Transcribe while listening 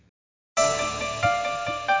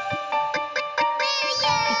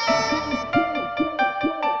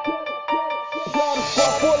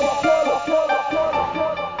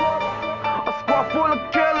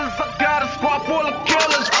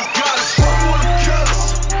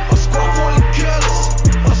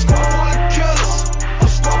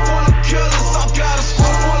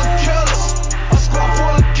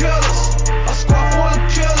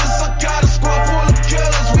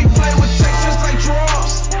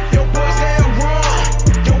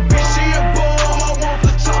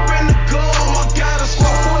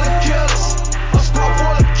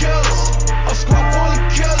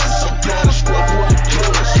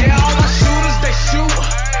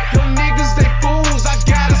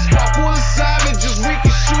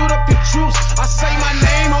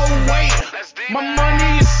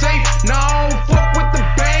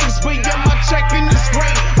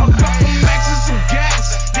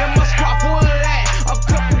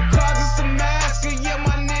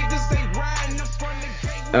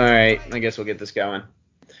right, I guess we'll get this going.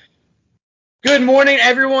 Good morning,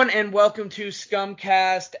 everyone, and welcome to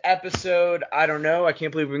Scumcast episode. I don't know. I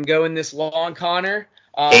can't believe we've been going this long, Connor.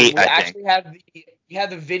 Eight, we actually have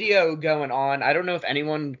the video going on. I don't know if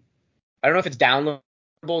it's downloadable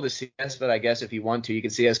to see us, but I guess if you want to, you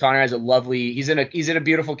can see us. Connor has a lovely. He's in a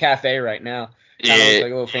beautiful cafe right now. Kind of looks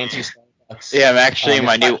like a little fancy Starbucks. Yeah, I'm actually in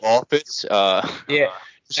my new office. Yeah,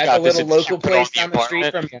 that's a little local place down the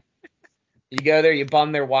street from you. You go there, you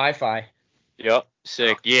bum their Wi-Fi. Yep,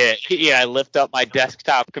 sick. Yeah. I lift up my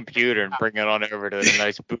desktop computer and bring it on over to the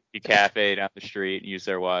nice bougie cafe down the street and use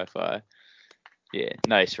their Wi-Fi. Yeah,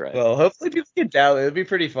 nice, right? Well, hopefully people get down. It'll be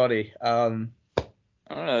pretty funny. I don't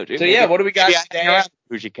know, dude. So yeah, what do we got today?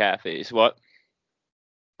 Bougie cafes. What?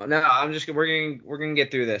 No, we're gonna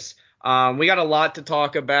get through this. We got a lot to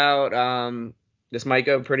talk about. This might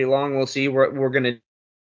go pretty long. We'll see. We're gonna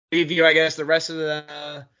review, I guess, the rest of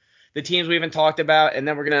the teams we haven't talked about, and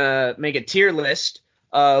then we're gonna make a tier list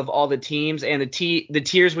of all the teams and the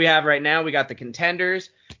tiers we have right now. We got the contenders,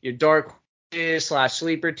 your dark /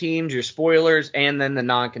 sleeper teams, your spoilers, and then the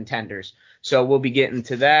non-contenders. So we'll be getting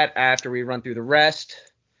to that after we run through the rest.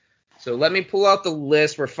 So let me pull out the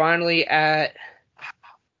list. We're finally at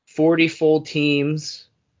 40 full teams.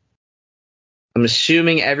 I'm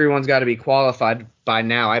assuming everyone's got to be qualified by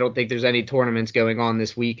now. I don't think there's any tournaments going on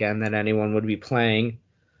this weekend that anyone would be playing.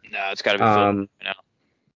 No, it's got to be full now.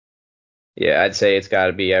 Yeah, I'd say it's got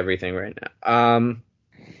to be everything right now.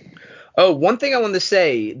 One thing I wanted to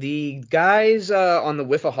say, the guys on the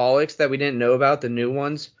Whiffaholics that we didn't know about, the new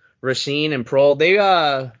ones, Racine and Prohl, they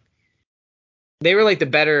were like the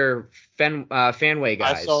better Fanway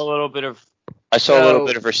guys. I saw a little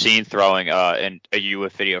bit of Racine throwing in a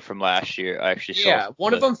UF video from last year. I actually saw. Yeah,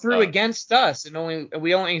 one of them threw against us, and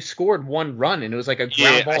we only scored one run, and it was like a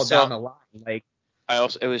ground ball down the line. Like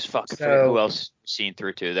it was fucking. So, who else Racine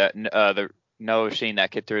threw to that? Racine,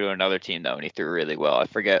 that kid threw to another team though, and he threw really well. I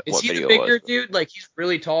forget what video it was. Is he the bigger dude? Like he's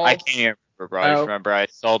really tall. I can't remember, bro. I just remember I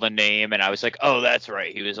saw the name and I was like, oh, that's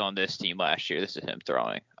right. He was on this team last year. This is him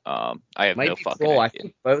throwing. I have no fucking idea. I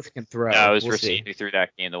think both can throw. No, it was Racine who threw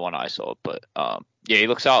that game, the one I saw. But yeah, he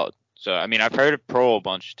looks solid. So I mean, I've heard of Pro a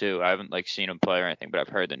bunch too. I haven't seen him play or anything, but I've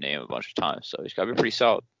heard the name a bunch of times. So he's got to be pretty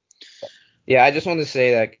solid. Yeah, I just wanted to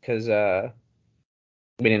say that because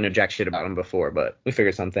we didn't know jack shit about him before, but we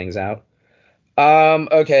figured some things out.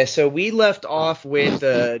 Okay, so we left off with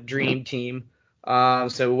the Dream Team.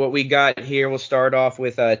 So what we got here, we'll start off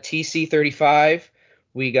with TC35.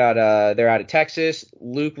 We got they're out of Texas.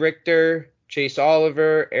 Luke Richter, Chase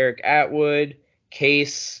Oliver, Eric Atwood,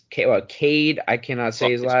 Cade. I cannot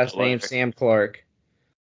say his last name. Sam Clark.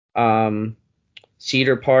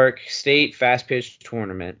 Cedar Park State Fast Pitch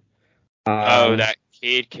Tournament. That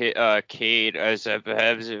Cade as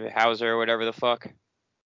a Hauser or whatever the fuck.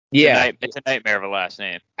 Yeah, it's a nightmare of a last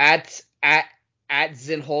name. At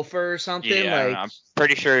Zinholfer or something. Yeah, I'm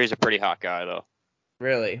pretty sure he's a pretty hot guy though.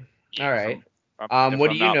 Really? Yeah, all right. What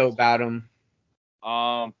do you know about him?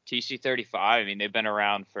 TC35. I mean, they've been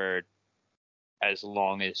around for as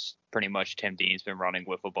long as pretty much Tim Dean's been running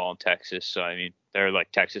wiffle ball in Texas. So I mean, they're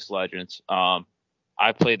like Texas legends.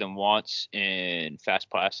 I played them once in Fast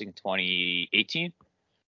Plastic in 2018.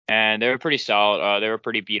 And they were pretty solid. They were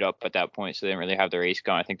pretty beat up at that point, so they didn't really have their ace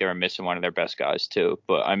gun. I think they were missing one of their best guys, too.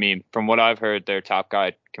 But, I mean, from what I've heard, their top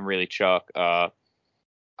guy can really chuck. I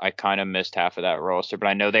kind of missed half of that roster, but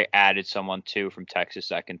I know they added someone, too, from Texas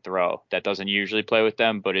that can throw. That doesn't usually play with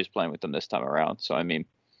them, but is playing with them this time around. So, I mean,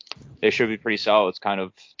 they should be pretty solid. It's kind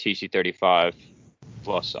of TC35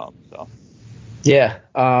 plus some. So. Yeah.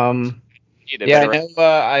 I know.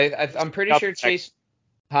 I'm pretty sure Chase.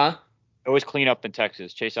 Huh? Always clean up in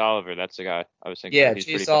Texas. Chase Oliver, that's the guy I was thinking. Yeah,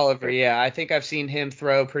 Chase Oliver. Yeah, I think I've seen him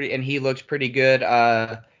throw and he looks pretty good.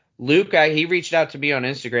 Luke, he reached out to me on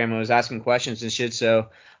Instagram and was asking questions and shit. So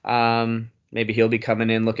maybe he'll be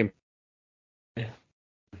coming in looking.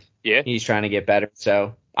 Yeah, he's trying to get better.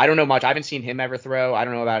 So I don't know much. I haven't seen him ever throw. I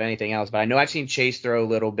don't know about anything else, but I know I've seen Chase throw a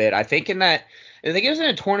little bit. I think it was in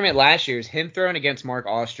a tournament last year. It was him throwing against Mark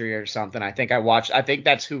Austria or something. I think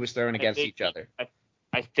that's who was throwing against each other.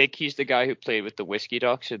 I think he's the guy who played with the Whiskey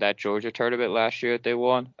Ducks at that Georgia tournament last year that they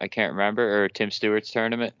won. I can't remember. Or Tim Stewart's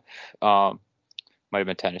tournament. Might have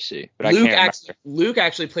been Tennessee. But I can't remember. Luke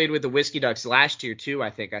actually played with the Whiskey Ducks last year, too, I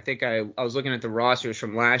think. I was looking at the rosters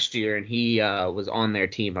from last year, and he was on their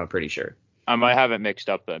team, I'm pretty sure. I might have it mixed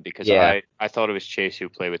up then because I thought it was Chase who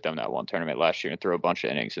played with them that one tournament last year and threw a bunch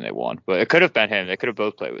of innings and they won. But it could have been him. They could have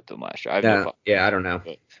both played with them last year. I don't know.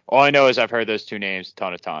 But all I know is I've heard those two names a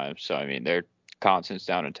ton of times. So, I mean, they're Constance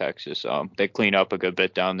down in Texas. They clean up a good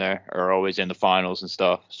bit down there, are always in the finals and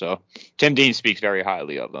stuff. So Tim Dean speaks very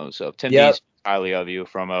highly of them. So if Tim Dean speaks highly of you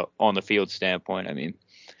from a on the field standpoint, I mean,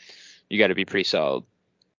 you got to be pretty solid.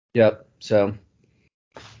 Yep. So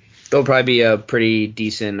they'll probably be a pretty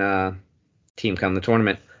decent team come the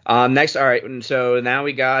tournament. Next, all right. So now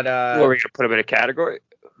we got. Or we gonna put them in a category.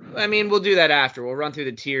 I mean, we'll do that after. We'll run through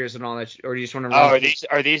the tiers and all that. Or do you just want to Oh, run?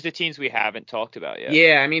 are these the teams we haven't talked about yet?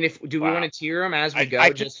 Yeah. I mean, we want to tier them as we go? I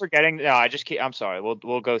keep forgetting. No, I just keep. I'm sorry.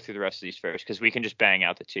 We'll go through the rest of these first because we can just bang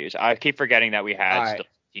out the tiers. I keep forgetting that we had still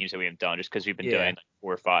teams that we haven't done just because we've been doing like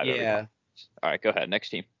 4 or 5. Yeah. All right, go ahead. Next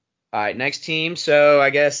team. All right, next team. So I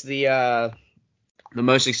guess the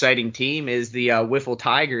most exciting team is the Wiffle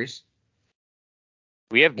Tigers.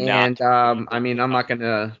 We have not. And I mean, I'm not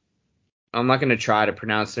gonna try to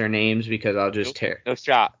pronounce their names because I'll just tear. No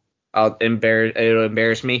shot. It'll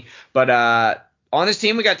embarrass me. But on this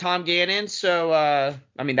team we got Tom Gannon. So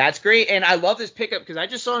I mean that's great, and I love this pickup because I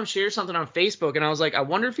just saw him share something on Facebook, and I was like, I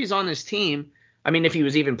wonder if he's on this team. I mean, if he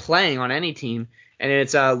was even playing on any team, and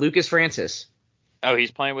it's Lucas Francis. Oh,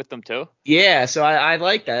 he's playing with them too? Yeah, so I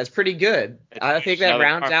like that. It's pretty good. I think that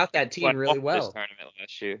rounds out that team really well. This tournament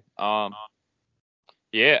last year.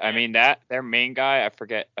 Yeah, I mean their main guy, I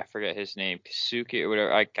forget his name, Kasuki or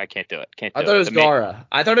whatever. I can't do it. I thought it was Gara.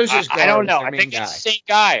 I thought it was just Gara. I don't know. I think it's the same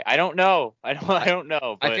guy. I don't know. I don't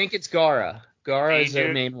know. But I think it's Gara. Gara is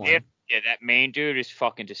the main one. Yeah, that main dude is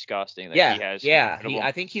fucking disgusting. Like,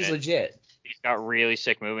 I think he's legit. He's got really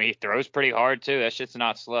sick movement. He throws pretty hard too. That shit's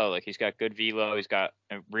not slow. Like he's got good velo. He's got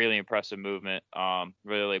a really impressive movement.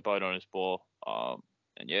 Really late bite on his ball.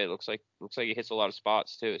 And yeah, it looks like he hits a lot of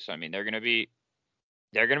spots too. So I mean, they're gonna be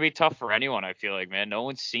tough for anyone. I feel like, man, no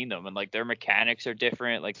one's seen them, and like their mechanics are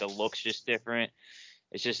different. Like the look's just different.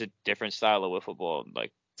 It's just a different style of wiffle ball.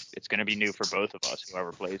 Like it's gonna be new for both of us,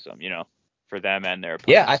 whoever plays them. You know, for them and their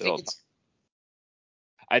opponents. Yeah,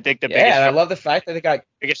 I think the biggest. Yeah, I love the fact that they got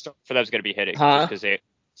biggest for them is gonna be hitting, just because they've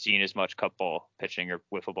seen as much cup ball pitching or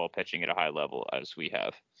wiffle ball pitching at a high level as we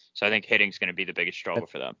have. So I think hitting's gonna be the biggest struggle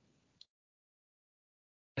for them.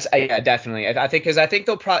 Yeah, definitely. I think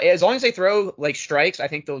they'll probably, as long as they throw like strikes, I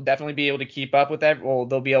think they'll definitely be able to keep up with that. Well,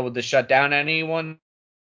 they'll be able to shut down anyone.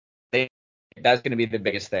 That's going to be the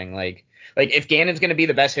biggest thing. Like if Gannon's going to be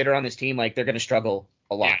the best hitter on this team, like they're going to struggle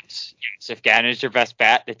a lot. Yes. If Gannon's your best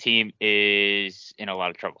bat, the team is in a lot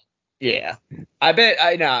of trouble. Yeah, I bet.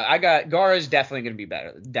 I got Gara's definitely going to be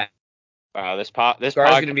better. Wow, this Gara's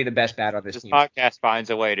going to be the best bat on this team. This podcast finds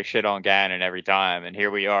a way to shit on Gannon every time, and here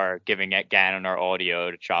we are giving Gannon our audio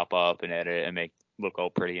to chop up and edit and make look all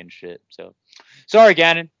pretty and shit. So, sorry,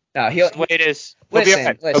 Gannon. No, that's the way it is.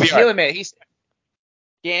 Listen, he'll admit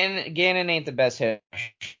Gannon ain't the best hitter.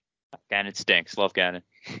 Gannon stinks. Love Gannon.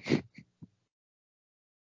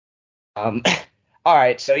 All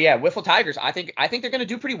right, so yeah, Wiffle Tigers. I think they're going to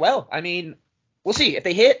do pretty well. I mean, we'll see if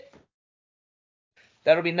they hit.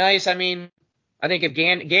 That'll be nice. I mean, I think if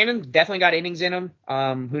Gannon definitely got innings in him.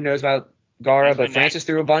 Who knows about Gara, but Francis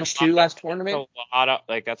threw a bunch too last tournament.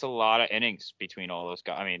 That's a lot of innings between all those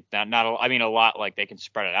guys. I mean, I mean a lot. Like they can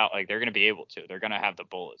spread it out. Like they're gonna be able to. They're gonna have the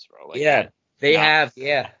bullets, bro. Like, they have.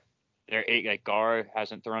 Yeah. They're like Gara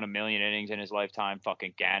hasn't thrown a million innings in his lifetime.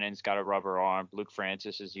 Fucking Gannon's got a rubber arm. Luke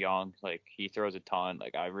Francis is young. Like he throws a ton.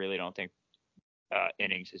 Like I really don't think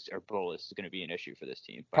innings or bullets is going to be an issue for this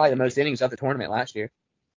team. Probably the most innings of the tournament last year.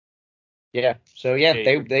 Yeah. So yeah,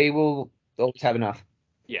 they'll always have enough.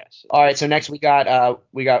 Yes. All right. So next we got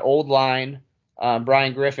Old Line,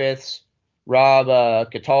 Brian Griffiths, Rob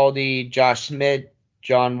Cataldi, Josh Smith,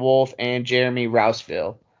 John Wolf, and Jeremy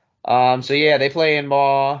Rouseville. So yeah, they play in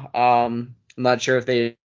Maw. I'm not sure if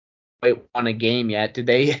they won a game yet. Did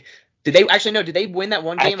they actually no? Did they win that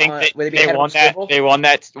one game? Where they won that. They won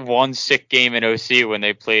that one sick game in OC when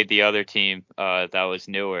they played the other team. That was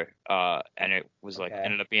newer. And it was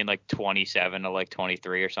ended up being like 27 to like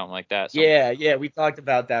 23 or something like that. Yeah, we talked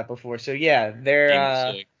about that before. So yeah,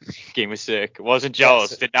 their game was sick. Wasn't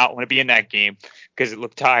jealous. Did not want to be in that game because it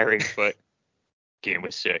looked tiring, but game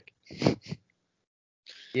was sick.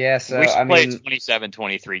 Yeah, so we should play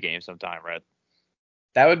 27-23 games sometime, Red.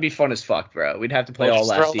 That would be fun as fuck, bro. We'd have to play all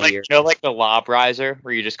last year. You know, like the lob riser,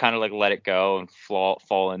 where you just kind of like let it go and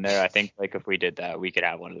fall in there. I think like if we did that, we could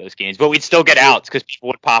have one of those games. But we'd still get outs because people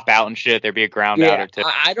would pop out and shit. There'd be a ground out or two.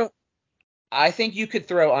 I think you could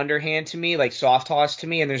throw underhand to me, like soft toss to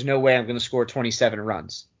me, and there's no way I'm going to score 27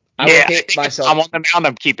 runs. I'm on the mound.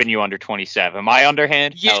 I'm keeping you under 27. My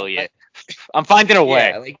underhand? Yeah. Hell yeah. I'm finding a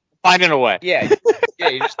way. Finding a way. Yeah,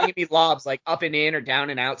 you're just giving me lobs like up and in or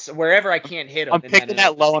down and out, so wherever I can't hit them. I'm picking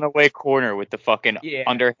that low and away corner with the fucking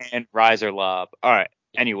underhand riser lob. All right.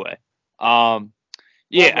 Anyway,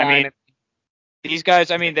 Yeah, I mean, these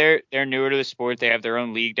guys, I mean, they're newer to the sport. They have their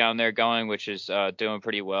own league down there going, which is doing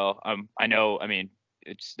pretty well. I know. I mean,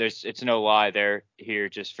 it's no lie. They're here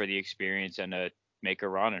just for the experience and to make a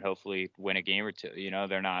run and hopefully win a game or two. You know,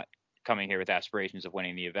 they're not coming here with aspirations of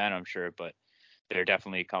winning the event, I'm sure, but they're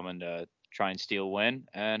definitely coming to try and steal a win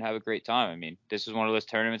and have a great time. I mean, this is one of those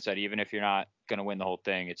tournaments that even if you're not going to win the whole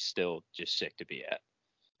thing, it's still just sick to be at.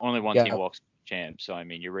 Only one team walks champ, so I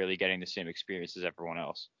mean, you're really getting the same experience as everyone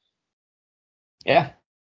else. Yeah.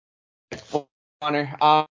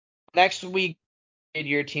 Honor. Next week,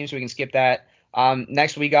 your team, so we can skip that.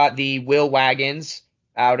 Next we got the Will Wagons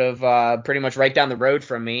out of pretty much right down the road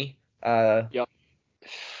from me. Yep.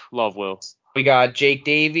 Love Will. We got Jake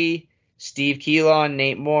Davey, Steve Keelan,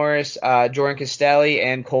 Nate Morris, Jordan Castelli,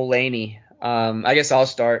 and Cole Laney. I guess I'll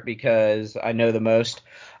start because I know the most.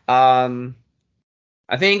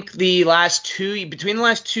 I think between the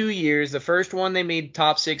last 2 years, the first one they made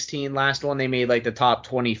top 16, last one they made like the top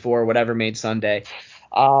 24, whatever made Sunday.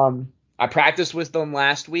 I practiced with them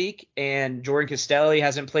last week, and Jordan Castelli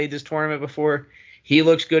hasn't played this tournament before. He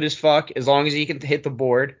looks good as fuck as long as he can hit the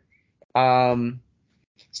board.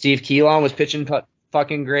 Steve Keelan was pitching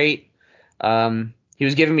fucking great. He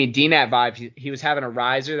was giving me DNAT vibes. He was having a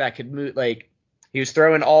riser that could move, like, he was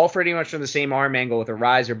throwing all pretty much from the same arm angle with a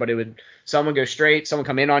riser, but someone go straight, someone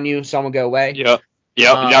come in on you, someone go away. Yep.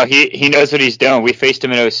 No, he knows what he's doing. We faced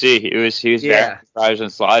him in OC. He was very risers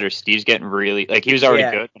and sliders. Steve's getting really, like, he was already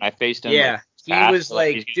good when I faced him. Yeah, like, he was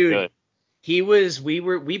like, dude. Good.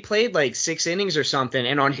 We played like 6 innings or something,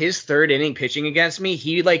 and on his third inning pitching against me,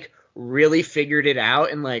 he like really figured it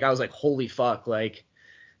out, and like I was like, holy fuck, like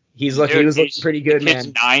he was looking pretty good, man.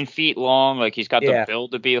 He's 9 feet long, like he's got the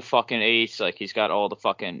build to be a fucking ace, like he's got all the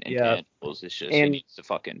fucking intangibles. It's just he needs to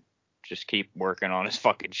fucking just keep working on his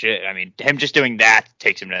fucking shit. I mean, him just doing that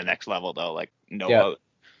takes him to the next level, though. Like no.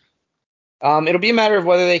 It'll be a matter of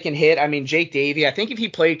whether they can hit. I mean, Jake Davey, I think if he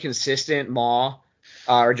played consistent maw.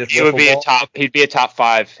 Or just he'd be a top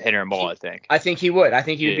 5 hitter more, I think. I think he would. I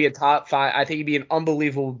think he would be a top 5. I think he'd be an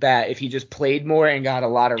unbelievable bat if he just played more and got a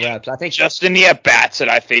lot of reps. I think just in the at bats that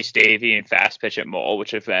I faced Davey and fast pitch at Mole,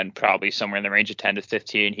 which have been probably somewhere in the range of 10 to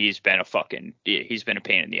 15, he's been a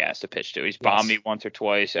pain in the ass to pitch to. He's bombed me once or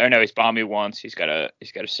twice. Oh no, he's bombed me once. He's got a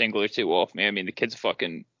single or two off me. I mean, the kid's a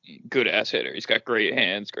fucking good ass hitter. He's got great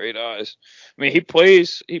hands, great eyes. I mean, he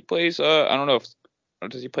plays I don't know if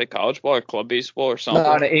does he play college ball or club baseball or something?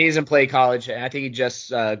 No, he doesn't play college. I think he just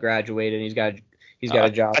graduated. And he's got a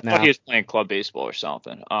job now. I thought he was playing club baseball or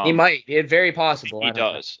something. He might. It's very possible. He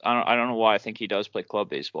does. I don't know why I think he does play club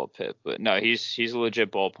baseball at Pitt, but no, he's a legit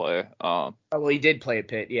ball player. Well, he did play at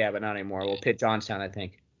Pitt, but not anymore. Well, Pitt Johnstown, I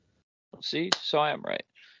think. See, so I am right.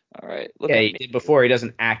 All right. He did before. He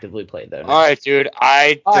doesn't actively play though. All right, dude.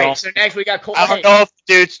 All right. So next we got Cole. I don't know if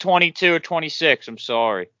the dude's 22 or 26. I'm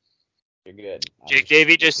sorry. You're good. Jake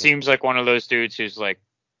Davey just seems like one of those dudes who's like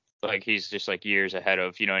he's just like years ahead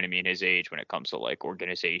of, you know what I mean, his age when it comes to like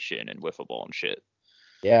organization and wiffle ball and shit.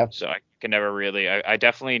 Yeah. So I can never really. I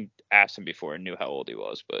definitely asked him before and knew how old he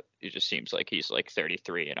was, but it just seems like he's like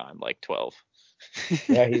 33 and I'm like 12.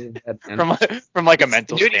 Yeah, he's from like a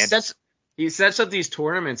mental standpoint. He sets up these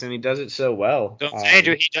tournaments and he does it so well.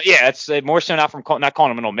 It's more so not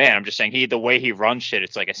calling him an old man. I'm just saying the way he runs shit,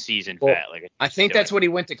 it's like a seasoned vet. Like I think that's what he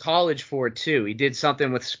went to college for too. He did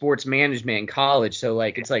something with sports management in college, so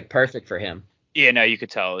like it's like perfect for him. Yeah, no, you could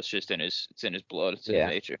tell it's just in his blood, it's in his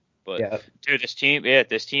nature. But dude,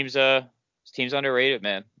 this team's underrated,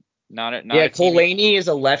 man. Cole Laney is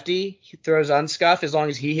a lefty. He throws unscuffed as long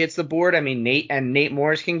as he hits the board. I mean, Nate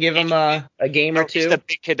Morris can give him a game or two. He's the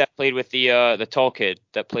big kid that played with the tall kid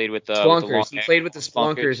that played with the Splunkers. He played with the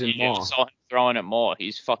Splunkers in Maw. I saw him throwing at Maw.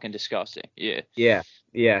 He's fucking disgusting. Yeah. Yeah.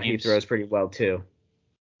 He throws pretty well too.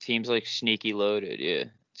 Team's like sneaky loaded. Yeah,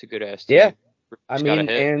 it's a good ass team.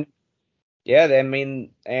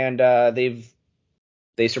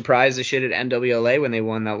 They surprised the shit at NWLA when they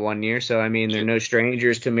won that one year. So, I mean, they're no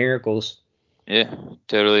strangers to miracles. Yeah,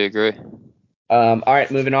 totally agree. All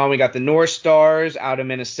right, moving on. We got the North Stars out of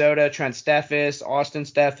Minnesota. Trent Steffes, Austin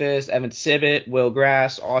Steffes, Evan Sibbett, Will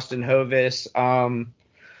Grass, Austin Hovis. I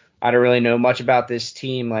don't really know much about this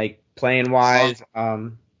team, like, playing-wise.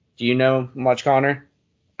 Do you know much, Connor?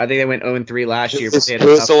 I think they went 0-3 last year. Who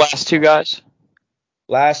was the last two guys?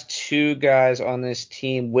 Last two guys on this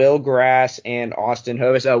team, Will Grass and Austin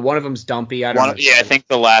Hovis. One of them's Dumpy. I think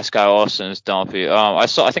the last guy, Austin, is Dumpy. I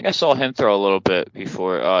think I saw him throw a little bit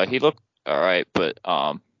before. He looked all right, but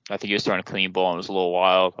I think he was throwing a clean ball and it was a little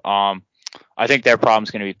wild. I think their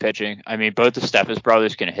problem's going to be pitching. I mean, both the Steffes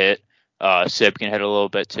brothers can hit. Sib can hit a little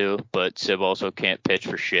bit too, but Sib also can't pitch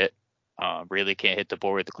for shit. Really can't hit the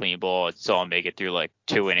board with the clean ball. I saw him make it through like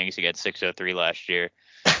 2 innings against 603 last year.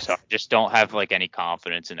 So I just don't have like any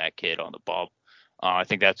confidence in that kid on the bump. I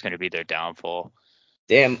think that's going to be their downfall.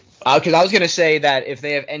 Damn, because I was gonna say that if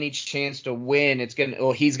they have any chance to win,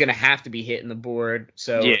 he's gonna have to be hitting the board.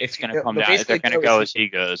 So Yeah, if it's going to come down. They're going to go as he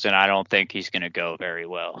goes, and I don't think he's going to go very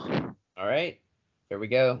well. All right, here we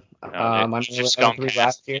go. I'm just going to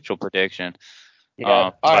cast official prediction.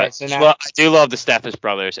 Yeah. All right. So now I do love the Steffes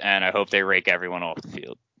brothers, and I hope they rake everyone off the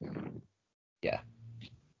field. Yeah.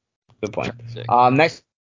 Good point. Next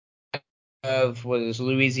was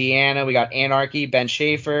Louisiana. We got Anarchy, Ben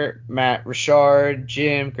Schaefer, Matt Richard,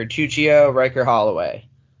 Jim Cartuccio, Riker Holloway.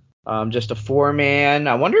 Just a 4-man.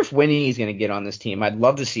 I wonder if Winnie's going to get on this team. I'd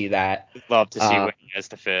love to see that. I'd love to see Winnie as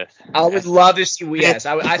the 5th. I would love to see. Yes,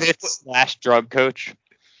 / drug coach.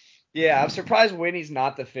 Yeah, I'm surprised Winnie's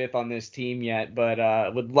not the 5th on this team yet,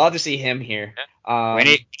 but would love to see him here.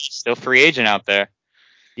 Winnie, still free agent out there.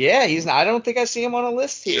 Yeah, he's not. I don't think I see him on a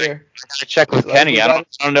list here. I gotta check with Kenny. I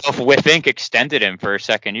don't know if Whip Inc. extended him for a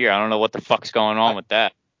second year. I don't know what the fuck's going on with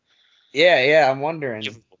that. Yeah, I'm wondering.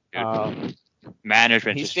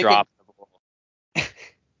 Management just dropped the ball.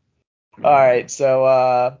 All right,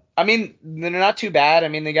 so I mean they're not too bad. I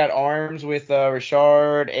mean they got arms with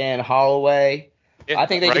Richard and Holloway. Yeah, I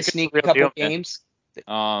think they can sneak a couple games.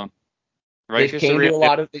 They've seen a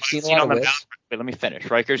lot of lists. Let me finish.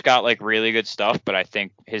 Riker's got like really good stuff, but I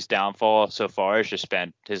think his downfall so far has just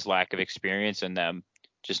been his lack of experience and them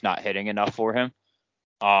just not hitting enough for him.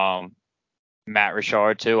 Matt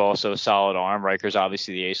Richard too, also a solid arm. Riker's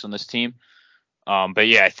obviously the ace on this team. But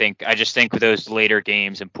yeah, I just think with those later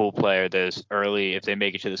games and pool play, or those early, if they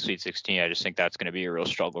make it to the Sweet 16, I just think that's going to be a real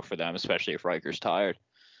struggle for them, especially if Riker's tired.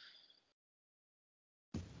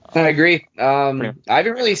 I agree. I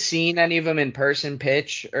haven't really seen any of them in person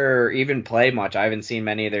pitch or even play much. I haven't seen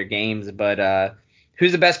many of their games, but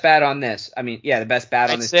who's the best bat on this? I mean, yeah, the best bat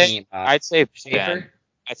on this team. I'd say Schaefer? Ben.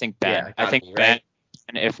 I think Ben. Yeah, I think Ben, right?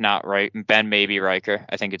 And if not Ben, maybe Riker.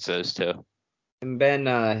 I think it's those two. And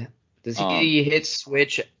Ben, does he hit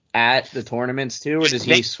switch at the tournaments too, or does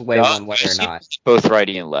he sway one way or not? Both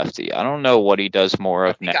righty and lefty. I don't know what he does more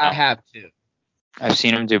of now. I have to. I've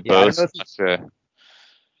seen him do both.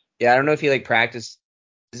 I don't know if he like practices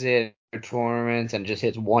it at tournaments and just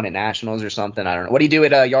hits one at nationals or something. I don't know. What do you do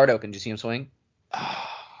at Yard Open? Did you see him swing?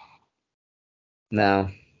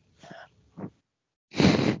 No.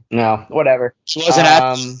 No, whatever. He wasn't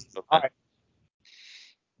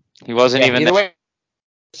He wasn't even either way.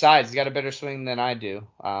 Sides, he's got a better swing than I do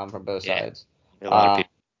from both sides. A lot of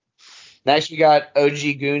people. Next, we got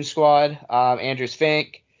OG Goon Squad, Andrews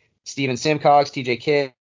Fink, Steven Simcox, TJ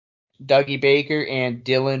Kidd, Dougie Baker, and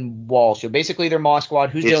Dylan Walsh. So basically, they're Moss Squad.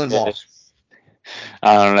 Who's Dylan Walsh?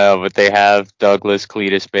 I don't know, but they have Douglas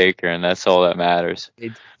Cletus Baker, and that's all that matters.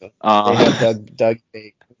 They have Doug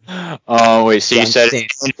Baker. Oh, wait, so you said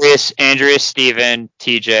Andreas, Steven,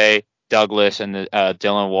 TJ, Douglas, and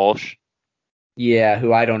Dylan Walsh? Yeah,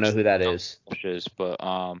 who I don't know who that is. But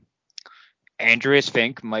Andreas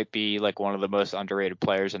Fink might be like one of the most underrated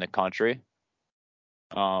players in the country.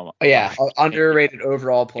 Underrated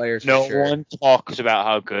overall players. No for sure. one talks about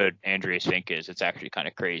how good Andreas Fink is. It's actually kind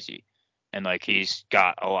of crazy. And like he's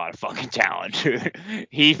got a lot of fucking talent, dude.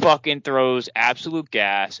 He fucking throws absolute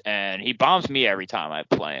gas, and he bombs me every time I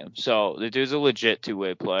play him. So the dude's a legit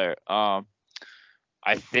two-way player. I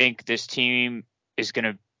think this team is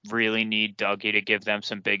gonna really need Dougie to give them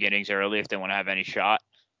some big innings early if they want to have any shot.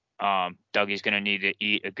 Dougie's going to need to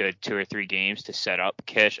eat a good 2 or 3 games to set up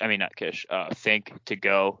Fink to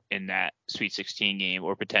go in that Sweet 16 game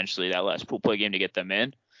or potentially that last pool play game to get them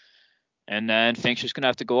in. And then Fink's just going to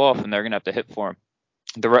have to go off and they're going to have to hit for him.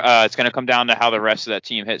 It's going to come down to how the rest of that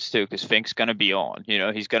team hits too, because Fink's going to be on.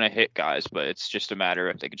 He's going to hit guys, but it's just a matter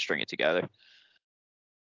if they can string it together.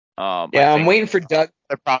 I'm waiting for Doug.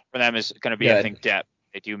 The problem for them is going to be, I think, depth.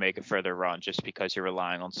 They do make a further run just because you're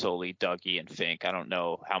relying on solely Dougie and Fink. I don't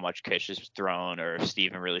know how much Kish is thrown or if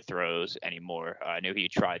Steven really throws anymore. I knew he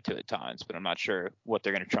tried to at times, but I'm not sure what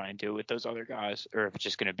they're going to try and do with those other guys or if it's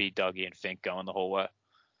just going to be Dougie and Fink going the whole way.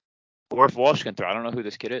 Or if Walsh can throw. I don't know who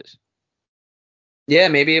this kid is. Yeah,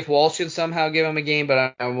 maybe if Walsh can somehow give him a game,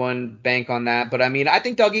 but I wouldn't bank on that. But I mean, I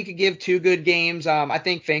think Dougie could give 2 good games. I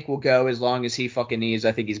think Fink will go as long as he fucking needs.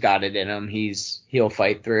 I think he's got it in him. He'll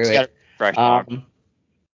fight through it. Got a fresh arm.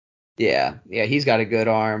 Yeah, he's got a good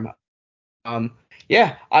arm. I'm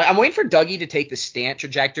waiting for Dougie to take the Stant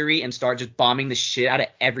trajectory and start just bombing the shit out of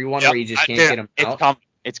everyone where you just can't get him out.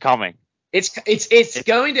 It's coming. It's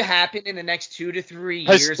going to happen in the next 2 to 3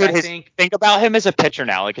 years, I think. Think about him as a pitcher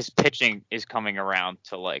now. Like his pitching is coming around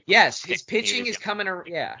to like. Yes, his pitching is coming around.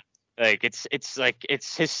 Yeah. Like it's like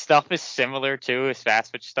his stuff is similar to his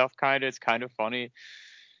fast pitch stuff kind of. It's kind of funny.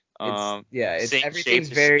 It's Same shape everything's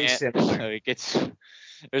as very Stant. similar. Like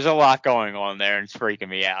there's a lot going on there, and it's freaking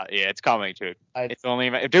me out. Yeah, it's coming too. I, It's only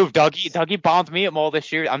dude. Dougie bombed me at Mall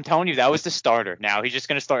this year. I'm telling you, that was the starter. Now he's just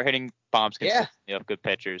gonna start hitting bombs yeah, consistently of good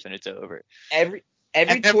pitchers, and it's over. every And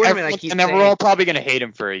then, tournament I keep and then we're saying all probably gonna hate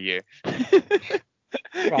him for a year. He's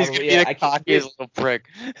gonna probably be yeah. the cockiest little prick.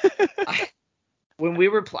 When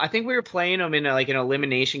I think we were playing him in like an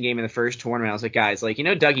elimination game in the first tournament. I was like, guys, like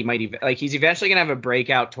Dougie might he's eventually gonna have a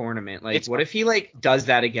breakout tournament. Like, what if he like does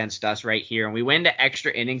that against us right here and we win to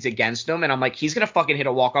extra innings against him? And I'm like, he's gonna fucking hit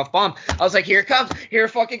a walk off bomb. I was like, here it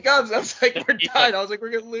fucking comes. I was like, we're done. I was like,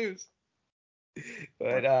 we're gonna lose.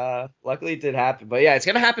 But luckily it did happen. But yeah, it's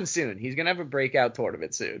gonna happen soon. He's gonna have a breakout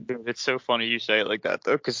tournament soon. Dude, it's so funny you say it like that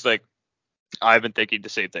though, because like I've been thinking the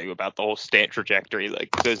same thing about the whole Stant trajectory,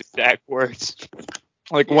 like those exact words.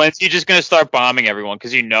 Like, when's he just gonna start bombing everyone?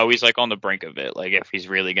 Because he's like on the brink of it. Like, if he's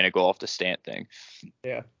really gonna go off the Stant thing.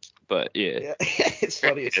 Yeah. But yeah, It's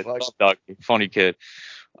funny as fuck. Funny kid.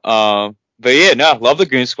 But yeah, no, love the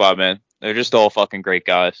Goon Squad, man. They're just all fucking great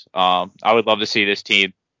guys. I would love to see this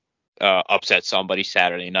team upset somebody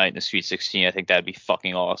Saturday night in the Sweet 16. I think that'd be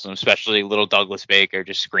fucking awesome, especially little Douglas Baker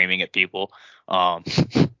just screaming at people.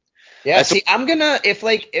 Yeah, see,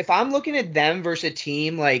 if I'm looking at them versus a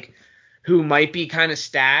team like who might be kind of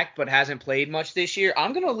stacked but hasn't played much this year,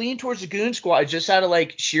 I'm gonna lean towards the Goon Squad just out of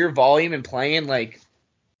like sheer volume and playing like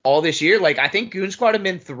all this year. Like I think Goon Squad have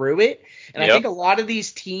been through it, and I think a lot of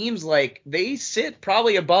these teams like they sit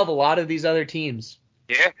probably above a lot of these other teams.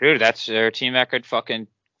 Yeah, dude, that's a team that could fucking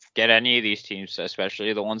get any of these teams,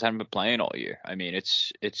 especially the ones that haven't been playing all year. I mean,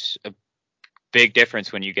 it's a big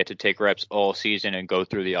difference when you get to take reps all season and go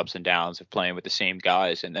through the ups and downs of playing with the same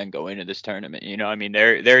guys and then go into this tournament. You know, I mean,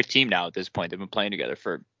 they're a team now at this point. They've been playing together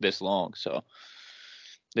for this long, so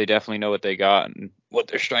they definitely know what they got and what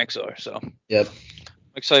their strengths are. So Yep.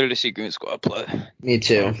 I'm excited to see Goon Squad play. Me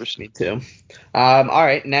too. 100%. Me too. All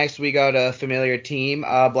right, next we got a familiar team,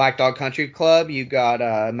 Black Dog Country Club. You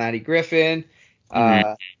got Matty Griffin,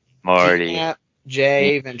 Marty,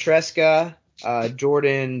 Jay Ventresca,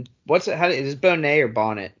 Jordan. What's it? Is it Bonet or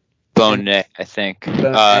Bonnet? Bonet, I think.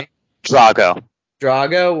 Bonet. Drago.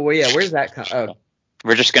 Well, yeah. Where's that come? Oh,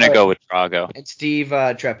 we're just gonna go with Drago. And Steve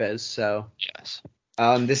Trepez. So yes.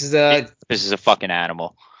 This is a fucking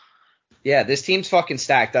animal. Yeah, this team's fucking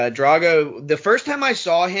stacked. Drago, the first time I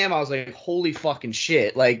saw him, I was like, holy fucking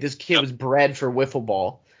shit. Like, this kid was bred for wiffle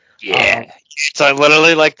ball. Yeah. So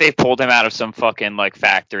literally, like, they pulled him out of some fucking, like,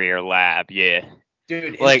 factory or lab. Yeah.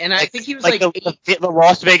 Dude, and I think he was like the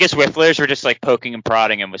Las Vegas Whifflers were just, like, poking and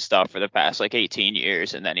prodding him with stuff for the past, like, 18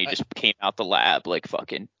 years. And then he just came out the lab, like,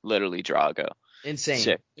 fucking literally Drago.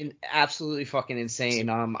 Insane. Absolutely fucking insane.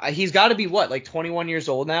 He's got to be like 21 years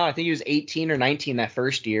old now. I think he was 18 or 19 that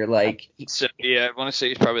first year. Like, I want to say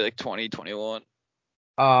he's probably like 20, 21.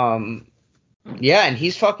 Yeah, and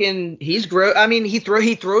I mean, he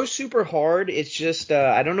throws super hard. It's just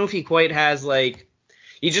I don't know if he quite has like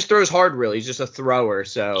he just throws hard. Really, he's just a thrower.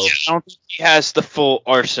 So I don't think he has the full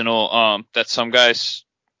arsenal that some guys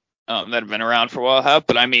that have been around for a while have.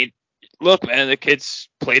 But I mean, look, man, the kid's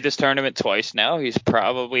played this tournament twice now. He's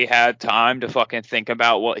probably had time to fucking think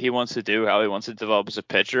about what he wants to do, how he wants to develop as a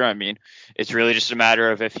pitcher. I mean, it's really just a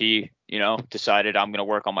matter of if he, decided I'm going to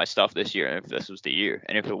work on my stuff this year, and if this was the year.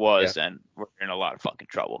 And if it was, then we're in a lot of fucking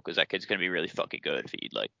trouble because that kid's going to be really fucking good if he,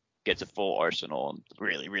 like, gets a full arsenal and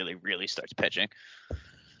really, really, really starts pitching.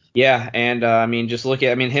 Yeah, and I mean, just look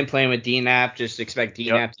at him playing with DNAP. Just expect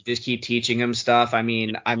DNAP to just keep teaching him stuff. I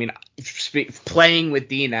mean, playing with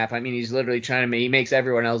DNAP. I mean, he's literally he makes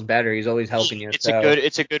everyone else better. He's always helping you.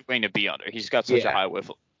 It's a good wing to be under. He's got such a high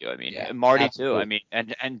whiffle. I mean, Marty absolutely. too. I mean,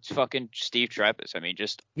 and fucking Steve Trepez. I mean,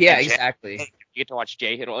 just exactly. You get to watch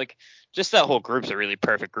Jay hit. Like, just that whole group's a really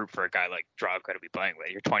perfect group for a guy like Drago to be playing with.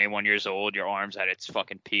 You're 21 years old. Your arm's at its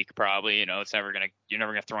fucking peak, probably. You're never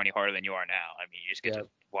gonna throw any harder than you are now. I mean, you just get to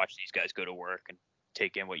watch these guys go to work and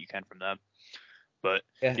take in what you can from them. But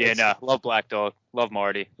love Black Dog, love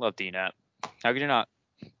Marty, love DNAP. How could you not?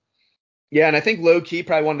 Yeah, and I think low key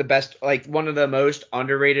probably one of the best, like one of the most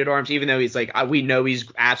underrated arms, even though he's like we know he's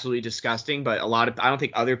absolutely disgusting, but I don't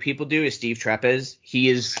think other people do, is Steve Trepez. He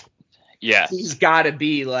is. Yeah. He's got to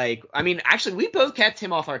be like, I mean, actually, we both kept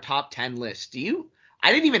him off our top 10 list.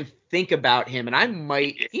 I didn't even think about him, and I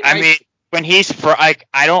might. I mean, when he's I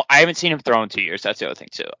haven't seen him throw in 2 years. That's the other thing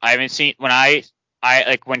too. I haven't seen when I I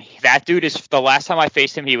like when that dude is the last time I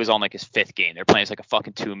faced him, he was on like his 5th game. They're playing as like a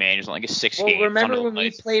fucking 2-man. He was on like his 6th game. Remember when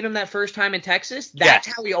we played him that first time in Texas? That's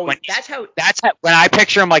how he always. When I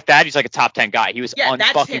picture him like that, he's like a top 10 guy. He was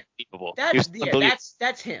that's him. Unbelievable.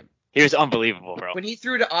 That's him. He was unbelievable, bro. When he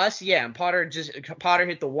threw to us, and Potter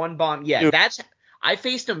hit the one bomb. Yeah, dude, I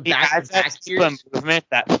faced him back to back years. Movement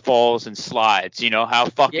that falls and slides. You know how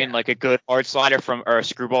fucking like a good hard slider or a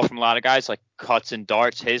screwball from a lot of guys like cuts and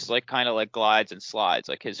darts. His like kind of like glides and slides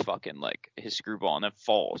like his fucking like his screwball and then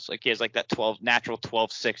falls. Like he has like that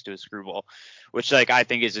 12-6 to his screwball, which like I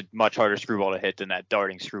think is a much harder screwball to hit than that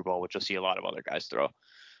darting screwball, which you'll see a lot of other guys throw.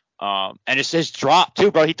 And it's his drop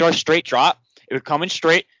too, bro. He throws straight drop. It would come in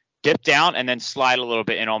straight, dip down, and then slide a little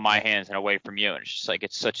bit in on my hands and away from you. And it's just like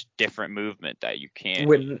it's such different movement that you can't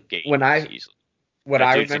gauge easily. What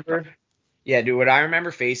I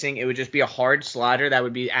remember facing, it would just be a hard slider that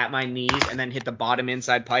would be at my knees and then hit the bottom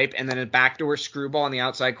inside pipe and then a backdoor screwball on the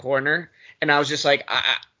outside corner. And I was just like,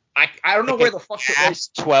 I don't know where the fuck it was.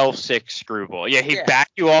 12-6 screwball. Yeah, he'd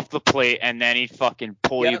back you off the plate and then he'd fucking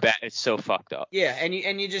pull you back. It's so fucked up. Yeah, and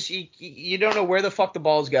you just you don't know where the fuck the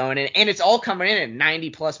ball's going, and it's all coming in at 90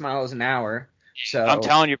 plus miles an hour. So I'm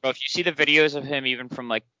telling you, bro, if you see the videos of him even from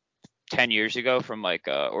like 10 years ago from like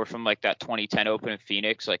or from like that 2010 Open in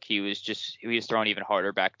Phoenix, like he was throwing even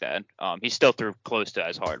harder back then. He still threw close to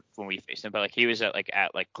as hard when we faced him, but like he was at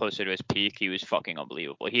closer to his peak. He was fucking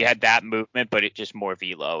unbelievable. He had that movement, but it just more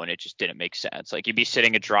velo, and it just didn't make sense. Like you'd be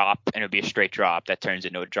sitting a drop and it'd be a straight drop that turns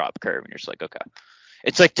into a drop curve, and you're just like, okay.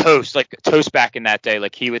 It's like Toast back in that day.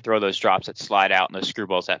 Like he would throw those drops that slide out and those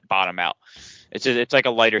screwballs that bottom out. It's like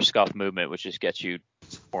a lighter scuff movement, which just gets you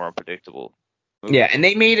more unpredictable. Yeah, and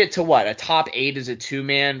they made it to what? A top 8 as a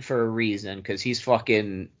 2-man for a reason, because he's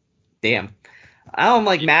fucking damn. I'm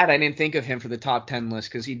like mad I didn't think of him for the top 10 list,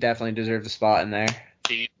 because he definitely deserved a spot in there.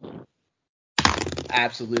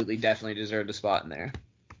 Absolutely, definitely deserved a spot in there.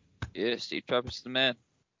 Yeah, Steve Trapper's the man.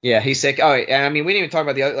 Yeah, he's sick. Oh, and I mean, we didn't even talk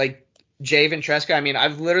about the other, like Jay Ventresca. I mean,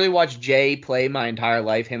 I've literally watched Jay play my entire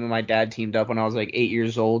life. Him and my dad teamed up when I was like 8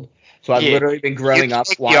 years old. So I've literally been growing up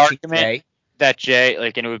watching Jay. That Jay,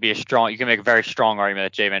 like, and it would be you can make a very strong argument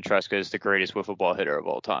that Jay Ventresca is the greatest wiffle ball hitter of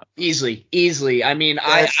all time. Easily. I mean,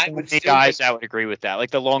 I would see guys that would agree with that.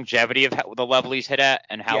 Like the longevity of the level he's hit at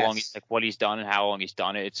and how long he's like what he's done and how long he's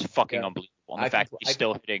done it. It's fucking unbelievable. And the fact that he's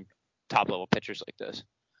still hitting top level pitchers like this.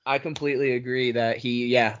 I completely agree that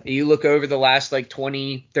you look over the last like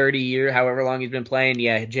 20, 30 years, however long he's been playing,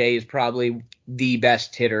 Jay is probably the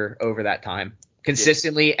best hitter over that time.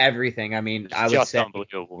 Consistently everything. I mean, I would say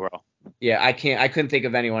unbelievable, bro. Yeah, I couldn't think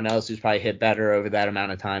of anyone else who's probably hit better over that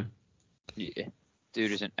amount of time. Yeah.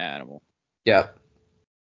 Dude is an animal. Yeah.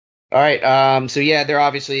 All right. So they're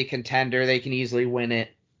obviously a contender. They can easily win it.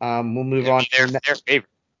 We'll move on. They're favorite.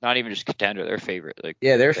 Not even just contender, they're favorite. Like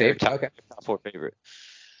they're favorite. Top 4 favorite.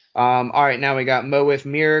 All right, now we got Moif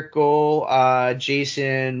Miracle,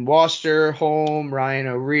 Jason Wasterholm, Ryan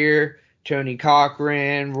O'Rear, Tony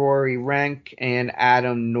Cochran, Rory Renk, and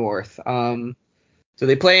Adam North. So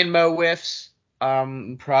they play in Moifs.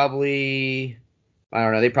 Probably, I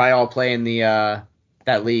don't know. They probably all play in the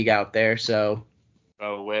that league out there. So.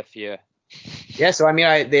 Moif, yeah. Yeah, so I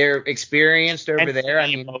mean, they're experienced over there. I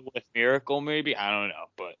mean, Moif Miracle, maybe, I don't know,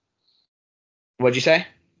 but. What'd you say?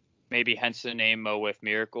 Maybe hence the name Moif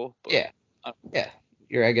Miracle. But, yeah.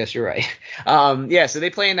 I guess you're right. So they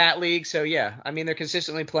play in that league. So yeah, I mean, they're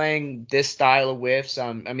consistently playing this style of whiffs.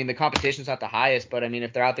 I mean, the competition's not the highest, but I mean,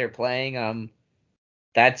 if they're out there playing,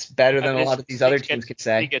 that's better than a lot of these other teams could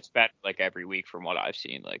say. It gets better like every week from what I've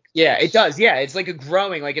seen. Like it does. Yeah, it's like a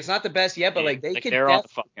growing. Like it's not the best yet, but they're on the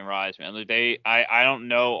fucking rise, man. Like, I don't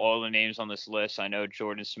know all the names on this list. I know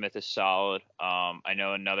Jordan Smith is solid. I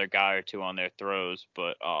know another guy or two on their throws,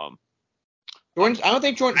 but I don't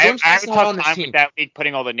think Jordan's not on this team. With that week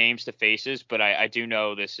putting all the names to faces, but I do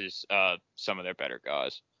know this is some of their better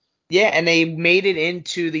guys. Yeah, and they made it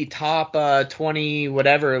into the top 20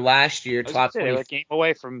 whatever last year. Top 20. They were a game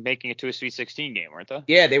away from making it to a Sweet 16 game, weren't they?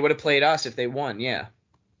 Yeah, they would have played us if they won. Yeah.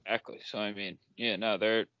 Exactly. So I mean,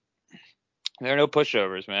 they're no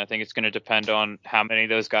pushovers, man. I think it's going to depend on how many of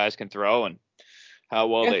those guys can throw and how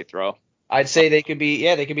well they throw. I'd say they could be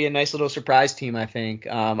a nice little surprise team. I think.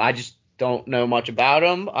 I just don't know much about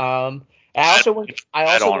them. I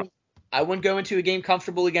wouldn't go into a game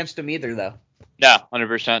comfortable against them either, though. No,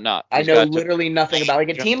 100% not. I know literally nothing about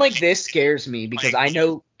a team like this scares me because I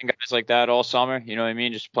know guys like that all summer. You know what I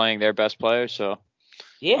mean? Just playing their best players. So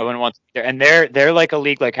yeah, I wouldn't want to. And they're like a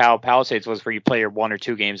league like how Palisades was, where you play your 1 or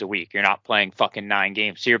 2 games a week. You're not playing fucking 9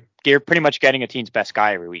 games. So you're pretty much getting a team's best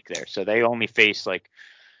guy every week there. So they only face like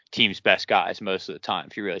team's best guys most of the time.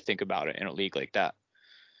 If you really think about it in a league like that,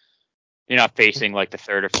 you're not facing like the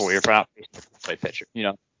third or fourth. You're not facing the play pitcher.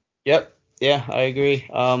 Yep. Yeah, I agree.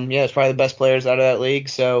 Yeah, it's probably the best players out of that league,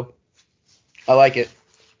 so I like it.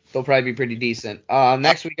 They'll probably be pretty decent.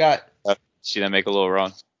 Next we got. See them make a little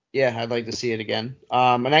run. Yeah, I'd like to see it again.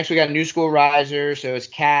 And next we got New School Risers, so it's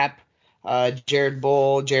Cap, Jared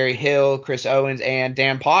Bull, Jerry Hill, Chris Owens, and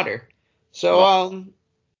Dan Potter. So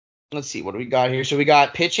let's see, what do we got here? So we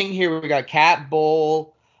got pitching here. We got Cap,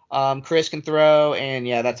 Bull, Chris can throw, and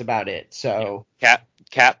yeah, that's about it. So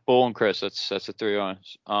Cap, Bull, and Chris. That's the three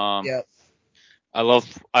arms. Yep. I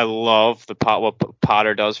love what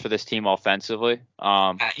Potter does for this team offensively.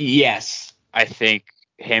 Yes. I think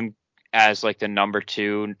him as like the number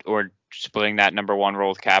 2 or splitting that number 1 role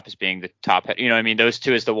with Cap as being the top hit. You know what I mean? Those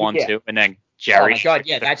two is the 1-2, and then Jerry. Oh my God,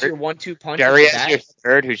 yeah, that's your 1-2 punch. Jerry is your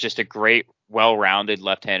third, who's just a great, well-rounded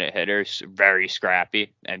left-handed hitter, very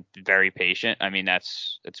scrappy and very patient. I mean,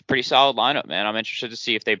 that's a pretty solid lineup, man. I'm interested to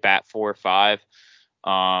see if they bat 4 or 5,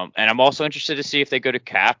 and I'm also interested to see if they go to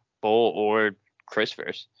Cap, Bull, or Chris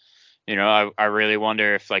first. I really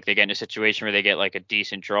wonder if like they get in a situation where they get like a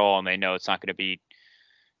decent draw and they know it's not going to be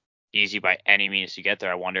easy by any means to get there.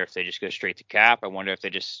 I wonder if they just go straight to Cap. I wonder if they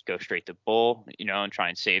just go straight to Bull, and try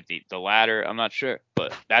and save the ladder. I'm not sure,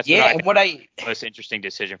 but that's the most interesting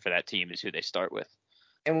decision for that team is who they start with.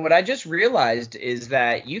 And what I just realized is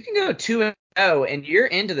that you can go 2-0 and you're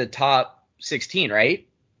into the top 16, right?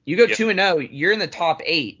 You go 2-0, you're in the top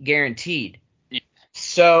 8 guaranteed. Yeah.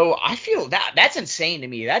 So I feel that's insane to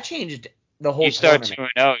me. That changed the whole tournament. You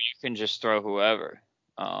start 2-0, you can just throw whoever.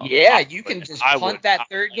 You can just punt that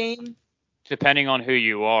third game. Depending on who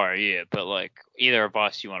you are, yeah. But like either of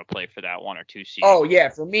us, you want to play for that 1 or 2 seed. Oh yeah,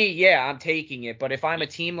 for me, yeah, I'm taking it. But if I'm a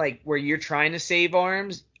team like where you're trying to save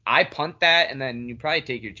arms, I punt that, and then you probably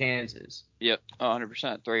take your chances. Yep,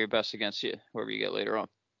 100%. Throw your best against you, whoever you get later on.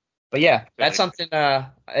 But yeah, that's something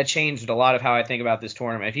that changed a lot of how I think about this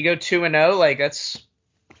tournament. If you go 2-0, like that's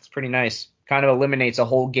pretty nice. Kind of eliminates a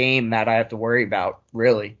whole game that I have to worry about,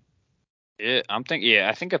 really. Yeah, I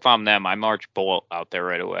think if I'm them, I march Bull out there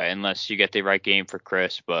right away, unless you get the right game for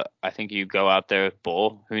Chris. But I think you go out there with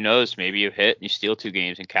Bull. Who knows? Maybe you hit and you steal 2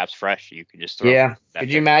 games and Cap's fresh. You can just throw. Yeah.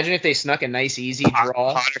 Could you imagine if they snuck a nice easy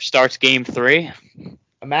draw? Potter starts game 3.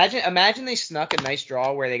 Imagine they snuck a nice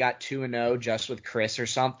draw where they got 2-0 just with Chris or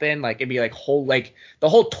something. Like it'd be like the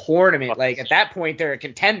whole tournament. Like at that point they're a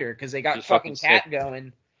contender because they got fucking Cap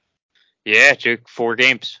going. Yeah, 4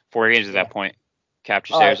 games. 4 games at that point. Cap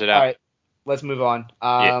just airs it out. All right. Let's move on.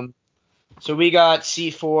 So we got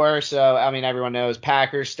C4. So, I mean, everyone knows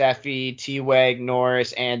Packers, Steffi, T-Weg,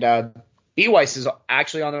 Norris, and B. Weiss is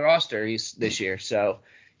actually on the roster this year. So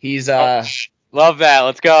he's love that.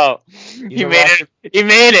 Let's go. He made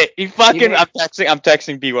it. I'm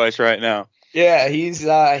texting B. Weiss right now. Yeah,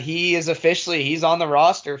 he is officially he's on the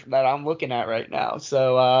roster that I'm looking at right now.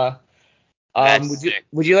 So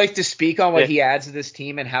would you like to speak on what he adds to this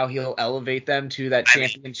team and how he'll elevate them to that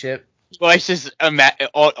championship? Weiss is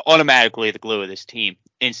automatically the glue of this team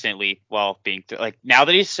instantly while being now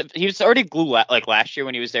that he was already glue like last year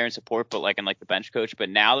when he was there in support, but like in like the bench coach. But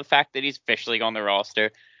now the fact that he's officially on the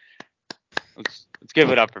roster, let's give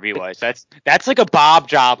it up for B. Weiss. That's like a Bob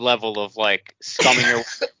job level of like scumming your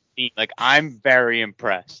team. Like I'm very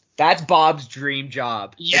impressed. That's Bob's dream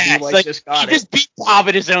job. Yeah, he just beat Bob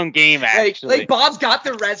at his own game. Actually, like Bob's got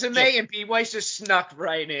the resume and B. Weiss just snuck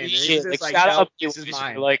right in. He's just shout out this is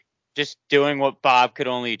mine. Like just doing what Bob could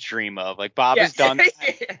only dream of. Like Bob has done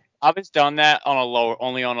that. Bob has done that on a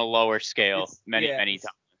lower scale many times.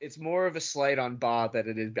 It's more of a slight on Bob than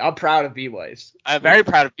it is. I'm proud of B. Weiss. I'm very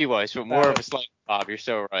proud of B. Weiss, but more of a slight on Bob. You're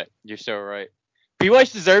so right. B.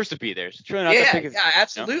 Weiss deserves to be there. It's really not that big of,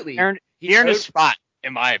 absolutely. He earned a spot,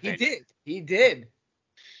 in my opinion. He did.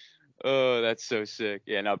 Oh, that's so sick.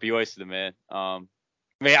 Yeah, no, B. Weiss is the man. I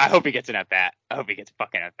mean, I hope he gets an at bat. I hope he gets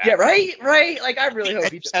fucking at bat. Yeah, right. Like, I really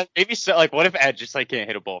hope he does. Maybe so. Like, what if Ed just like can't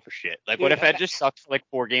hit a ball for shit? Like, what if Ed just sucks for like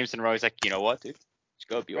 4 games in a row? He's like, you know what, dude? Let's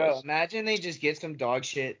go, B. Weiss. Bro, imagine they just get some dog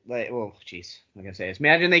shit. Like, well, jeez, I'm gonna say this.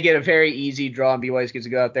 Imagine they get a very easy draw and B. Weiss gets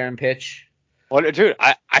to go out there and pitch. What, dude?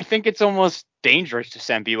 I think it's almost dangerous to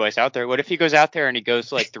send B. Weiss out there. What if he goes out there and he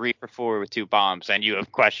goes like 3 for 4 with 2 bombs, and you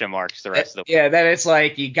have question marks the rest of the? Yeah, then it's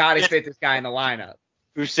like you gotta fit this guy in the lineup.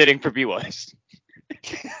 Who's sitting for B. Weiss?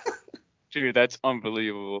 Dude, that's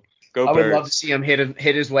unbelievable. Go I Birds. would love to see him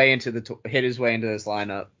hit his way into this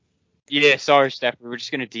lineup. Yeah, sorry, Steph. We're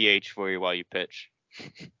just gonna DH for you while you pitch.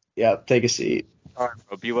 Yeah, take a seat. All right,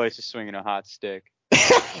 bro. B. Weiss is swinging a hot stick.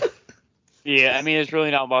 Yeah, I mean, there's really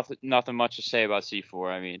nothing much to say about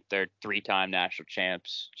C4. I mean, they're 3-time national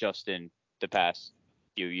champs just in the past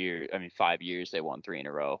few years. I mean, 5 years they won 3 in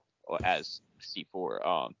a row as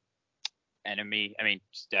C4.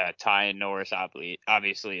 Ty and Norris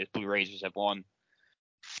obviously as Blue Rangers have won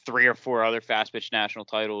 3 or 4 other fast pitch national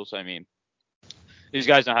titles. I mean, these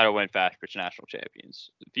guys know how to win fast pitch national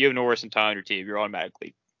champions. If you have Norris and Ty on your team, you're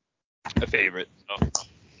automatically a favorite. So,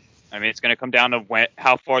 I mean, it's going to come down to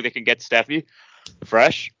how far they can get Steffi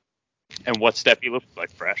fresh and what Steffi looks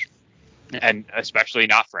like fresh. And especially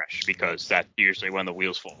not fresh, because that's usually when the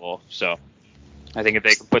wheels fall off. So I think if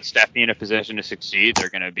they can put Steffi in a position to succeed, they're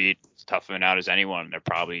going to be as tough of an out as anyone. They're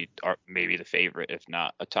probably maybe the favorite, if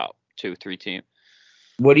not a top 2-3 team.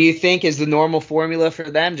 What do you think is the normal formula for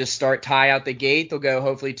them? Just start Ty out the gate. They'll go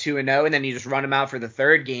hopefully 2-0, and then you just run them out for the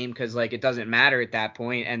third game because like it doesn't matter at that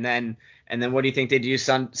point. And then what do you think they do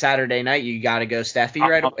Saturday night? You got to go Steffi,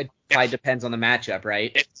 right? It probably depends on the matchup,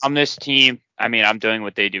 right? If I'm this team, I mean, I'm doing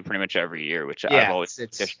what they do pretty much every year, which I've always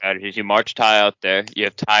their strategies. You march Ty out there. You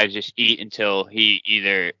have Ty just eat until he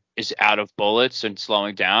either is out of bullets and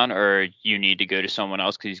slowing down, or you need to go to someone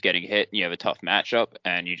else because he's getting hit and you have a tough matchup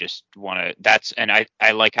and you just want to. And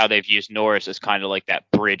I like how they've used Norris as kind of like that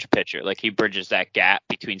bridge pitcher. Like he bridges that gap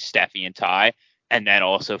between Steffi and Ty, and then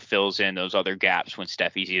also fills in those other gaps when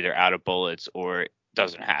Steffi's either out of bullets or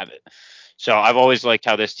doesn't have it. So I've always liked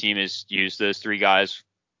how this team has used those 3 guys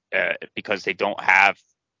because they don't have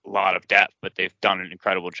a lot of depth, but they've done an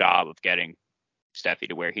incredible job of getting Steffi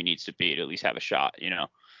to where he needs to be to at least have a shot, you know?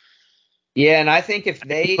 Yeah, and I think if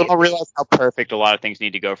they don't realize how perfect a lot of things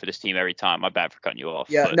need to go for this team every time. My bad for cutting you off.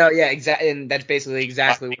 Exactly, and that's basically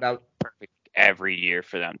exactly what I perfect every year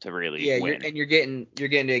for them to really win. You're getting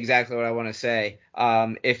to exactly what I want to say.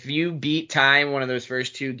 If you beat Ty in one of those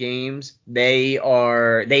first 2 games, they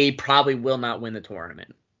probably will not win the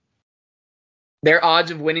tournament. Their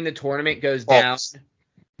odds of winning the tournament goes down.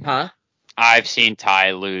 Huh? I've seen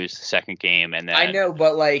Ty lose the second game and then I know,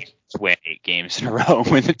 but like win 8 games in a row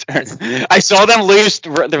win the tournament. I saw them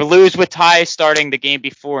lose with Ty starting the game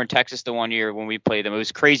before in Texas the one year when we played them. It was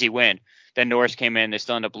a crazy win. Then Norris came in, they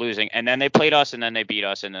still ended up losing, and then they played us, and then they beat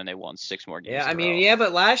us, and then they won 6 more games.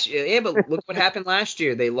 But look what happened last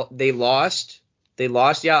year. They lost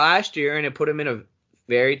last year, and it put them in a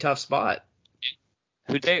very tough spot.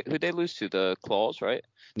 Who'd they lose to? The Claws, right?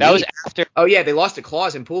 That was after. Oh yeah, they lost to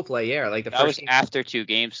Claws in pool play. Yeah, like that was after 2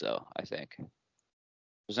 games though. I think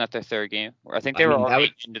wasn't that their third game? Or I think they were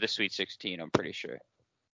already into the Sweet 16. I'm pretty sure.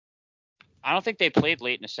 I don't think they played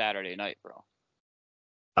late in a Saturday night, bro.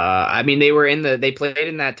 They played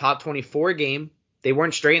in that top 24 game. They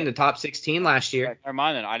weren't straight in the top 16 last year. Never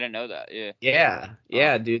mind then. I didn't know that.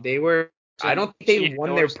 Yeah, dude. They were. I don't think they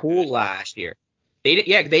won their pool last year. They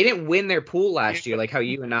didn't win their pool last year like how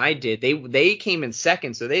you and I did. They came in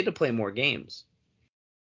second, so they had to play more games.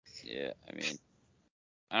 Yeah, I mean,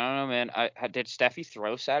 I don't know, man. Did Steffi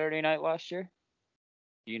throw Saturday night last year?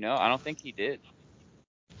 You know, I don't think he did.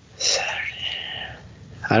 Saturday.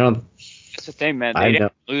 I don't. That's the thing, man. They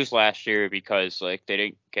didn't lose last year because like they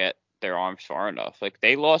didn't get their arms far enough. Like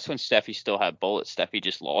they lost when Steffi still had bullets. Steffi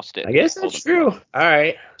just lost it. I guess that's true. All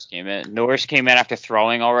right. Norris came in after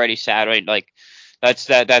throwing already Saturday. Like that's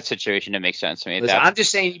that situation that makes sense to me. Listen, I'm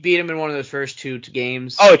just saying you beat them in one of those first 2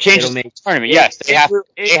 games. Oh, it changes the tournament. Yes, they have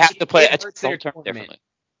to play a tournament differently.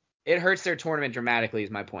 It hurts their tournament dramatically.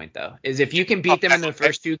 Is my point though? Is if you can beat them in the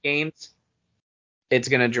first 2 games, it's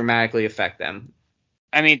gonna dramatically affect them.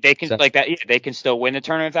 I mean, they can like that. Yeah, they can still win the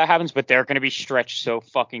tournament if that happens, but they're going to be stretched so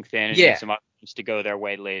fucking thin and need some other things to go their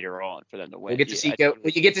way later on for them to win. You get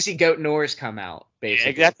to see Goat Norris come out,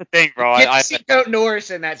 basically. Yeah, that's the thing, bro. You get to see Goat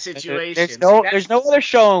Norris in that situation. There's no other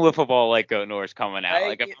show in football like Goat Norris coming out.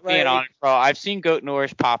 Like, if I'm being honest, bro, I've seen Goat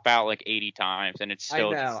Norris pop out like 80 times, and it's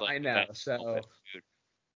still I know.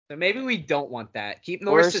 So maybe we don't want that. Keep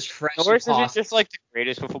Norris as fresh as possible. Norris is just like the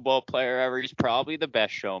greatest football player ever. He's probably the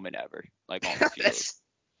best showman ever. Like on the field.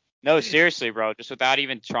 No, seriously, bro. Just without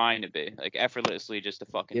even trying to be, like effortlessly, just a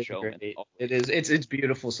fucking showman. It is. It's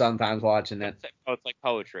beautiful sometimes watching it. It's like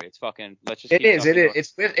poetry. It's fucking. Let's just. It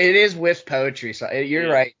is with poetry. So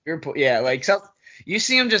you're right. Like so. You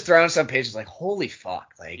see him just throwing some pitches like holy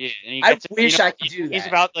fuck. Like I wish I could do that. He's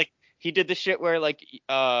about like he did the shit where like he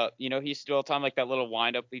used to do all the time like that little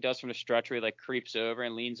wind up he does from the stretch where he like creeps over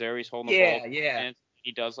and leans over. He's holding the ball. And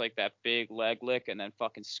he does like that big leg lick and then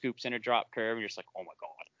fucking scoops in a drop curve and you're just like, oh my god.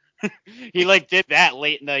 He like did that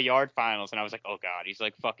late in the yard finals and I was like, oh god, he's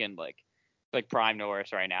like fucking like prime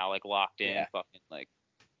Norris right now, like locked in, fucking like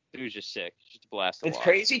it was just sick, just a blast. It's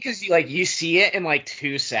crazy because you see it in like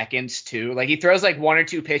 2 seconds too. Like he throws like 1 or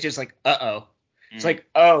 2 pitches, like it's like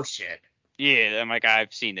oh shit. Yeah, I'm like,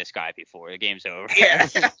 I've seen this guy before. The game's over. Yeah.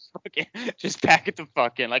 Just pack it the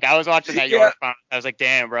fuck in. Like, I was watching that Yeah. yard final. I was like,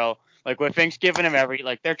 damn, bro. Like, with things giving him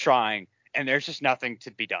like, they're trying, and there's just nothing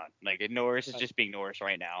to be done. Like, Norris is just being Norris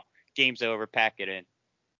right now. Game's over. Pack it in.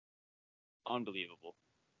 Unbelievable.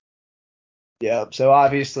 Yeah. So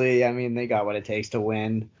obviously, I mean, they got what it takes to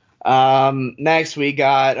win. Next we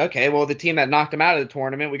got the team that knocked them out of the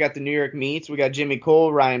tournament. We got the New York Meats. We got Jimmy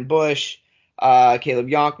Cole, Ryan Bush, Caleb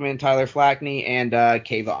Yonkman, Tyler Flackney, and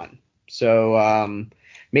Kayvon. So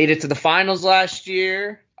made it to the finals last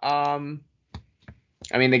year. I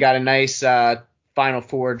mean, they got a nice Final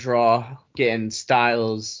Four draw, getting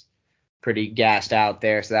Styles pretty gassed out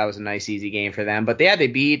there, so that was a nice, easy game for them. But yeah, they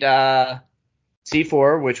beat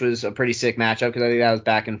C4, which was a pretty sick matchup because I think that was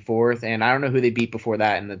back and forth. And I don't know who they beat before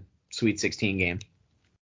that in the Sweet 16 game.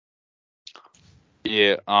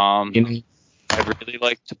 Yeah, I really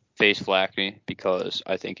like to face Flackney because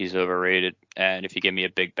I think he's overrated, and if you give me a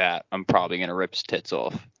big bat, I'm probably gonna rip his tits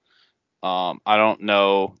off. I don't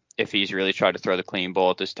know if he's really tried to throw the clean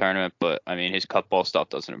ball at this tournament, but I mean his cut ball stuff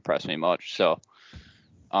doesn't impress me much. So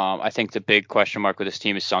I think the big question mark with this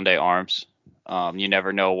team is Sunday arms. You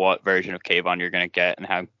never know what version of Kayvon you're gonna get and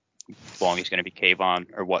how long he's gonna be Kayvon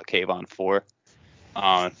or what Kayvon for.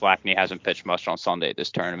 Flackney hasn't pitched much on Sunday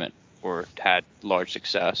this tournament or had large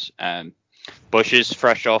success, and Bush is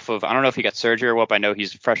fresh off of, I don't know if he got surgery or what, but I know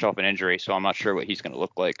he's fresh off an injury, so I'm not sure what he's going to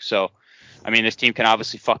look like. So, I mean, this team can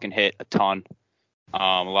obviously fucking hit a ton.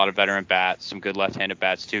 A lot of veteran bats, some good left-handed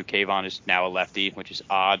bats too. Kayvon is now a lefty, which is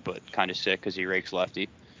odd, but kind of sick because he rakes lefty.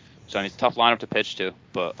 So, I mean, it's a tough lineup to pitch to,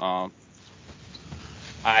 but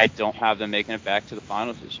I don't have them making it back to the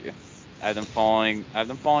finals this year. I have them falling in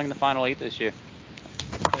the final 8 this year.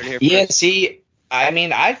 Yeah, see, I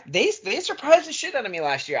mean, they surprised the shit out of me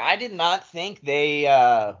last year. I did not think they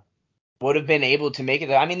would have been able to make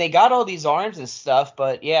it. I mean, they got all these arms and stuff,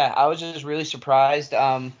 but yeah, I was just really surprised.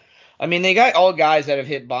 I mean, they got all guys that have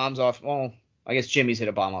hit bombs off. Well, I guess Jimmy's hit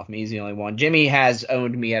a bomb off me. He's the only one. Jimmy has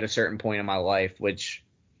owned me at a certain point in my life, which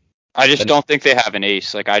I just don't think they have an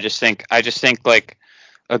ace. Like, I just think like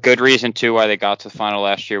a good reason too why they got to the final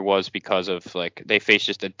last year was because of like they faced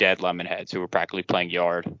just a dead Lemonheads who were practically playing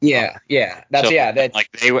yard. Yeah, that's like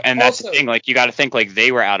they were, and that's the thing. Like you got to think like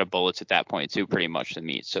they were out of bullets at that point too, pretty much the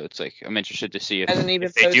meet. So it's like I'm interested to see if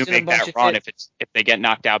they do make that run, if they get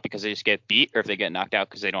knocked out because they just get beat, or if they get knocked out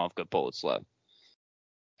because they don't have good bullets left.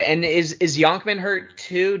 And is Yonkman hurt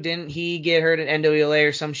too? Didn't he get hurt at NWA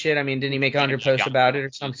or some shit? I mean, didn't he make a 100 posts about it or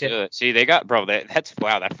something? See, they got that's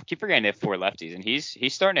wow. I keep forgetting they have 4 lefties, and he's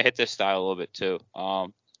starting to hit this style a little bit too.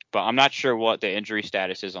 But I'm not sure what the injury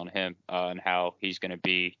status is on him and how he's going to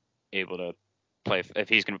be able to play. If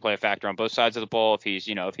he's going to play a factor on both sides of the ball, if he's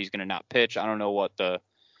going to not pitch. I don't know what the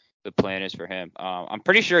plan is for him. I'm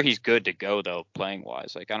pretty sure he's good to go though, playing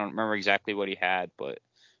wise. Like I don't remember exactly what he had, but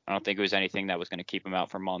I don't think it was anything that was going to keep him out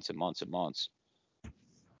for months and months and months.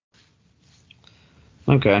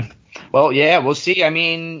 Okay. Well, yeah, we'll see. I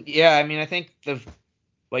mean, I think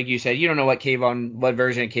like you said, you don't know what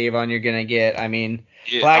version of Kayvon you're gonna get. I mean,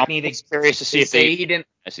 Flackney. I'm curious to see if he didn't.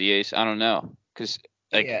 As the ace, I don't know, because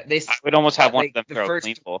like I would almost have one of them throw a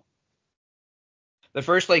clean ball. The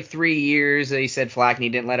first 3 years, they said Flackney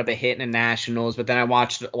didn't let up a hit in the Nationals, but then I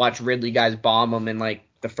watched Ridley guys bomb him in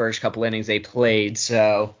the first couple innings they played.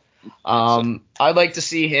 So I'd like to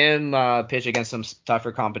see him pitch against some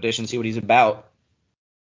tougher competition, see what he's about.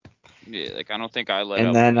 Yeah, like I don't think I let and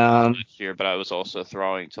up then, last year, but I was also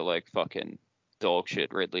throwing to fucking dog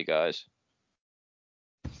shit Ridley guys.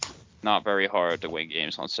 Not very hard to win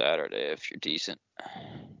games on Saturday if you're decent.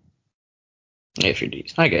 If you're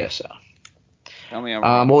decent, I guess so. Tell me I'm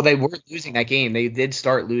wrong. Well, they were losing that game. They did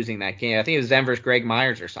start losing that game. I think it was Denver's Greg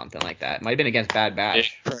Myers or something like that. It might have been against Bad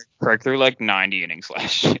Batch. Craig threw 90 innings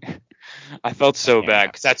last year. I felt so bad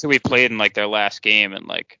because that's who we played in their last game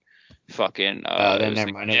and fucking then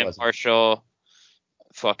never mind. It wasn't. Marshall,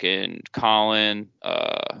 fucking Colin,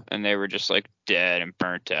 and they were just dead and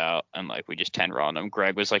burnt out, and we just 10 run them.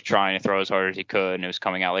 Greg was trying to throw as hard as he could, and it was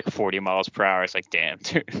coming out 40 miles per hour. It's damn,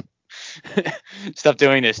 dude, stop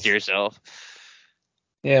doing this to yourself.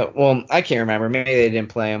 Yeah, well, I can't remember. Maybe they didn't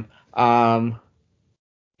play him.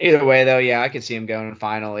 Either way, though, yeah, I could see him going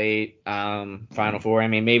Final 8, Final 4. I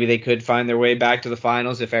mean, maybe they could find their way back to the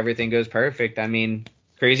finals if everything goes perfect. I mean,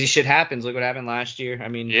 crazy shit happens. Look what happened last year. I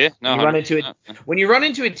mean, when you run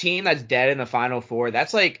into a team that's dead in the Final 4,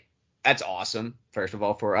 that's awesome. First of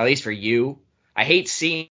all, at least for you. I hate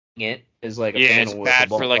seeing it as a fan of bad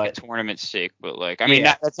football, for a tournament's sake, but I mean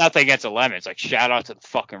that's nothing against 11. It's shout out to the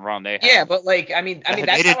fucking run they had. Yeah, but I mean they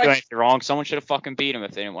didn't do anything wrong. Someone should have fucking beat him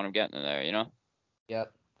if they didn't want him getting in there, you know.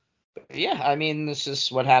 Yep. Yeah, I mean, this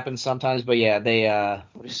is what happens sometimes, but yeah, they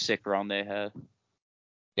What a sick run they had.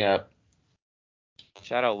 yeah.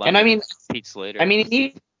 Shout out And I Lemon, mean, Pete Slater. I mean, I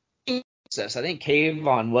think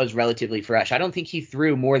Kayvon was relatively fresh. I don't think he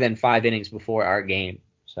threw more than 5 innings before our game.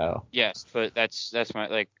 So Yes, but that's my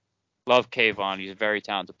like love Kayvon. He's a very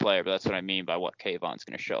talented player, but that's what I mean by what Kayvon's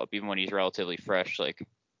going to show up, even when he's relatively fresh. Like,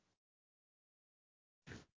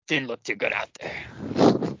 didn't look too good out there.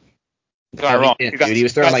 Got no, he wrong. didn't, dude. He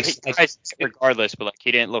was throwing Regardless, but like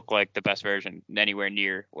he didn't look like the best version anywhere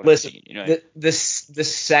near what I've listen. seen. You know, The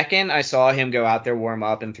second I saw him go out there warm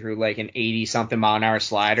up and threw like an 80 something mile an hour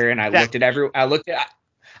slider, and I'm like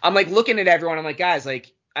looking at everyone. I'm like, guys,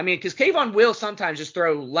 like, I mean, because Kayvon will sometimes just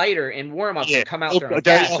throw lighter in warm ups yeah, and come out there on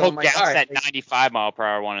gas. So he'll I'm like, all gas right, that like, 95 mile per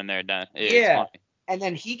hour one in there. Done. It's yeah. funny. And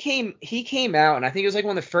then he came out, and I think it was like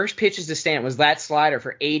one of the first pitches to Stant was that slider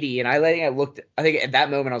for 80, and I think at that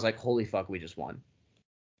moment I was like, holy fuck, we just won.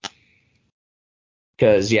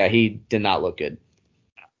 Because yeah, he did not look good.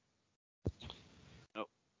 Nope.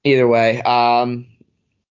 Either way,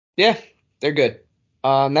 yeah, they're good.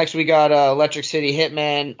 Next we got Electric City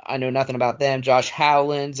Hitmen. I know nothing about them. Josh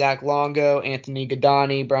Howland, Zach Longo, Anthony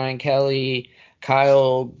Gadani, Brian Kelly,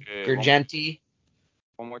 Kyle Gurgenti.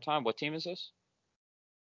 One more time. What team is this?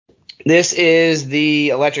 This is the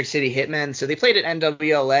Electric City Hitmen. So they played at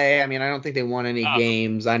NWLA. I mean, I don't think they won any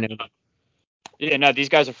games. I know. Yeah, no, these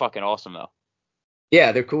guys are fucking awesome though.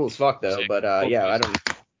 Yeah, they're cool as fuck though. Sick. But yeah, I don't.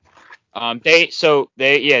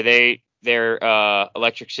 Their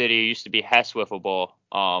Electric City used to be Hess Wiffle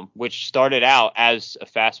Ball, which started out as a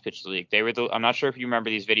fast pitch league. I'm not sure if you remember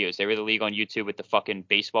these videos. They were the league on YouTube with the fucking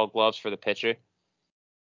baseball gloves for the pitcher.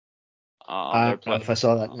 I don't know if I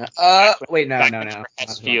saw that. Wait, no, Back no, when they no. were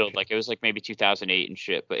Hess Field, like it was like maybe 2008 and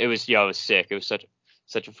shit. But it was sick. It was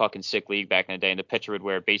such a fucking sick league back in the day, and the pitcher would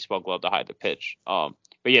wear a baseball glove to hide the pitch. But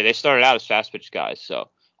yeah, they started out as fast pitch guys, so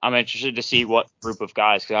I'm interested to see what group of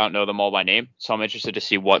guys, because I don't know them all by name. So I'm interested to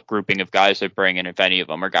see what grouping of guys they bring, and if any of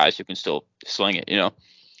them are guys who can still sling it, you know.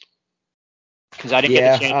 Because I didn't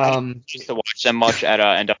get the chance to watch them much at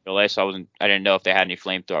NWA, so I didn't know if they had any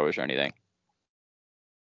flamethrowers or anything.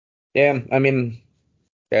 Yeah, I mean,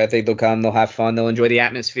 yeah, I think they'll come. They'll have fun. They'll enjoy the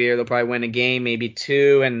atmosphere. They'll probably win a game, maybe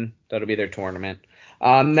two, and that'll be their tournament.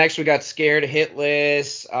 Next, we got Scared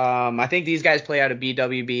Hitless. I think these guys play out of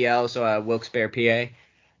BWBL, so Wilkes-Barre,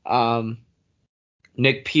 PA.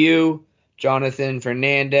 Nick Pugh, Jonathan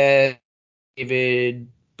Fernandez, David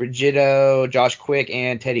Brigitto, Josh Quick,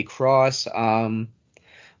 and Teddy Cross. I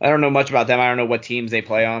don't know much about them. I don't know what teams they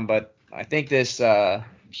play on, but I think this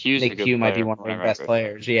Hugh's a Nick good Pugh might be player, one from of what I their best remember.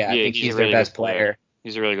 players. Yeah, I Yeah, think he's a he's their really best good player. player.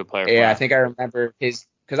 He's a really good player. Yeah, I think I remember his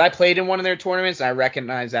because I played in one of their tournaments and I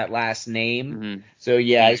recognize that last name. Mm-hmm. So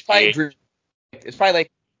yeah, it's probably Yeah. Drew. It's probably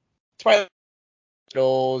like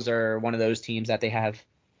Dolls or one of those teams that they have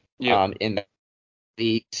Yep. in the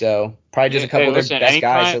league. So probably just Yeah, a couple of their listen, best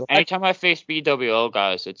guys. So anytime I face BWL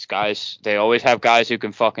guys, it's guys, they always have guys who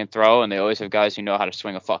can fucking throw, and they always have guys who know how to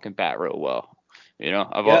swing a fucking bat real well. You know,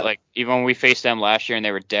 yeah, like even when we faced them last year and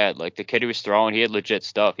they were dead, like the kid who was throwing, he had legit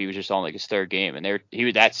stuff. He was just on like his third game, and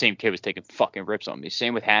that same kid was taking fucking rips on me.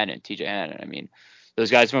 Same with Hannon, TJ Hannon. I mean,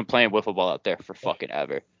 those guys have been playing wiffle ball out there for fucking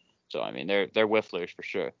ever. So I mean, they're whifflers for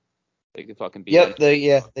sure. They could fucking beat yep,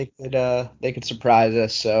 any. they could surprise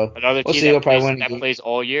us. So Another we'll team see. We'll probably win a game. plays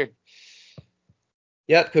all year.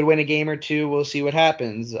 Yep, could win a game or two. We'll see what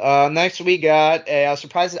happens. Next we got I was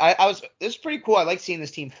surprised. This is pretty cool. I like seeing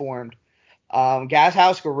this team formed. Gas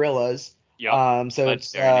House Gorillas. Yup. So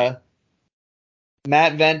it's Legendary name.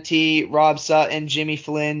 Matt Venti, Rob Sutton, Jimmy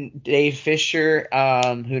Flynn, Dave Fisher.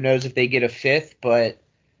 Who knows if they get a fifth, but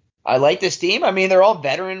I like this team. I mean, they're all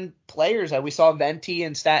veteran players. We saw Venti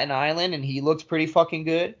in Staten Island, and he looks pretty fucking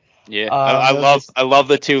good. Yeah, I love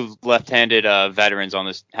the two left-handed veterans on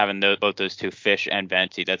this, having both those two, Fish and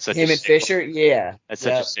Venti. That's such Him and Fisher, yeah, that's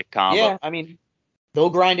such a sick combo. yeah. I mean, they'll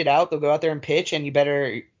grind it out. They'll go out there and pitch, and you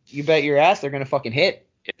bet your ass they're gonna fucking hit.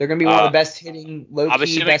 They're gonna be one of the best hitting, low I'm key,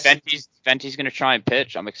 assuming best. Venti's gonna try and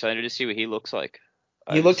pitch. I'm excited to see what he looks like.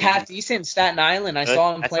 He looked half decent in Staten Island. I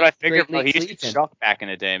saw him That's what play I figured. Great League He used to Cleveland. chuck back in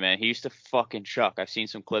the day, man. He used to fucking chuck. I've seen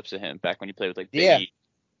some clips of him back when he played with like Big Yeah. E.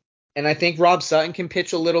 And I think Rob Sutton can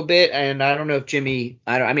pitch a little bit, and I don't know if Jimmy.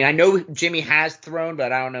 I mean, I know Jimmy has thrown,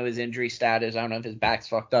 but I don't know his injury status. I don't know if his back's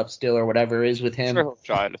fucked up still or whatever it is with him. Sure, he'll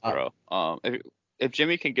try to throw. If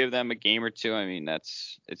Jimmy can give them a game or two, I mean,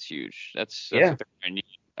 it's huge. That's Yeah. what they're gonna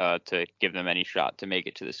need to give them any shot to make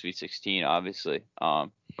it to the Sweet 16. Obviously,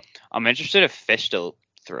 I'm interested if Fish still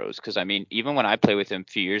throws, because I mean, even when I played with him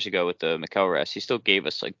a few years ago with the McElrath, he still gave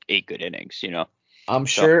us like 8 good innings. You know. I'm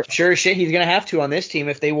So, sure shit he's gonna have to on this team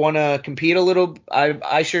if they want to compete a little.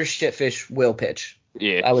 I sure shit Fish will pitch.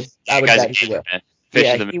 yeah, I would that guy's a bet he killer, will. man. Fish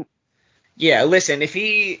Yeah, is the yeah. Listen, if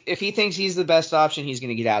he thinks he's the best option, he's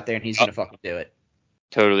gonna get out there and he's oh, gonna fucking do it.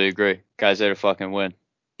 totally agree. Guys there to fucking win.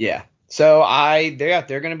 Yeah. So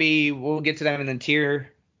they're gonna be. We'll get to them in the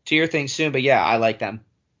tier thing soon, but yeah, I like them.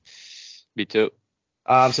 Me too.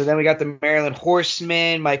 So then we got the Maryland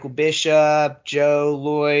Horsemen, Michael Bishop, Joe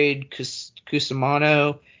Lloyd,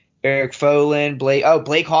 Cusimano, Eric Folan,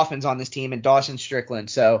 Blake Hoffman's on this team, and Dawson Strickland.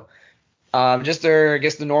 So just I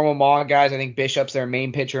guess the normal Maw guys. I think Bishop's their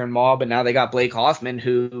main pitcher in Maw, but now they got Blake Hoffman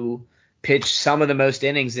who pitched some of the most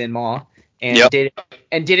innings in Maw and Yep. did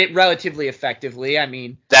it relatively effectively. I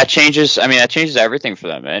mean, That changes. I mean, that changes everything for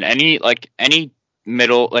them. And any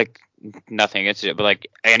middle, like nothing against it, but like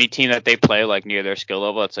any team that they play like near their skill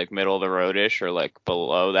level, it's like middle of the roadish or like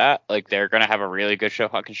below that, like they're gonna have a really good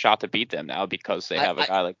fucking shot to beat them now because they have a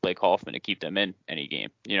guy like Blake Hoffman to keep them in any game.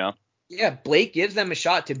 You know? Yeah, Blake gives them a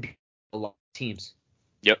shot to beat a lot of teams.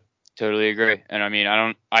 Yep. Totally agree. And I mean,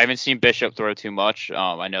 I haven't seen Bishop throw too much.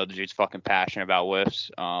 I know the dude's fucking passionate about whiffs.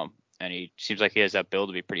 And he seems like he has that build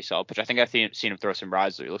to be pretty solid. Which I think I've seen him throw some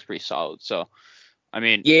rides. He looks pretty solid. So, I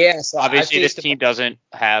mean, Yeah, so obviously this team doesn't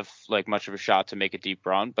have like much of a shot to make a deep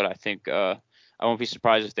run, but I think I won't be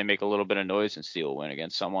surprised if they make a little bit of noise and steal a win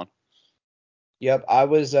against someone. Yep,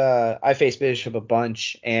 I faced Bishop a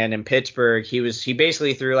bunch, and in Pittsburgh he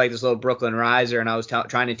basically threw like this little Brooklyn riser, and I was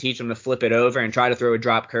trying to teach him to flip it over and try to throw a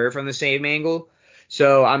drop curve from the same angle.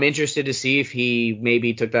 So I'm interested to see if he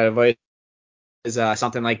maybe took that advice.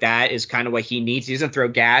 Something like that is kind of what he needs. He doesn't throw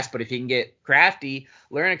gas, but if he can get crafty,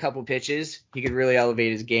 learn a couple pitches, he could really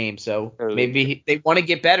elevate his game. So maybe they want to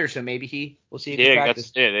get better. So maybe we'll see if he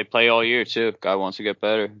practices. Yeah, they play all year too. Guy wants to get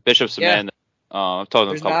better. Bishop's the Yeah, man. I've told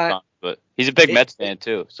him a couple times, but he's a big Mets fan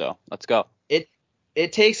too. So let's go.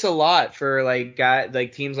 It takes a lot for like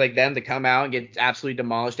teams like them to come out and get absolutely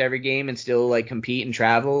demolished every game and still like compete and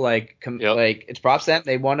travel. Like it's props to them.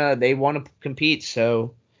 They wanna compete.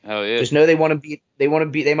 So. Hell yeah. Just know they want to beat.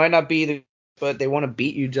 They might not be, but they want to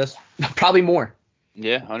beat you just probably more.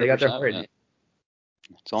 Yeah, 100%. They got their part in it.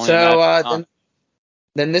 It's only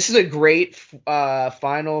then this is a great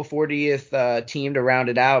final 40th team to round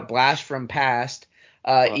it out. Blast from past.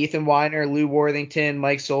 Ethan Weiner, Lou Worthington,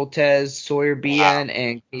 Mike Soltez, Sawyer Bien,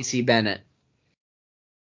 and Casey Bennett.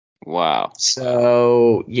 Wow.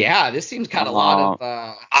 So yeah, this seems kind of a lot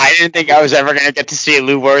of. I didn't think I was ever gonna get to see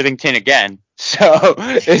Lou Worthington again. So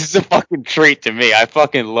this is a fucking treat to me. I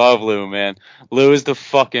fucking love Lou, man. Lou is the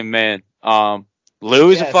fucking man.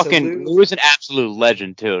 Lou is Lou is an absolute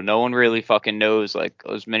legend too. No one really fucking knows like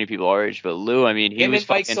as many people our age, but Lou, I mean, he was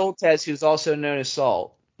Mike Soltez, who's also known as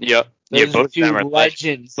Salt. Yep. Those are two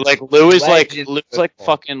legends. Like Lou's like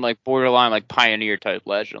fucking like borderline like pioneer type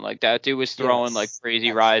legend. Like that dude was throwing like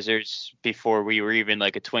crazy risers before we were even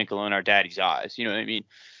like a twinkle in our daddy's eyes. You know what I mean?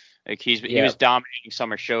 Like he was dominating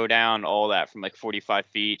Summer Showdown, all that from like 45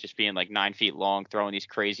 feet, just being like 9 feet long, throwing these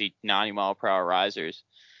crazy 90-mile-per-hour risers.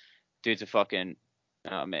 Dude's a fucking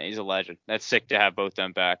man, he's a legend. That's sick to have both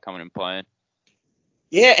them back coming and playing.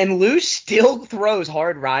 Yeah, and Lou still throws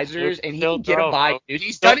hard risers, and he can get a bite, dude.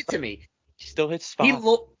 He's done it to me. He still hits spots.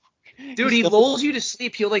 He lulls you to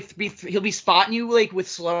sleep. He'll be spotting you like with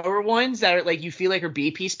slower ones that are like you feel like are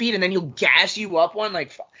BP speed, and then he'll gas you up one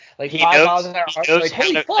like 5 miles an hour. Like,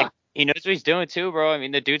 holy fuck. He knows what he's doing too, bro. I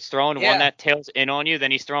mean, the dude's throwing one that tails in on you, then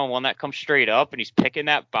he's throwing one that comes straight up, and he's picking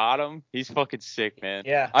that bottom. He's fucking sick, man.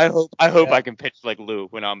 Yeah. I hope I can pitch like Lou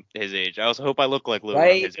when I'm his age. I also hope I look like Lou.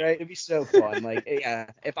 Right. It'd be so fun. Like,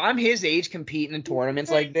 yeah, if I'm his age competing in tournaments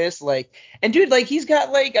like this, like, and dude, like, he's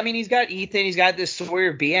got Ethan, he's got this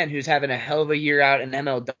Sawyer Bien who's having a hell of a year out in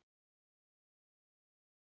MLW.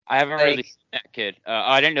 I haven't really seen that kid.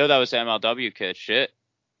 I didn't know that was the MLW kid. Shit.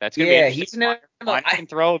 That's gonna be he's Weiner can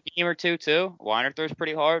throw a beam or two too. Weiner throws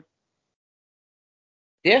pretty hard.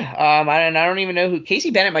 Yeah, I don't even know who Casey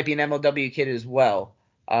Bennett might be an MLW kid as well.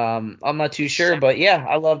 I'm not too sure, but yeah,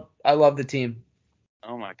 I love the team.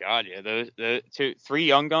 Oh my god, yeah, those three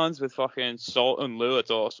young guns with fucking Salt and Lou, it's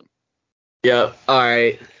awesome. Yep. All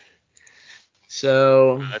right.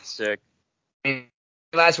 So that's sick.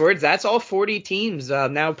 Last words. That's all 40 teams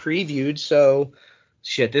now previewed. So.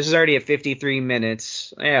 Shit, this is already at 53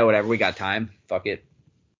 minutes. Yeah, whatever. We got time. Fuck it.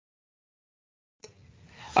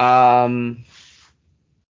 Damn,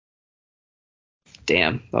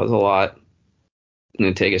 that was a lot. I'm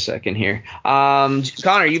gonna take a second here.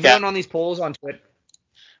 Connor, you voting on these polls on Twitter?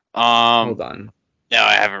 Hold on. No,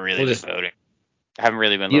 I haven't really been voting. I haven't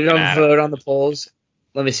really been looking at it. You don't vote on the polls?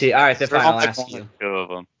 Let me see. All right, the final. I'll ask you. 2 of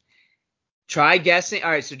them. Try guessing.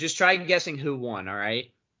 All right, so just try guessing who won. All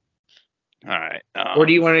right. All right. Or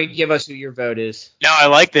do you want to give us who your vote is? No, I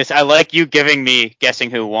like this. I like you giving me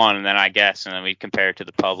guessing who won, and then I guess, and then we compare it to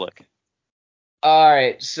the public. All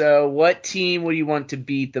right. So what team would you want to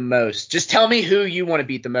beat the most? Just tell me who you want to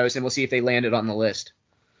beat the most, and we'll see if they landed on the list.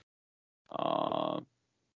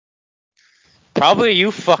 Probably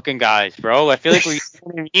you fucking guys, bro. I feel like you know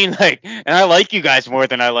what I mean, like, and I like you guys more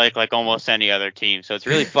than I like almost any other team. So it's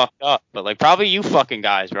really fucked up. But like, probably you fucking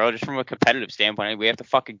guys, bro. Just from a competitive standpoint, we have to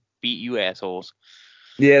fucking beat you assholes.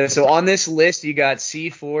 Yeah, so on this list you got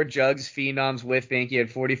C4, Jugs, Phenoms, Whiffbank. You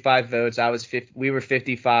had 45 votes. We were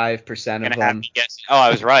 55% of them. Oh, I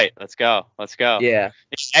was right. Let's go. Yeah.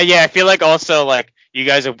 Yeah, I feel like also like you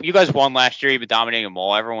guys won last year. You've been dominating them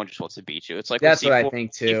all. Everyone just wants to beat you. It's like that's C4, what I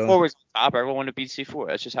think too. C4 was on top. Everyone wanted to beat C4.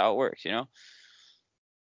 That's just how it works, you know.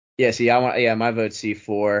 Yeah, see, my vote's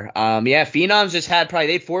C4. Yeah, Phenoms just had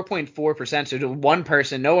 4.4%. So to one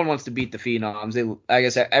person, no one wants to beat the Phenoms. I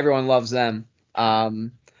guess everyone loves them.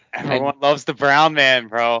 Everyone loves the brown man,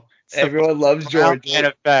 bro. Everyone loves Jordan. In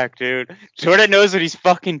effect, dude. Jordan knows what he's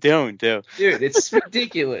fucking doing, too. Dude, it's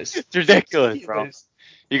ridiculous. It's ridiculous, bro.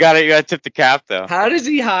 You gotta tip the cap, though. How does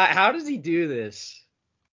he do this?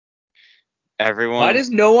 Everyone. Why does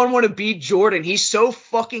no one want to beat Jordan? He's so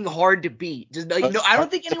fucking hard to beat. I don't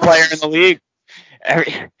think anyone. Player in the league.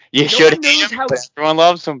 You should. Everyone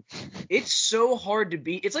loves him. It's so hard to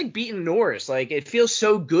beat. It's like beating Norris. Like it feels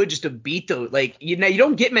so good just to beat you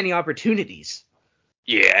don't get many opportunities.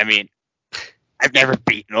 Yeah, I mean, I've never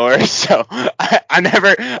beat Norris, so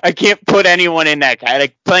I can't put anyone in that guy. I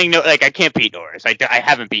can't beat Norris. I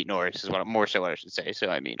haven't beat Norris is what I should say. So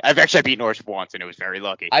I mean, I've beat Norris once, and it was very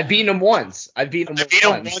lucky. I've beaten him once. I beat him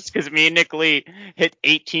once because me and Nick Lee hit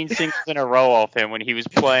 18 singles in a row off him when he was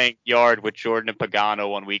playing yard with Jordan and Pagano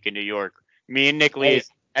one week in New York. Me and Nick Lee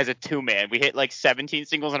as a two-man, we hit like 17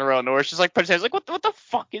 singles in a row. Norris just like put his hands like, what the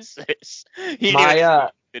fuck is this? He knew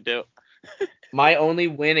what to do. My only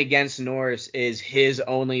win against Norris is his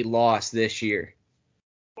only loss this year.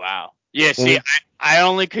 Wow. Yeah, see,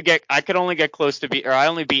 I could only get close to I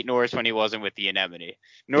only beat Norris when he wasn't with the Anemone.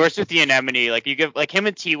 Norris with the Anemone, like you give like him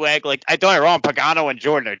and T-Wag, like I don't get wrong, Pagano and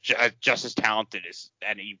Jordan are just as talented as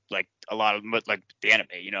any like a lot of like the anime,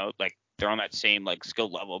 you know, like they're on that same like skill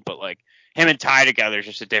level, but like him and Ty together is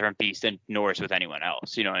just a different beast than Norris with anyone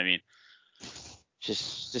else. You know what I mean?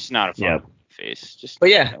 Just not a fun face. But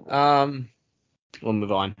yeah, we'll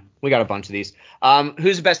move on. We got a bunch of these.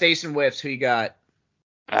 Who's the best ace and whiffs? Who you got?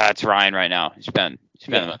 It's Ryan right now. He's been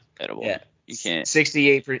incredible. Yeah. You can't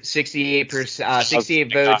 68 votes. Play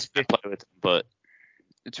with him, but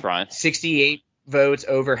it's Ryan. 68 votes,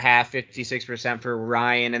 over half, 56% for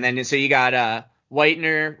Ryan, and then so you got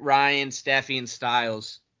Whitener, Ryan, Steffi, and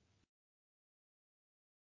Styles.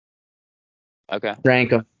 Okay.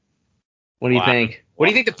 Rank them. What do you think? What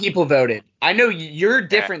do you think the people voted? I know you're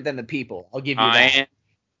different than the people. I'll give you that.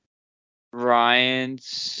 Ryan,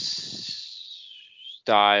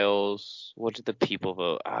 Styles. What did the people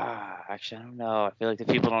vote? Actually, I don't know. I feel like the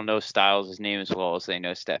people don't know Styles' name as well as they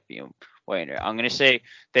know Steffi and Whitener. I'm gonna say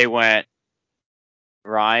they went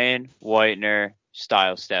Ryan, Whitener,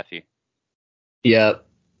 Styles, Steffi. Yep.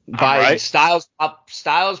 By right? Styles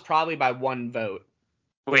probably by one vote.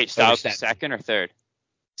 Wait, Styles was second or third?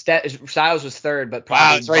 Styles was third, but probably.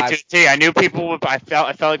 Wow, that's right too. I knew people would. I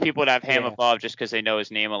felt like people would have him above just because they know his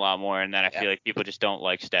name a lot more, and then I feel like people just don't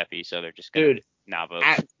like Steffi, so they're just gonna not vote.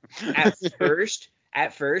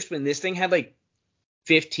 At first, when this thing had like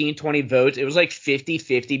 15, 20 votes, it was like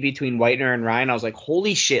 50-50 between Whitener and Ryan. I was like,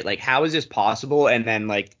 holy shit, like how is this possible? And then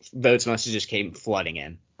like votes must have just came flooding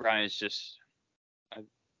in. Ryan's just.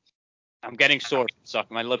 I'm getting sore from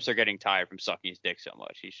sucking. My lips are getting tired from sucking his dick so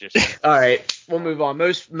much. He's just. All right, we'll move on.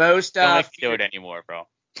 Most don't like to do it anymore, bro.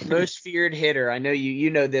 Most feared hitter. I know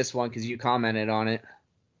you know this one because you commented on it.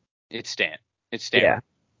 It's Stan. Yeah.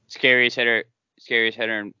 Scariest hitter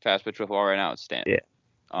in fast pitch football right now. It's Stan. Yeah.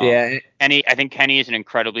 Kenny. I think Kenny is an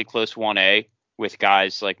incredibly close 1A with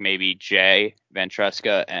guys like maybe Jay,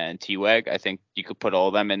 Ventresca, and T-Weg. I think you could put all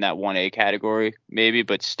of them in that 1A category, maybe.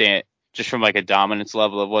 But Stan. Just from like a dominance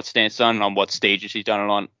level of what Stan's done and on what stages he's done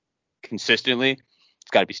it on consistently,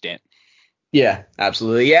 it's got to be Stan. Yeah,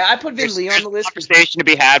 absolutely. Yeah, I put Vin Lee on the list. Conversation to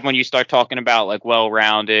be had when you start talking about like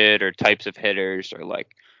well-rounded or types of hitters or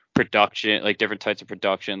like production, like different types of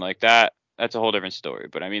production like that. That's a whole different story.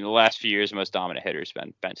 But I mean, the last few years, the most dominant hitter's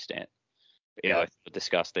been Stan. You know, it's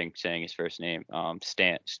disgusting saying his first name.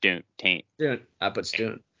 Stoont. I put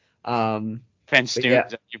Stoont. Ben Stoont,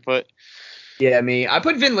 is that you put? Yeah, I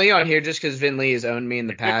put Vin Lee on here just because Vin Lee has owned me in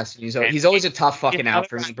the past. And he's always a tough fucking out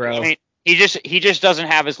for me, bro. He just doesn't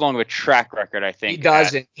have as long of a track record, I think.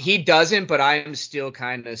 He doesn't, but I am still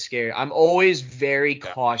kind of scared. I'm always very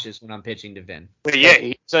cautious when I'm pitching to Vin. But yeah,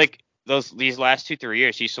 he's like these last 2-3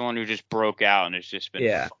 years, he's someone who just broke out and has just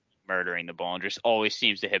been murdering the ball and just always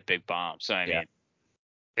seems to hit big bombs. So I mean,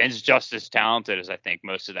 Vin's just as talented as I think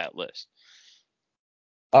most of that list.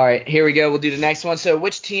 All right, here we go. We'll do the next one. So,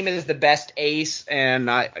 which team is the best ace? And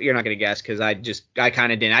you're not gonna guess because I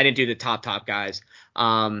kind of didn't. I didn't do the top guys.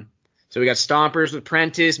 So we got Stompers with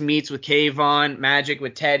Prentice, Meats with Kayvon, Magic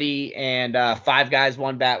with Teddy, and Five Guys,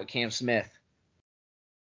 One Bat with Cam Smith.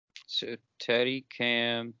 So Teddy,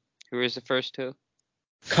 Cam, who is the first two?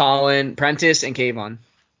 Colin, Prentice, and Kayvon.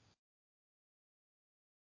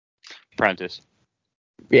 Prentice.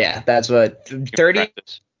 Yeah, that's what 30.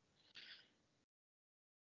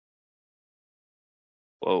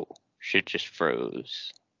 Whoa, shit just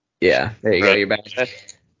froze. Yeah, there you go. You're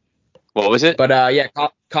back. What was it? But yeah,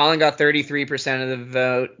 Colin got 33% of the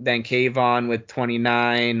vote, then Kayvon with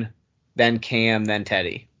 29, then Cam, then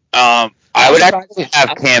Teddy. I would actually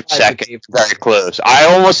have Cam second, very close.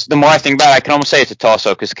 The more I think about it, I can almost say it's a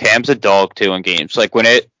toss-up because Cam's a dog too in games. Like when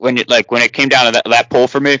it came down to that poll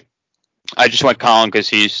for me, I just went Colin because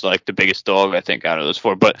he's like the biggest dog I think out of those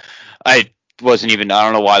four. But I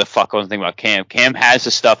don't know why the fuck I wasn't thinking about Cam. Cam has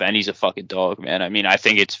the stuff and he's a fucking dog, man. I mean, I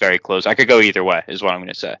think it's very close. I could go either way, is what I'm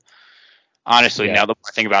gonna say. Honestly, now the more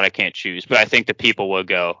I think about it, I can't choose, but I think the people will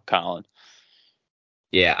go Colin.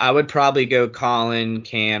 Yeah, I would probably go Colin,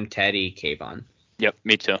 Cam, Teddy, Kayvon. Yep,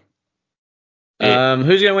 me too.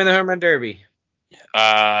 Who's gonna win the home run derby?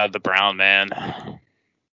 The Brown man.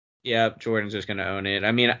 Yep, Jordan's just gonna own it.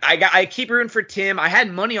 I mean, I keep rooting for Tim. I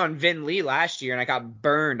had money on Vin Lee last year and I got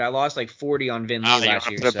burned. I lost like 40 on Vin Lee last year. You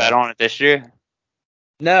want to put a bet on it this year?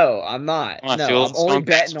 No, I'm not. No, I'm only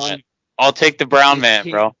betting on. I'll take the Brown man,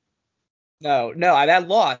 bro. No, that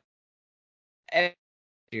lost.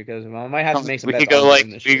 Because I might have to make some bets. We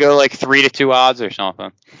could go like 3-2 odds or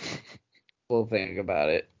something. We'll think about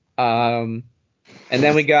it. And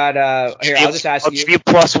then we got here. I'll just ask you. I'll give you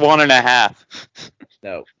plus 1.5.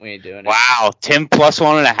 No, we ain't doing it. Wow, Tim plus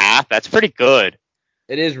 1.5. That's pretty good.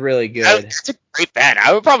 It is really good. That's a great bet.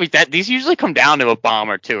 I would probably bet. These usually come down to a bomb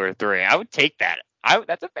or 2 or 3. I would take that.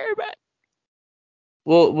 That's a fair bet.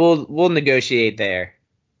 We'll negotiate there.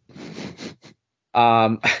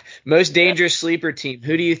 Most dangerous sleeper team.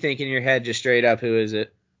 Who do you think in your head, just straight up? Who is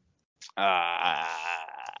it?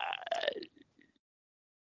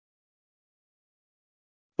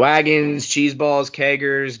 Wagons, Cheeseballs,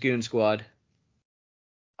 Keggers, Goon Squad.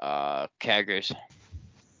 Keggers.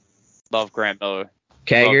 Love Grant Miller.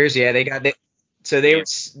 Keggers, yeah, they got it. So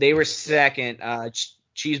they were second.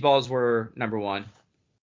 Cheeseballs were number 1.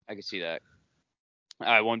 I can see that.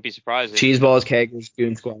 I wouldn't be surprised. Cheeseballs, Keggers,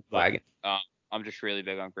 Goon Squad, Wagon. I'm just really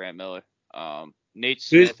big on Grant Miller. Nate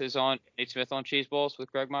Smith on Cheeseballs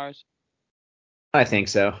with Greg Myers. I think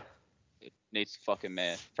so. Nate's fucking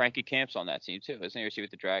man. Frankie Camp's on that team too, isn't he? Or is he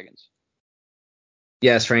with the Dragons?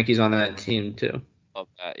 Yes, Frankie's on that team too. Love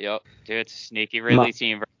that. Yep. Dude, it's a sneaky Ridley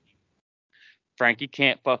team. Frankie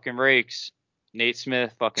Camp fucking rakes. Nate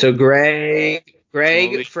Smith fucking. So Greg,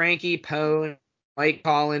 Frankie, Pone, Mike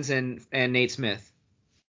Collins, and Nate Smith.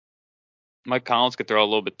 Mike Collins could throw a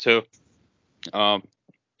little bit too.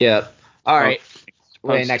 Yeah. All right.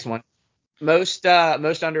 Okay, next one. Most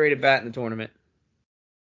underrated bat in the tournament.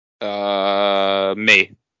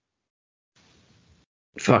 Me.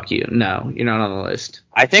 Fuck you. No, you're not on the list.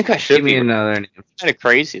 I think I should. Give me another name. It's kind of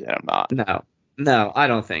crazy that I'm not. No, I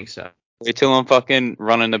don't think so. Wait till I'm fucking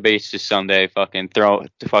running the bases someday. Fucking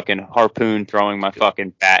harpoon throwing my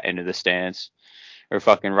fucking bat into the stands, or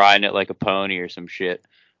fucking riding it like a pony or some shit.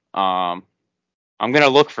 I'm gonna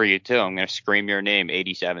look for you too. I'm gonna scream your name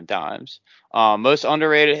 87 times. Most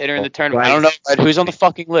underrated hitter in the tournament. Right. I don't know who's on the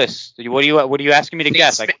fucking list. What are you asking me to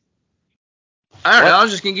guess? I don't know. I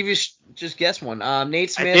was just gonna give you just guess one.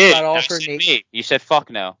 Nate Smith got offered. You said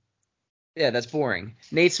fuck no. Yeah, that's boring.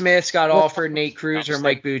 Nate Smith got offered Nate Cruz or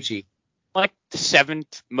Mike Bucci. Like the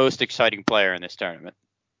 7th most exciting player in this tournament.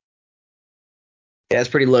 Yeah, that's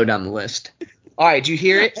pretty low down the list. All right, did you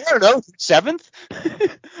hear it? I don't know. 7th?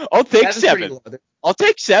 I'll take 7th. I'll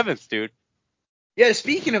take 7th, dude. Yeah,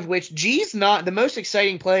 speaking of which, G's not the most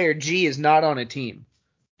exciting player. G is not on a team.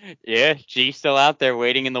 Yeah, G's still out there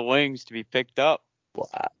waiting in the wings to be picked up. Wow.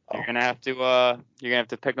 You're gonna have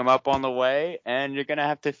to pick him up on the way, and you're gonna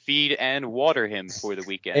have to feed and water him for the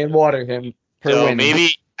weekend. And water him. So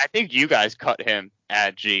maybe I think you guys cut him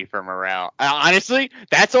at G for morale. Honestly,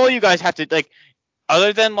 that's all you guys have to like.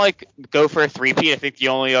 Other than like go for a 3-peat, I think the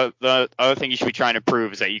other thing you should be trying to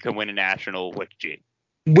prove is that you can win a national with G.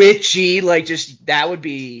 With G, like just that would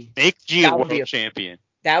be Make G a that would world be a champion.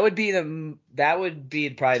 that would be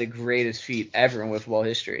probably the greatest feat ever in football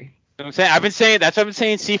history. That's what I've been saying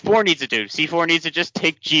C4 needs to do. C4 needs to just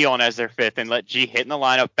take G on as their fifth and let G hit in the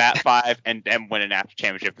lineup, bat 5, and then win a national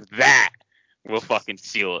championship. That will fucking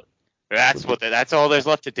seal it. That's all there's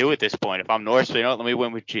left to do at this point. If I'm Norris, let me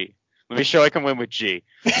win with G. Let me show I can win with G.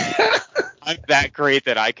 I'm that great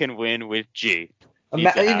that I can win with G.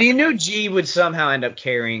 You knew G would somehow end up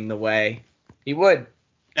carrying the way. He would.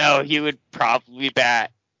 No, he would probably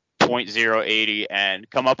bat .080 and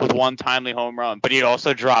come up with one timely home run, but he'd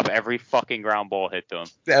also drop every fucking ground ball hit to him.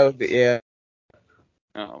 That would be, yeah.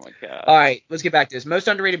 Oh my god. All right, let's get back to this. Most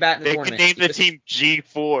underrated bat in the tournament. They can name the team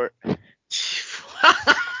G4.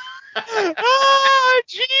 Ah,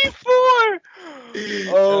 G4.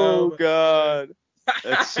 Oh god.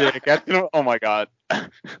 That's sick. Oh my god. Brought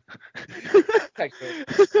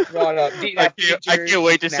up. I can't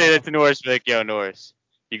wait to say that to Norris. Like, yo, Norris,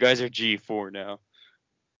 you guys are G4 now.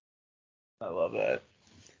 I love that.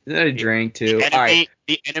 Isn't that a drink too? The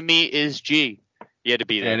enemy is G. You had to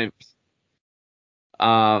be there.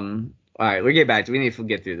 All right, we'll get back to. We need to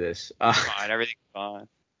get through this. Fine, everything's fine.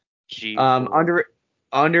 G4.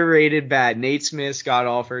 Underrated bat: Nate Smith, Scott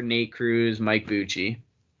Alford, Nate Cruz, Mike Bucci.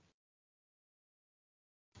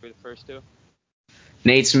 For the first two.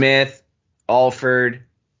 Nate Smith, Alford,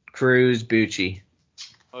 Cruz, Bucci.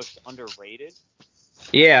 Most underrated?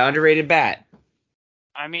 Yeah, underrated bat.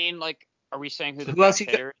 I mean, like, are we saying who the best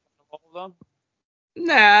hitter is of all of them?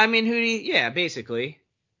 Nah, I mean, basically.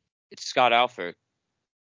 It's Scott Alford.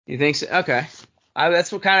 You think so? Okay.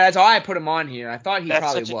 That's why I put him on here. I thought he probably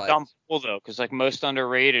was. That's such a dumb pool, though, because, like, most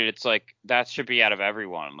underrated, it's like, that should be out of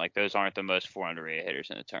everyone. Like, those aren't the most 4 underrated hitters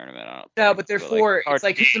in the tournament. I don't think. No, but they're 4. It's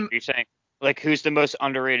like, you're saying, like, who's the most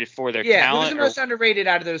underrated for their talent? Yeah, who's the most underrated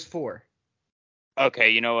out of those 4? Okay,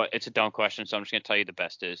 you know what? It's a dumb question, so I'm just going to tell you the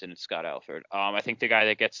best is, and it's Scott Alford. I think the guy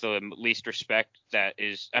that gets the least respect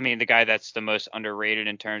the guy that's the most underrated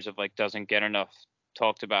in terms of, like, doesn't get enough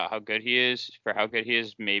talked about how good he is,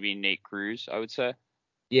 maybe Nate Cruz, I would say.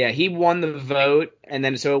 Yeah, he won the vote, and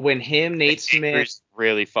then so when Nate Smith. Cruz,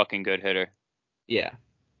 really fucking good hitter. Yeah.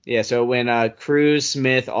 Yeah, so when Cruz,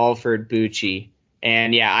 Smith, Alford, Bucci.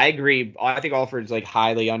 And yeah, I agree. I think Alford's like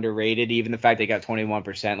highly underrated. Even the fact they got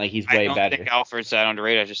 21%, like he's way better. I don't think Alford's that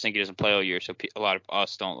underrated. I just think he doesn't play all year, so a lot of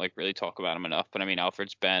us don't like really talk about him enough. But I mean,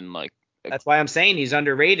 Alford's been like. That's why I'm saying he's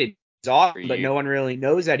underrated. He's awesome, but no one really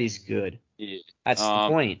knows that he's good. Yeah. That's the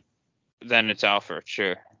point. Then it's Alford,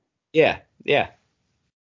 sure. Yeah.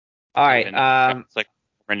 All right. It's like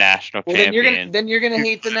a national champion. Then you're gonna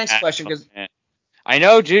hate the next question because. I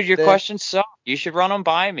know, dude. Your questions suck. You should run them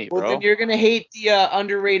by me, bro. Well, then you're gonna hate the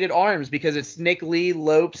underrated arms because it's Nick Lee,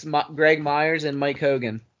 Lopes, Greg Myers, and Mike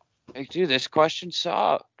Hogan. Like, dude, this question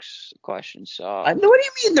sucks. What do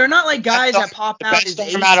you mean? They're not like guys that pop out as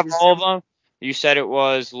aces. Out of all of them, you said it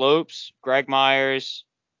was Lopes, Greg Myers,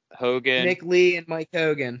 Hogan, Nick Lee, and Mike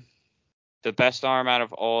Hogan. The best arm out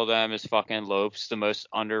of all of them is fucking Lopes. The most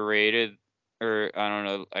underrated, or I don't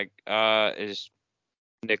know, like is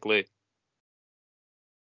Nick Lee.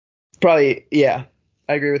 Probably, yeah.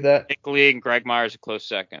 I agree with that. Nick Lee and Greg Myers a close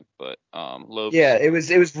second, but Lopes. Yeah, it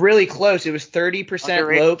was really close. It was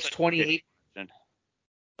 30% Lopes, 28%.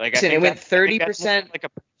 Like, I think it went 30%. Like a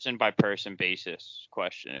person by person basis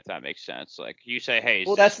question, if that makes sense. Like, you say, hey,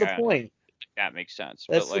 well, that's the point. That makes sense.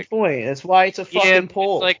 That's but, like, the point. That's why it's a fucking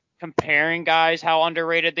poll. It's like comparing guys how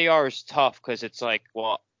underrated they are is tough because it's like,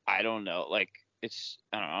 well, I don't know. Like, I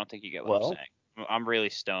don't think you get what I'm saying. I'm really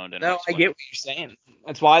stoned. No, I get what you're saying.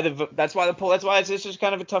 That's why the poll. That's why it's just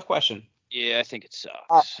kind of a tough question. Yeah, I think it sucks.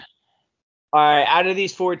 All right, out of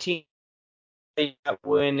these 14, they got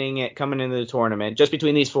winning it coming into the tournament, just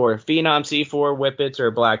between these 4: Phenom, C4, Whippets, or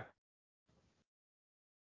Black.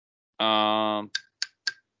 I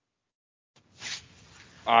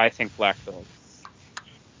think Black Dog.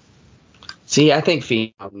 See, I think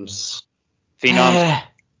Phenoms.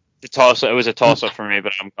 It was a toss-up for me,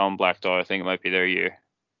 but I'm going Black Dog. I think it might be their year.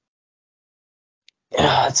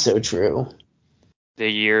 Yeah, that's so true. The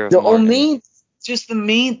year of the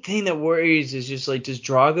main thing that worries is just like, does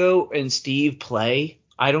Drago and Steve play?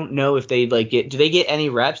 I don't know if they like do they get any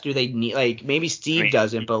reps? Do they need, like, maybe Steve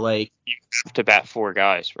doesn't, but like you have to bat 4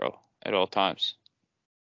 guys, bro, at all times.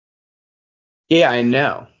 Yeah, I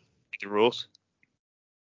know. The rules.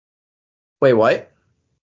 Wait, what?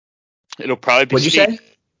 It'll probably be. What'd you say?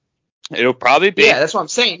 It'll probably be. Yeah, that's what I'm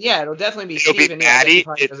saying. Yeah, it'll definitely be Steve. It'll be Maddie.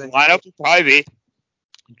 The lineup will probably be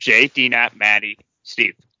Jay, D-Nap, Maddie,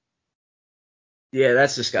 Steve. Yeah,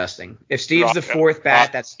 that's disgusting. If Steve's the 4th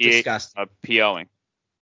bat, that's disgusting. POing.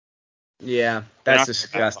 Yeah, They're that's not gonna bat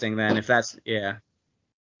disgusting. Then if that's yeah,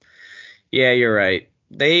 you're right.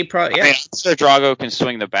 They probably I mean, I'm sure Drago can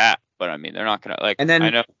swing the bat, but I mean, they're not gonna like. And then I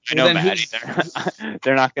know then Maddie.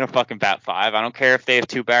 They're not gonna fucking bat 5. I don't care if they have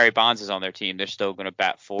 2 Barry Bondses on their team. They're still gonna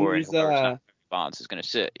bat 4, and who's whoever's not Barry Bonds is gonna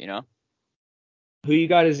sit. who you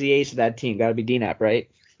got as the ace of that team? Got to be DNAP, right?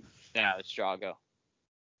 Yeah, it's Drago.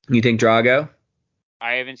 You think Drago?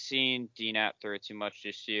 I haven't seen DNAP throw it too much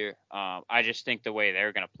this year. I just think the way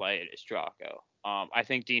they're gonna play it is Drago. I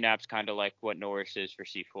think DNAP's kind of like what Norris is for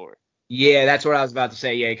C4. Yeah, that's what I was about to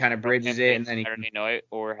say. Yeah, he kind of bridges it, and then he. Saturday night,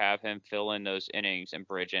 or have him fill in those innings and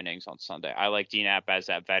bridge innings on Sunday. I like DNAP as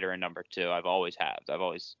that veteran number 2. I've always said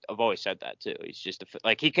that too. He's just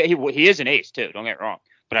he is an ace too. Don't get me wrong,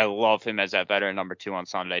 but I love him as that veteran number 2 on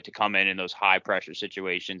Sunday to come in those high pressure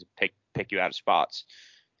situations, pick you out of spots,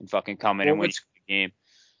 and fucking come in and win the game.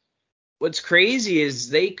 What's crazy is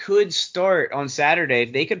they could start on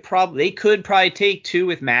Saturday. They could probably take 2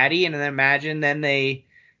 with Maddie, and then imagine then they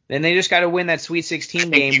just got to win that Sweet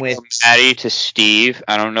 16 game with Maddie to Steve.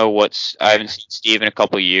 I don't know I haven't seen Steve in a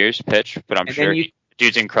couple years pitch, but I'm sure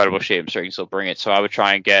dude's in incredible shape. I'm sure he can still bring it. So I would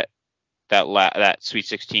try and get that Sweet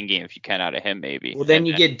 16 game if you can out of him, maybe. Well, then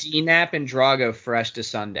you get DNAP and Drago fresh to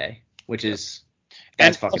Sunday, which is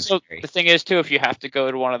that's fucking scary. The thing is too, if you have to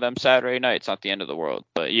go to one of them Saturday night, it's not the end of the world.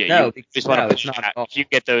 But yeah, no, you just want to. If you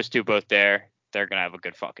get those 2 both there, they're gonna have a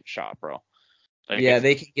good fucking shot, bro. Like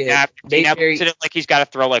they can get. It like he's got to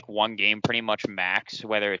throw like 1 game pretty much max,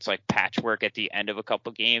 whether it's like patchwork at the end of a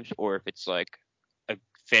couple games or if it's like a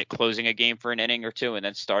fit closing a game for an inning or 2 and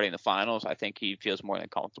then starting the finals. I think he feels more than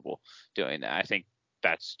comfortable doing that. I think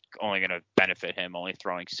that's only going to benefit him, only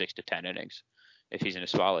throwing 6 to 10 innings if he's in a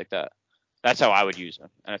spot like that. That's how I would use him,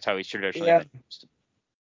 and that's how he's traditionally been used.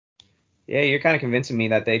 Yeah, you're kind of convincing me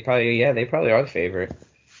that they probably are the favorite.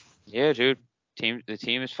 Yeah, dude. The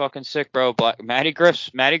team is fucking sick, bro. Matty Griff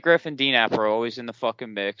and DNAP are always in the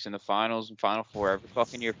fucking mix in the finals and Final Four every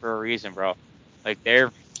fucking year for a reason, bro. Like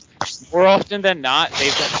they're more often than not,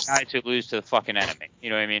 they've been the guys who lose to the fucking enemy. You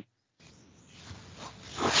know what I mean?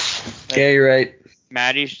 Like, yeah, you're right.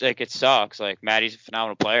 Matty's like it sucks. Like Matty's a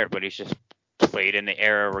phenomenal player, but he's just played in the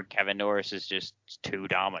era where Kevin Norris is just too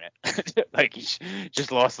dominant. Like he's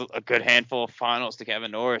just lost a good handful of finals to Kevin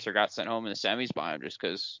Norris or got sent home in the semis by him just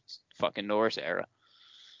because fucking Norris era.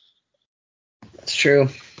 It's true.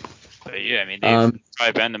 But yeah, I mean they've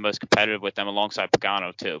probably been the most competitive with them alongside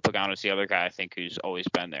Pagano too. Pagano's the other guy I think who's always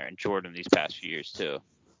been there, and Jordan these past few years too.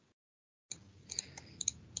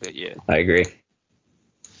 But yeah, I agree.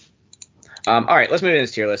 All right, let's move into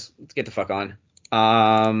this tier list. Let's get the fuck on.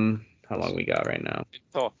 How long we got right now?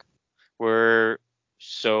 Talk. We're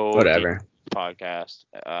so whatever. Podcast.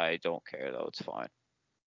 I don't care though. It's fine.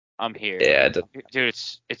 I'm here. Yeah, dude.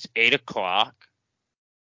 It's 8:00.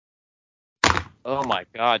 Oh my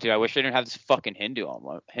god, dude! I wish I didn't have this fucking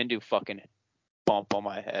Hindu fucking bump on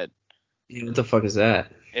my head. Yeah, what the fuck is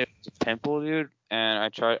that? It's a pimple, dude. And I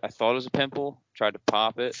thought it was a pimple. Tried to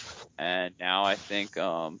pop it, and now I think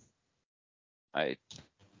I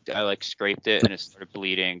like scraped it and it started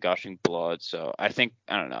bleeding, gushing blood. So I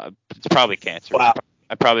don't know. It's probably cancer. Wow.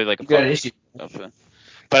 I probably like got an issue. Something.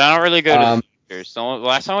 But I don't really go to the doctors. The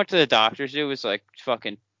last time I went to the doctors, it was like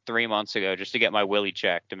fucking 3 months ago, just to get my willy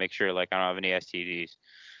checked to make sure like I don't have any STDs.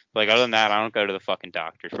 But, like other than that, I don't go to the fucking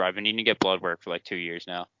doctors. Bro, I've been needing to get blood work for like 2 years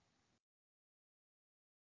now.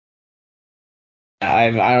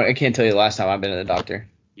 I can't tell you the last time I've been to the doctor.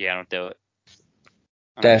 Yeah, I don't do it.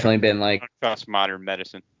 Definitely been like. I don't trust modern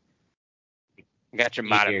medicine. I got your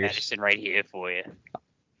modern medicine right here for you.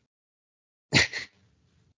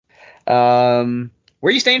 Where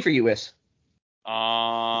are you staying for US?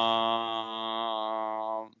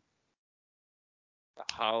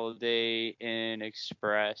 Holiday Inn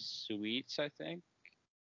Express Suites, I think.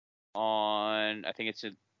 I think it's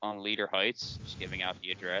on Leader Heights. Just giving out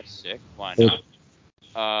the address. Sick. Why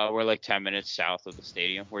not? We're like 10 minutes south of the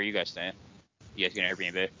stadium. Where are you guys staying? You guys get an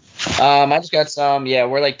Airbnb? I just got some. Yeah,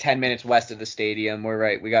 we're like 10 minutes west of the stadium. We're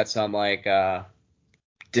right. We got some like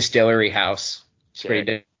distillery house. It's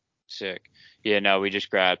pretty sick. Yeah, no, we just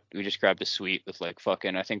grabbed a suite with like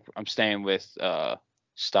fucking. I think I'm staying with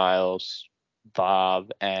Styles,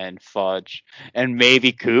 Bob, and Fudge, and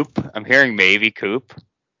maybe Coop. I'm hearing maybe Coop.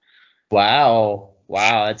 Wow,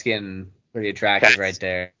 that's getting pretty attractive right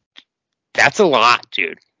there. That's a lot,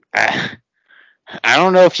 dude. I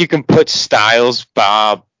don't know if you can put Styles,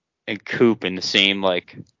 Bob, and Coop in the same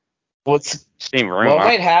same room. What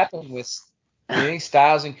might happen with? Do you think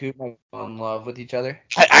Styles and Coop might fall in love with each other?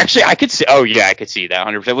 I could see. Oh yeah, I could see that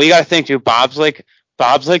 100%. Well, you got to think, dude. Bob's like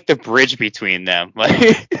the bridge between them.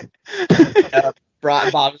 Like,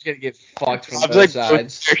 Bob's gonna get fucked from Bob's both like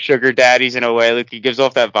sides. both sugar daddies in a way. Like he gives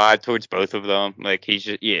off that vibe towards both of them. Like he's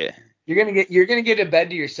just You're gonna get a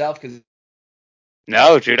bed to yourself because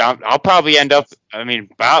No, dude, I'll probably end up. I mean,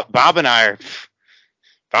 Bob and I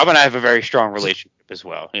have a very strong relationship as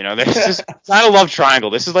well. You know, this is it's not a love triangle.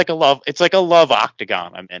 This is like a love. It's like a love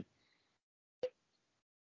octagon. I'm in.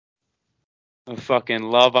 A fucking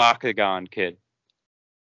love octagon, kid.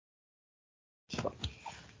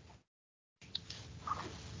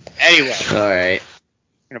 Anyway, all right.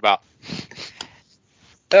 about.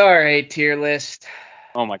 All right, tier list.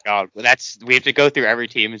 Oh my God, we have to go through every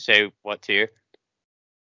team and say what tier.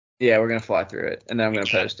 Yeah, we're gonna fly through it, and then I'm gonna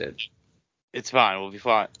post it. It's fine. We'll be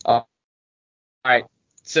fine. All right.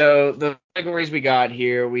 So the categories we got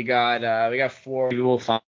here, we got 4. We will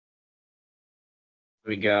find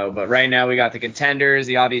we go, but right now we got the contenders,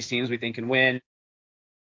 the obvious teams we think can win,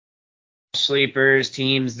 sleepers,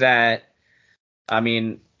 teams that, I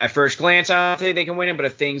mean, at first glance, I don't think they can win it, but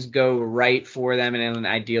if things go right for them and in an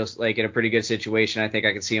ideal, like in a pretty good situation, I think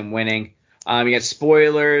I can see them winning. You got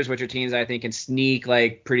spoilers, which are teams I think can sneak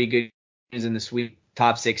like pretty good teams in the sweet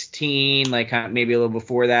top 16, like kind of maybe a little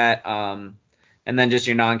before that. And then just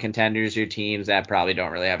your non-contenders, your teams that probably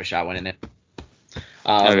don't really have a shot winning it.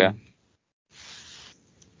 Okay.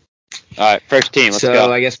 All right, first team. Let's go.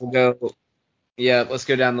 So I guess we'll go. Yeah, let's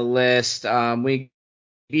go down the list. We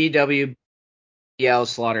BWBL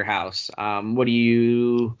Slaughterhouse. What do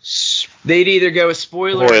you? They'd either go a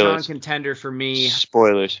spoiler or non-contender for me.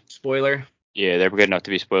 Spoilers. Spoiler. Yeah, they're good enough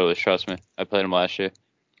to be spoilers. Trust me. I played them last year.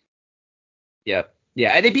 Yep.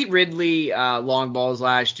 Yeah, they beat Ridley long balls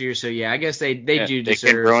last year, so yeah, I guess they do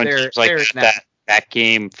deserve. They're like that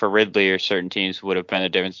game for Ridley or certain teams would have been the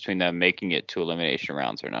difference between them making it to elimination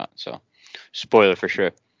rounds or not. So, spoiler for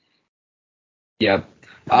sure. Yep.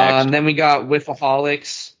 Then we got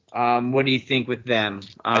Whiffaholics. What do you think with them?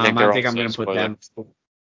 I think I'm going to put them.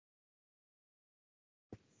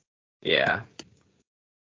 Yeah.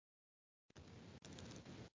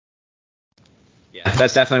 Yeah,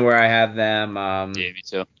 that's definitely where I have them. Yeah, me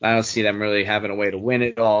too. I don't see them really having a way to win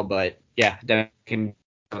it all, but yeah, definitely can be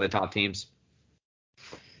one of the top teams.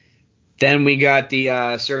 Then we got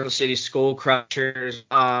the Circle City Skull Crushers.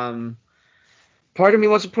 Part of me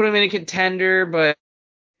wants to put them in a contender, but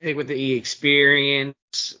I think with the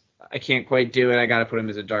experience, I can't quite do it. I got to put them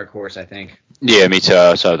as a dark horse, I think. Yeah, me too.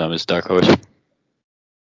 I saw them as dark horse.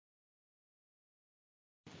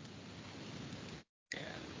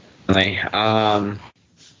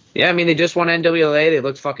 Yeah, I mean, they just won NWA. They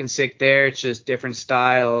looked fucking sick there. It's just different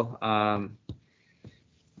style.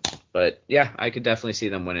 But yeah, I could definitely see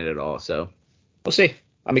them winning it all. So we'll see.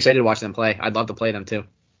 I'm excited to watch them play. I'd love to play them too.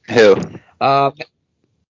 Who?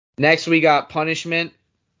 Next we got Punishment.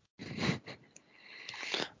 You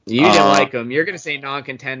didn't like them. You're gonna say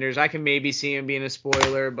non-contenders. I can maybe see them being a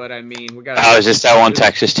spoiler, but I mean, we got. Oh, is this that one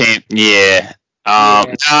Texas team? Yeah. No,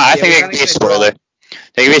 I think they can be a spoiler.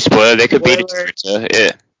 They can be a spoiler. They could beat it too.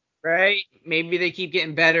 Yeah. Right. Maybe they keep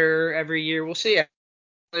getting better every year. We'll see.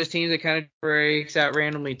 Those teams that kind of breaks out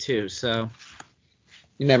randomly too, so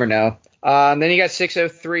you never know. Then you got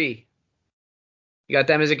 603. You got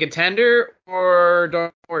them as a contender or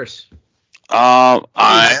dark horse?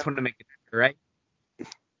 I put them in contender, right?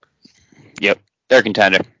 Yep, they're a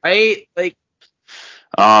contender. Right, like.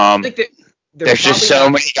 There's just so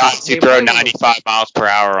many guys who throw 95 miles per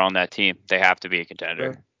hour on that team. They have to be a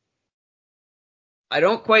contender. I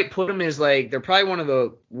don't quite put them as like they're probably one of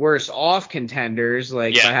the worst off contenders.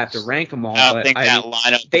 Like if I have to rank them all, I don't think that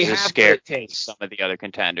lineup is as scary as some of the other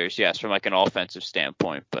contenders. Yes, from like an offensive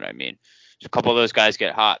standpoint, but I mean, if a couple of those guys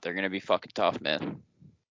get hot, they're gonna be fucking tough, man.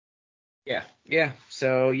 Yeah.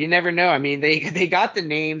 So you never know. I mean, they got the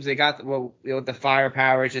names, they got the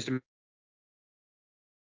firepower. It's just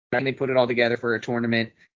and they put it all together for a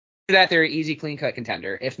tournament. For that, they're an easy, clean cut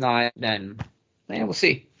contender. If not, then we'll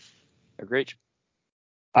see. Agreed.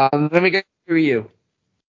 Let me go through you.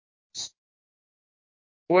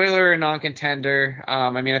 Spoiler or non-contender. I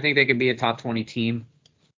mean, I think they could be a top 20 team,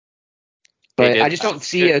 but I just don't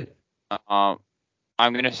see a.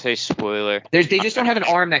 I'm gonna say spoiler. They just don't have an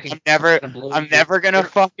arm that can. I'm never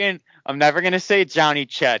gonna say Johnny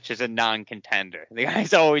Chech is a non-contender. The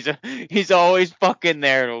guy's he's always fucking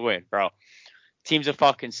there to win, bro. Team's a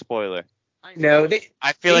fucking spoiler. I know.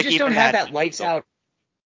 I feel like just don't have that lights out.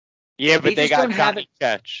 Yeah, but they got Johnny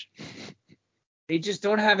Chech. They just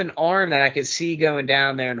don't have an arm that I could see going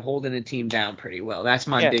down there and holding the team down pretty well. That's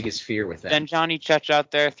my biggest fear with them. Then Johnny Chech out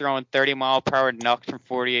there throwing 30 mile per hour knucks from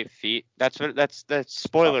 48 feet. That's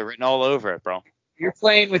spoiler written all over it, bro. You're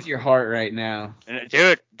playing with your heart right now.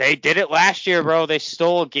 Dude, they did it last year, bro. They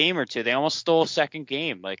stole a game or two. They almost stole a second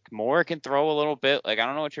game. Like, Moore can throw a little bit. Like, I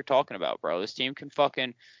don't know what you're talking about, bro. This team can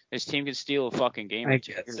steal a fucking game or I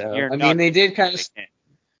two. guess so. You're I nuts mean, they if you did kind of. think they can't.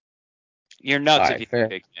 You're nuts All if right, you fair.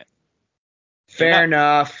 think they can't. Fair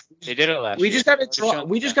enough. They did it last We year. just gotta draw.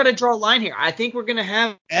 We just gotta draw a line here. I think we're gonna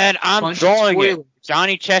have. And I'm bunch of drawing it. spoilers.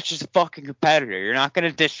 Johnny Chech is a fucking competitor. You're not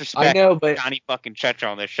gonna disrespect I know, but Johnny fucking Chech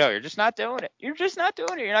on this show. You're just not doing it. You're just not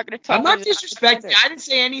doing it. You're not gonna tell I'm me not he's disrespecting. competitor. I didn't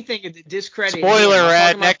say anything to discredit him. Spoiler, I'm Red.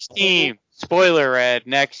 talking about Next team. Spoiler, Red.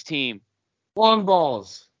 Next team. Long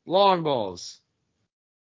balls. Long balls.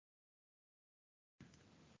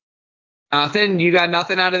 Nothing. You got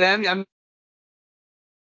nothing out of them.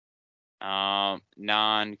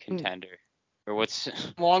 Non-contender. Or what's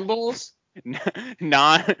Long balls.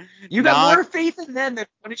 non? You got more faith in them than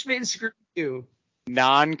punishment and screw you.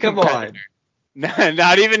 Non-competitor. Come on.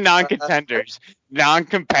 Not even non-contenders.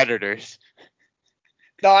 Non-competitors.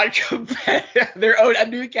 Non-competitive. They're a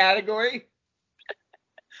new category.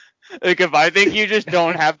 Like, if I think you just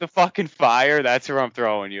don't have the fucking fire, that's where I'm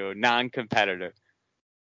throwing you. Non-competitor.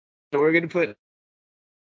 So we're gonna put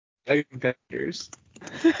competitors.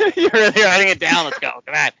 You're really writing it down. Let's go.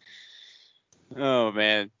 Come on. Oh,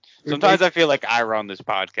 man. Sometimes I feel like I run this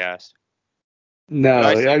podcast. No,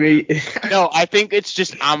 I mean. No, I think it's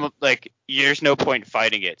just I'm like, there's no point in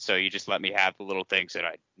fighting it, so you just let me have the little things that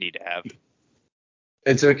I need to have.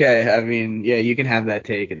 It's okay. I mean, yeah, you can have that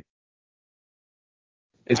taken.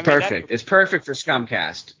 It's perfect. It's perfect for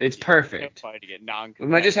Scumcast. It's perfect. No fighting it. We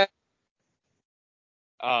might just have.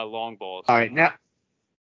 Long balls. All right, now.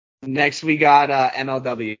 Next we got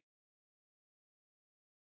MLW.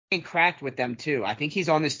 Cracked with them too. I think he's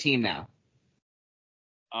on this team now.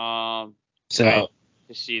 So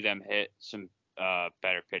to see them hit some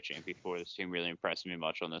better pitching before this team really impressed me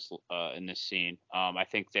much on this in this scene. I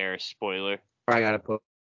think they're a spoiler. I gotta put.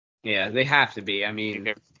 Yeah, they have to be. I mean,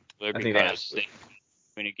 I think because they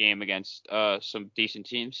win a game against some decent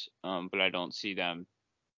teams. But I don't see them.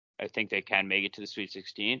 I think they can make it to the Sweet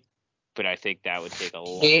 16, but I think that would take a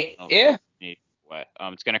lot. Yeah.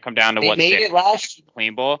 It's going to come down to what made it last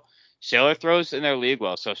clean ball. Sailor throws in their league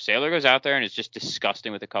well. So if Sailor goes out there and is just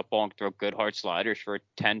disgusting with a cup ball and throw good hard sliders for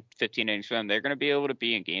 10, 15 innings for them, they're going to be able to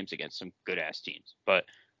be in games against some good ass teams. But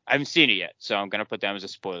I haven't seen it yet, so I'm going to put them as a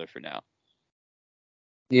spoiler for now.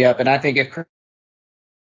 Yeah, but I think if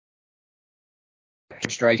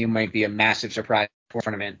striking might be a massive surprise for the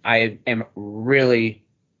tournament. I am really,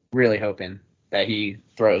 really hoping that he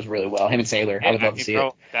throws really well. Him and Sailor, I would love to see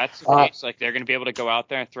it. That's the case. Like, they're going to be able to go out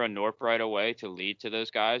there and throw Norp right away to lead to those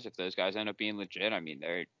guys. If those guys end up being legit, I mean,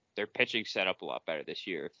 their pitching set up a lot better this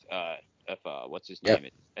year. If what's his name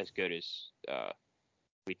is as good as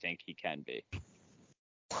we think he can be.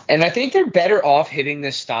 And I think they're better off hitting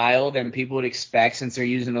this style than people would expect since they're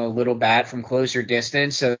using a little bat from closer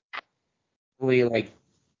distance. So really like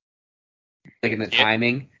in the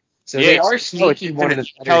timing. So they are sneaky one of the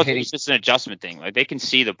better hitting. It's just an adjustment thing. Like, they can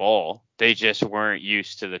see the ball. They just weren't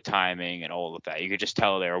used to the timing and all of that. You could just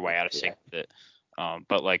tell they were way out of sync with it.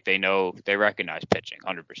 But like, they recognize pitching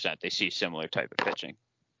 100%. They see similar type of pitching.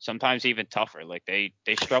 Sometimes even tougher. Like, they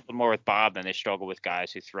struggled more with Bob than they struggle with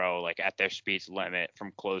guys who throw like at their speed's limit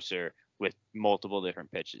from closer with multiple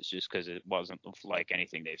different pitches, just because it wasn't like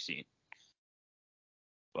anything they've seen.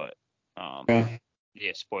 But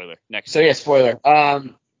yeah, spoiler. Next. So yeah, spoiler.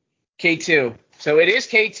 K2. So it is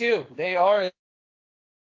K2. They are. It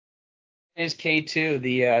is K2,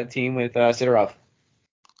 the team with Sidorov.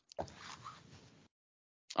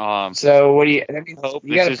 So what do you? That means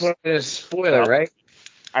you got to put it as a spoiler, right?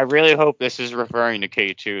 I really hope this is referring to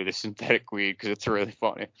K2, the synthetic weed, because it's really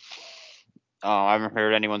funny. I haven't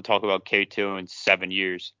heard anyone talk about K2 in 7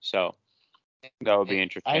 years, so that would be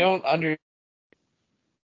interesting. I don't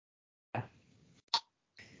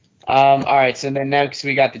all right, so then next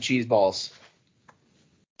we got the cheese balls.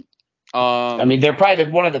 I mean, they're probably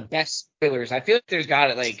one of the best spoilers. I feel like there's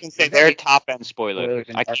got it like they're top end spoiler.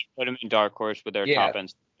 I can't put them in dark horse, but they're top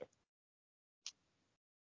end spoiler.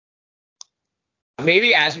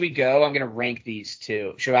 Maybe as we go, I'm gonna rank these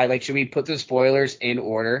two. Should we put the spoilers in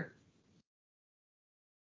order?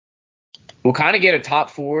 We'll kind of get a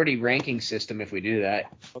top 40 ranking system if we do that.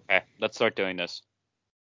 Okay, let's start doing this.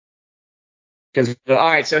 All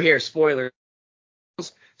right, so here, spoilers.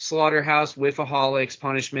 Slaughterhouse, Whiffaholics,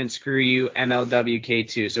 Punishment, Screw You, MLW,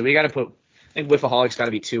 K2. So we got to put, I think Whiffaholics got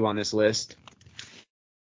to be 2 on this list.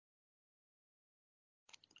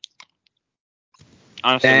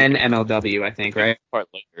 Honestly, then MLW, I think, right? Part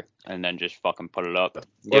later, and then just fucking put it up.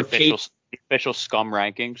 The official scum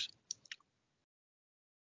rankings.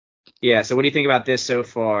 Yeah, so what do you think about this so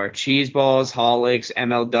far? Cheese balls, Holics,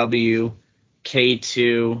 MLW,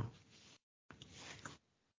 K2.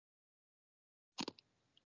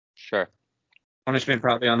 Sure. Punishment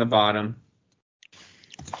probably on the bottom.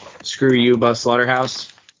 Screw you, Bus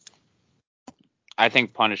Slaughterhouse. I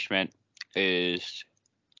think punishment is.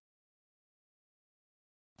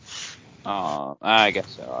 I guess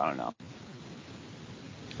so. I don't know.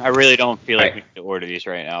 I really don't feel like we need to order these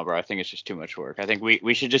right now, bro. I think it's just too much work. I think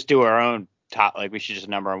we should just do our own top. Like we should just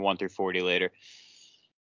number them 1 through 40 later.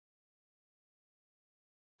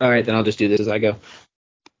 All right, then I'll just do this as I go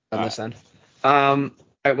on this Right. end. All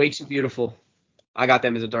right, Way Too Beautiful. I got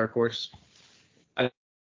them as a dark horse. I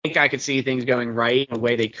think I could see things going right in a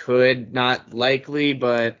way they could, not likely,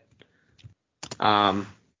 but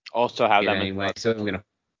Also have them anyway. So I'm gonna.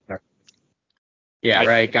 Yeah,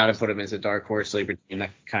 right. Got to put them as a dark horse sleeper team.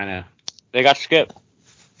 That kind of. They got skipped.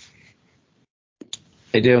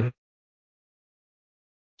 They do.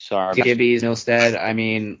 Sorry. Gibbies, Milstead. I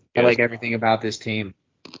mean, I like everything about this team.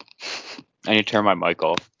 I need to turn my mic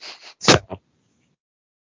off. So.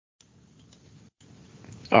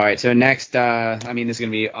 All right. So next, I mean, this is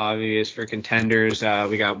gonna be obvious for contenders.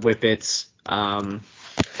 We got Whippets.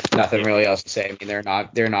 Nothing really else to say. I mean,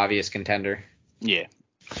 they're an obvious contender. Yeah.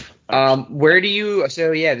 Where do you?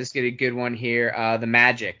 So yeah, this is a good one here. The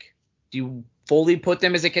Magic. Do you fully put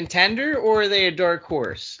them as a contender, or are they a dark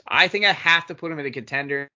horse? I think I have to put them as a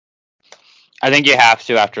contender. I think you have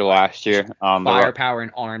to after last year. Firepower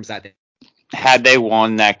and arms. I think. Had they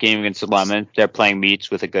won that game against Lemon, they're playing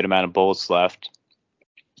meets with a good amount of bullets left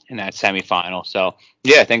in that semifinal. So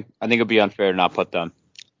yeah, I think it'd be unfair to not put them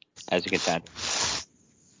as a contender.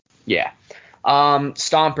 Yeah.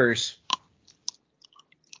 Stompers.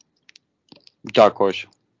 Dark horse.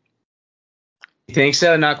 You think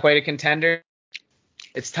so? Not quite a contender.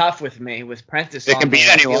 It's tough with me with Prentice. It can beat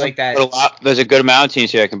anyone. Like that. There's a good amount of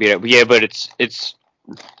teams here that can beat it. Yeah, but it's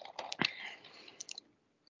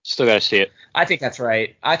still got to see it. I think that's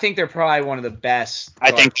right. I think they're probably one of the best.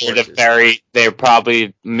 I think they're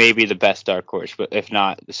probably maybe the best dark horse, but if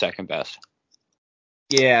not the second best.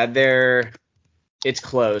 Yeah, it's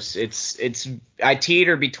close. It's I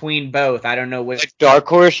teeter between both. I don't know which. Like dark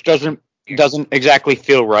horse doesn't exactly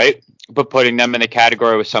feel right, but putting them in a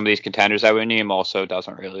category with some of these contenders I would name also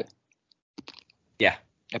doesn't really. Yeah.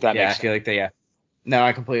 If that makes sense. I feel like they. Yeah. No,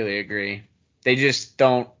 I completely agree. They just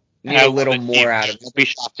don't need a little more out of it. Won't be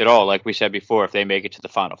shocked at all, like we said before, if they make it to the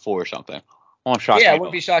Final Four or something. Won't shock. Yeah, I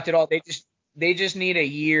wouldn't be shocked at all. They just need a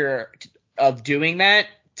year of doing that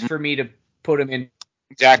for me to put them in.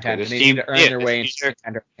 Exactly. They need to earn their way into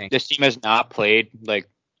contender. This team has not played like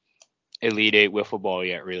Elite Eight wiffle ball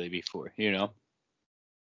yet, really, before, you know.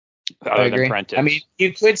 I agree. I mean,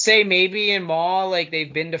 you could say maybe in Maw, like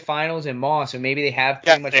they've been to finals in Maw, so maybe they have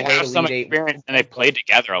pretty much played Elite Eight and they played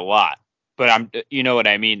together a lot. But you know what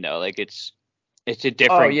I mean, though. Like it's a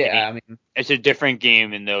different. Game. I mean, it's a different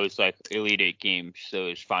game in those like Elite Eight games,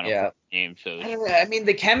 those Final Four games. So I mean,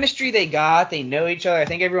 the chemistry they got, they know each other. I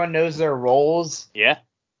think everyone knows their roles. Yeah.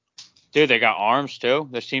 Dude, they got arms too.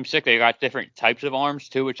 This team's sick. They got different types of arms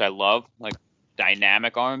too, which I love, like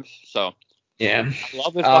dynamic arms. So yeah, I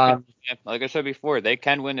love this fucking team. Like I said before, they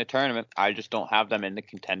can win the tournament. I just don't have them in the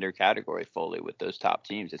contender category fully with those top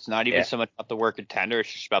teams. It's not even so much about the word contender;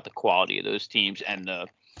 it's just about the quality of those teams and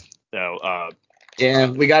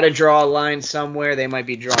we got to draw a line somewhere. They might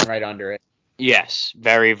be drawn right under it. Yes,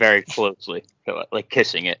 very, very closely, like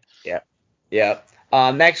kissing it. Yeah.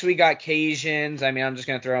 Next we got Cajuns. I mean, I'm just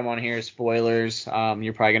gonna throw them on here as spoilers.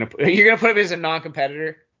 You're gonna put them as a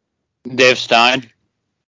non-competitor. Dave Stein.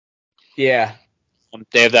 Yeah.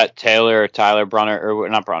 They have that Tyler Brunner, or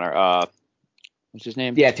not Brunner. What's his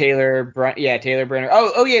name? Yeah, Taylor Brenner.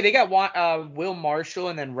 Oh yeah, they got Will Marshall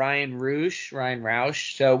and then Ryan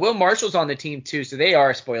Roush. So Will Marshall's on the team too, so they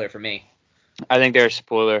are a spoiler for me. I think they're a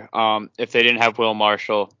spoiler. If they didn't have Will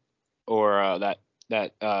Marshall or that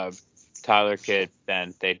Tyler kid,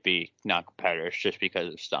 then they'd be non-competitors just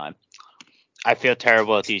because of Stein. I feel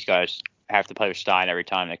terrible that these guys have to play with Stein every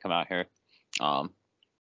time they come out here.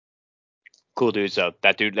 Cool dudes though.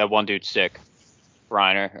 That one dude's sick.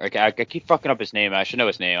 Reiner. I keep fucking up his name. I should know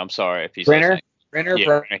his name. I'm sorry if he's listening. Brenner.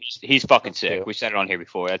 He's fucking sick. We said it on here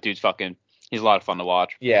before. That dude's fucking. He's a lot of fun to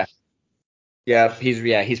watch. Yeah. Yeah,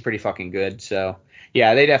 he's pretty fucking good. So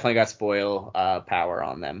yeah, they definitely got spoil power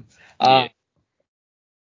on them.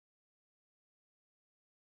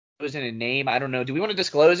 Was in a name? I don't know. Do we want to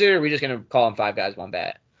disclose it, or are we just gonna call them 5 guys, 1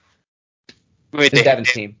 bat? Wait,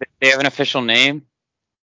 Devin's team. They have an official name?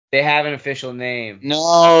 They have an official name.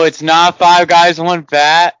 No, it's not 5 guys, 1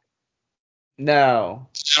 bat. No.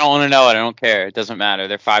 I don't want to know it. I don't care. It doesn't matter.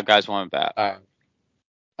 They're 5 guys, 1 bat. All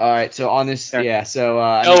right. So on this, yeah. So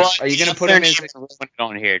I No, mean, are you gonna put him as?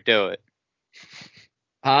 On here? Do it.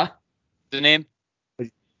 Huh? The name?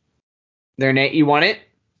 Their name? You want it?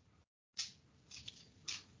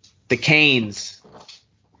 The Canes.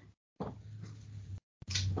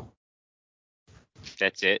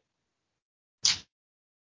 That's it.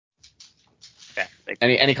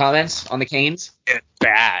 Any comments on the Canes? It's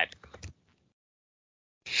bad.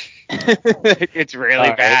 It's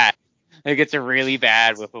really bad. Like, it's a really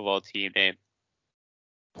bad wiffle ball team name.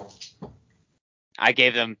 I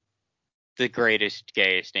gave them the greatest,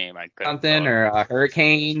 gayest name I could. Something or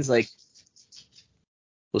Hurricanes, like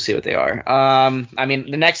we'll see what they are. I mean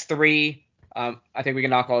the next 3. I think we can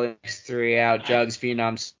knock all the next 3 out. Jugs,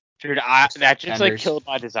 Phenoms. Dude, that just like killed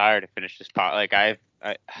my desire to finish this pot. Like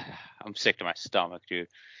I'm sick to my stomach, dude.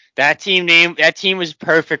 That team was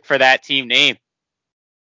perfect for that team name.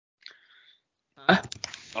 Huh?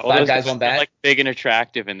 All 5 guys, 1 bat. Like big and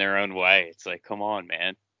attractive in their own way. It's like, come on,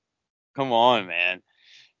 man. Come on, man.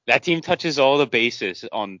 That team touches all the bases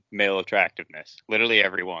on male attractiveness. Literally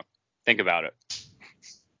everyone. Think about it.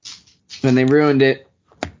 And they ruined it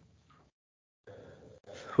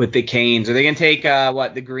with the Canes. Are they gonna take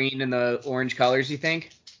the green and the orange colors? You think?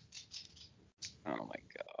 Oh my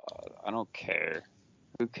god, I don't care.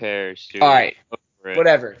 Who cares, dude? All right,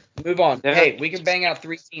 whatever. Move on. Hey, we can bang out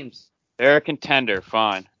 3 teams. They're a contender,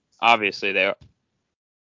 fine. Obviously they are.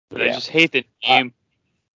 But I just hate the name.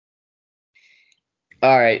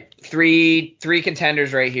 All right, three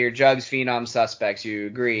contenders right here. Jugs, Phenom, Suspects. You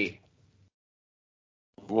agree?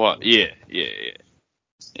 What? Yeah.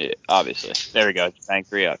 Obviously. There we go.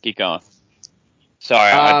 Thank you. Keep going.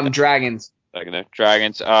 Sorry. Dragons.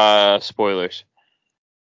 Dragons. Spoilers.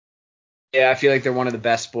 Yeah, I feel like they're one of the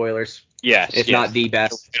best spoilers. Yes. If not the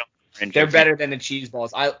best. They're better than the cheese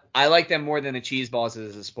balls. I like them more than the cheese balls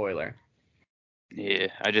as a spoiler. Yeah,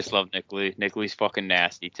 I just love Nick Lee. Nick Lee's fucking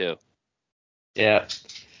nasty too. Yeah.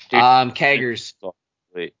 Dude, Keggers.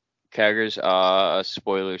 Wait. Keggers,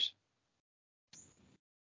 spoilers.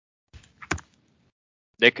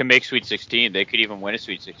 They could make Sweet 16. They could even win a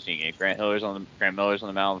Sweet 16 game. Grant Miller's on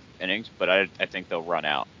the mound of innings, but I think they'll run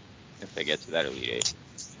out if they get to that Elite 8.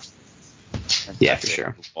 Yeah, for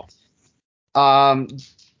sure.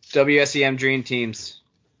 WSEM Dream Teams.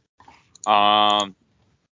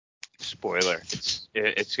 Spoiler.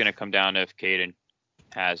 It's gonna come down to if Caden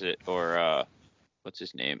has it or what's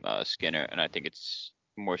his name, Skinner, and I think it's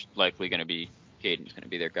more likely gonna be Caden's gonna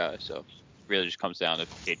be their guy. So it really just comes down to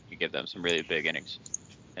if Caden can give them some really big innings,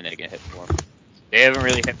 and they can hit for him. They haven't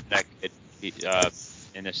really hit that kid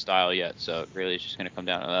in this style yet, so it really is just gonna come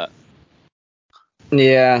down to that.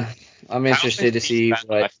 Yeah, I'm interested to see.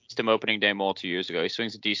 I faced him opening day mall 2 years ago. He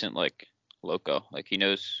swings a decent loco. Like he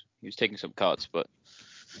knows he was taking some cuts, but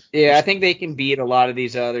yeah, I think they can beat a lot of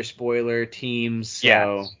these other spoiler teams.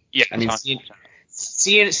 So yeah. I mean,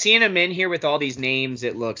 seeing them in here with all these names,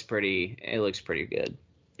 it looks pretty good.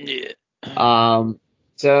 Yeah.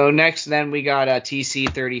 So next, then we got a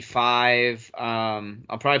TC35.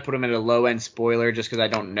 I'll probably put him in a low end spoiler just because I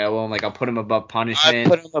don't know him. Like I'll put him above Punishment. I'd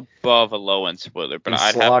put him above a low end spoiler, but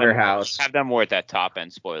I'd have them more at that top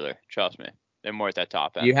end spoiler. Trust me, they're more at that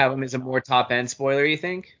top end. You have them as a more top end spoiler, you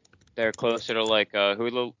think? They're closer to like who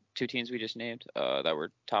are the 2 teams we just named that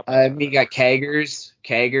were top end? We got Keggers,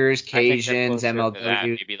 Cajuns,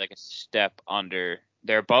 MLW. Maybe like a step under.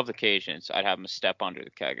 They're above the Cajuns. I'd have them a step under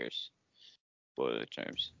the Keggers. Spoiler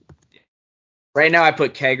terms. Right now, I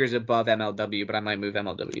put Keggers above MLW, but I might move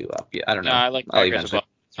MLW up. Yeah, I don't know. No, I like Keggers above.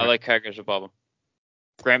 I like Keggers above them.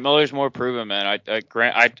 Grant Miller's more proven, man.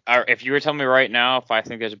 If you were telling me right now, if I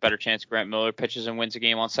think there's a better chance Grant Miller pitches and wins a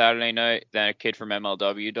game on Saturday night than a kid from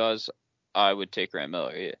MLW does, I would take Grant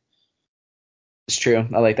Miller. Yeah, it's true.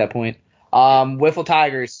 I like that point. Wiffle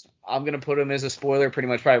Tigers. I'm gonna put them as a spoiler, pretty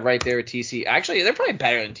much probably right there with TC. Actually, they're probably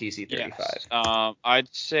better than TC35. Yes. I'd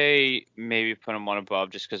say maybe put them one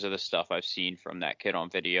above just because of the stuff I've seen from that kid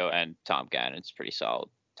on video, and Tom Gannon's pretty solid.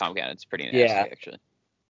 Tom Gannon's pretty nasty, actually.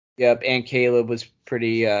 Yep, and Caleb was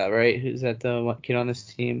pretty right. Who's that the kid on this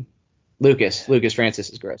team? Lucas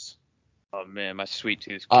Francis is gross. Oh man, my sweet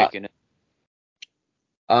tooth's kicking it.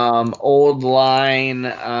 Old line,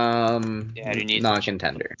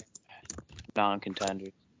 non-contender.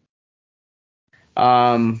 Non-contender.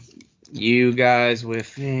 You guys with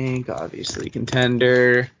think obviously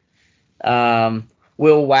contender.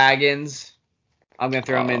 Will Wagons. I'm gonna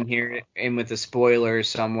throw him in here in with the spoilers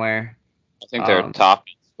somewhere. I think they're top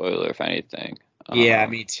spoiler if anything. Yeah,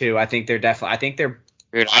 me too. I think they're definitely. Dude,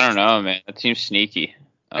 I don't know, man. That seems sneaky.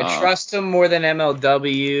 I trust them more than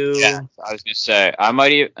MLW. Yeah, I was gonna say I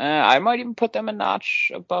might even put them a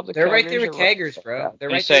notch above the. They're right there with Keggers, bro. They're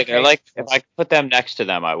right there. They're like, if I could put them next to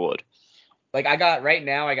them, I would. Like I got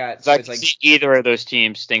So it's like see either of those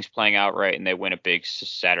teams, things playing out right, and they win a big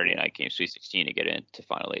Saturday night game, Sweet 16, to get into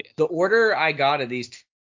Final Eight. The order I got of these.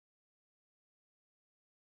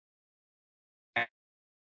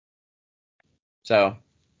 So,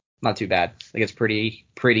 not too bad. Like it's pretty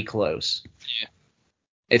close. Yeah.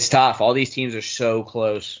 It's tough. All these teams are so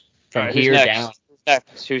close from here down.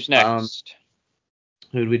 Who's next?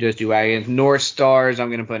 Who did we just do? North Stars.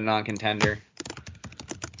 I'm gonna put non-contender.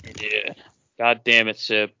 Yeah. God damn it,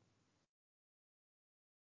 Sip.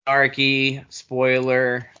 Anarchy,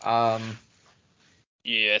 spoiler. Yeah.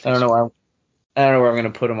 I don't know where I'm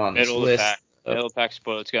gonna put them on this list. Middle of the pack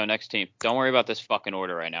spoiler. Let's go. Next team. Don't worry about this fucking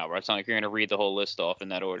order right now, bro. It's not like you're gonna read the whole list off in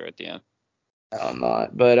that order at the end. No, I'm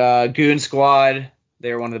not. But Goon Squad,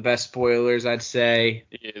 they're one of the best spoilers, I'd say.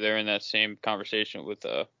 Yeah, they're in that same conversation with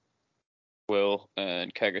Will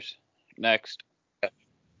and Keggers. Next.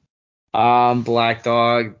 Black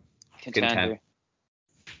Dog. Contender.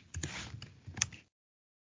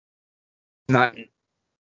 Not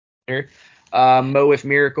here. Mo with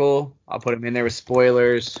Miracle. I'll put him in there with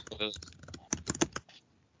spoilers.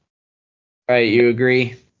 Right, you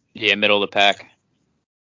agree? Yeah, middle of the pack.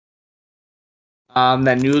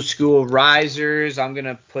 The New School Risers, I'm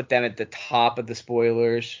gonna put them at the top of the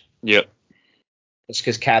spoilers. Yep. Just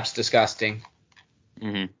because Cap's disgusting.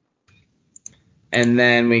 Mm-hmm. And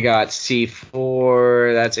then we got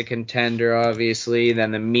C4. That's a contender, obviously.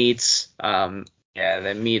 Then the Meats. The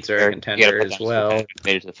Meats are a contender as well.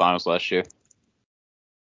 Made it to the finals last year.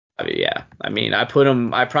 I mean, I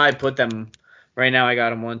probably put them. Right now, I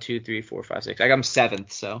got them 1, 2, 3, 4, 5, 6. I got them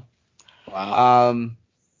 7th. So. Wow.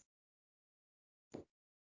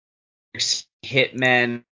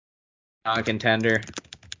 Hitmen, non-contender.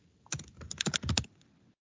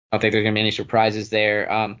 I don't think there's gonna be any surprises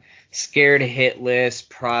there. Scared Hitless,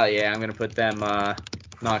 probably. Yeah, I'm gonna put them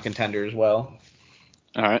non-contender as well.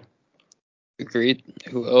 All right. Agreed.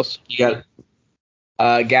 Who else? You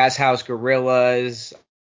got Gas House Gorillas.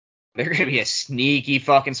 They're gonna be a sneaky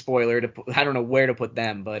fucking spoiler. I don't know where to put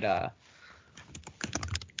them, but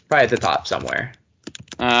probably at the top somewhere.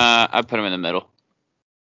 I put them in the middle.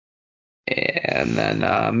 And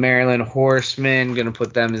then Maryland Horsemen, gonna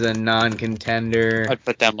put them as a non-contender. I'd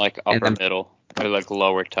put them like upper middle, or like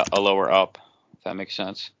lower up, if that makes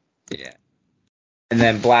sense. Yeah. And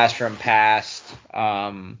then Blast from Past,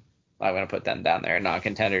 I'm gonna put them down there,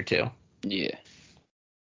 non-contender too. Yeah.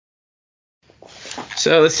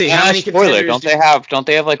 So let's see. How many spoiler? Don't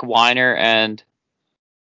they have like Weiner and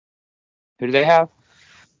who do they have?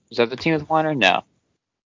 Is that the team with Weiner? No.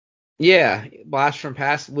 Yeah, Blast from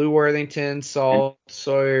Past, Lou Worthington, Salt,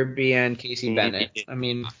 Sawyer, BN, Casey Bennett. I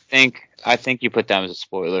mean, I think you put them as a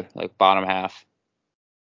spoiler, like bottom half.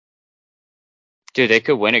 Dude, they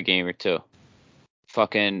could win a game or two.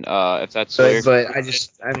 Fucking if that's Sawyer. But I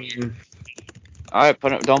mean. All right,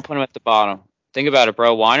 don't put them at the bottom. Think about it,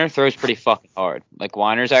 bro. Weiner throws pretty fucking hard. Like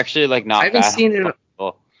Weiner's actually like not. I haven't seen him.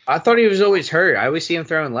 I thought he was always hurt. I always see him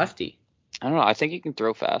throwing lefty. I don't know. I think he can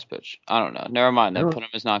throw fast pitch. I don't know. Never mind. Then put him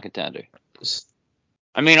as non-contender.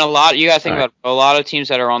 I mean, you gotta think about a lot of teams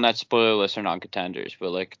that are on that spoiler list are non-contenders.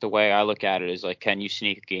 But like the way I look at it is like, can you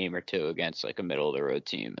sneak a game or two against like a middle of the road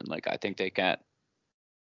team? And like I think they can.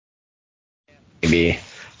 Maybe.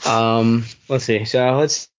 Let's see. So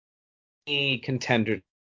let's see contender.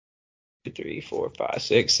 2, 3, 4, 5,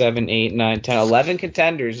 6, 7, 8, 9, 10, 11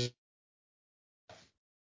 contenders.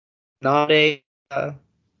 Not a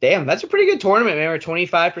damn. That's a pretty good tournament, man. We're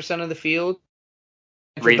 25% of the field.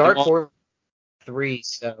 And for Dark Horse, 3.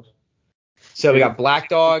 So we got Black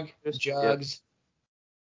Dog, Jugs.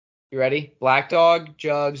 You ready? Black Dog,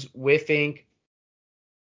 Jugs, Whiff Inc.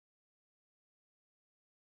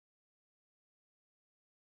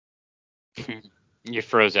 You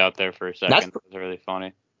froze out there for a second. That was really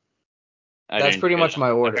funny. That's pretty much my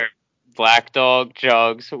order. Black Dog,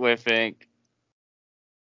 Jugs, Whiff Inc.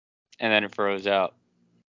 And then it froze out.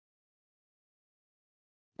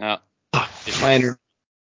 No. It's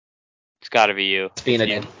got to be you.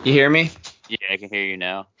 You hear me? Yeah, I can hear you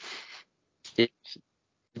now.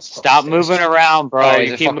 Stop moving around, bro. Right,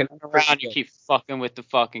 you keep moving around. You keep fucking with the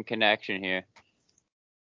fucking connection here.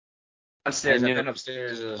 Upstairs. I've been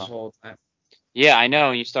upstairs this whole time. Yeah, I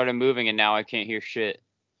know. You started moving, and now I can't hear shit.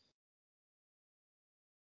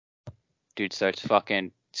 Dude starts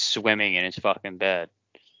fucking swimming in his fucking bed.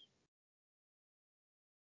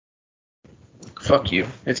 Fuck you.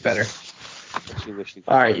 It's better.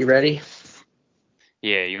 All right, you ready?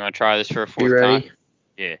 Yeah, you want to try this for a fourth time?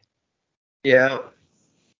 Yeah. Yeah.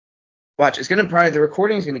 Watch, it's gonna probably the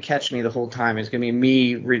recording's gonna catch me the whole time. It's gonna be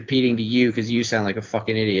me repeating to you because you sound like a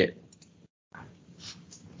fucking idiot.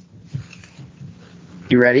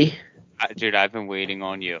 You ready? Dude, I've been waiting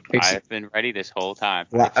on you. Ex- I've been ready this whole time.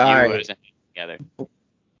 All It's you right. as a together.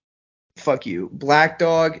 Fuck you. Black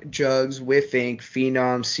Dog, Jugs, Whiff Inc.,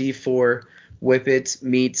 Phenom, C4, Whippets,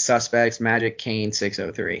 Meat, Suspects, Magic, Kane,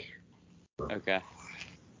 603. Okay.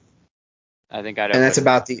 I think I'd And have that's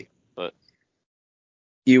about the. but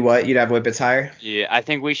You what? You'd have Whippets higher? yeah, I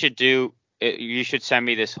think we should do it. You should send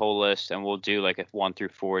me this whole list and we'll do like a 1 through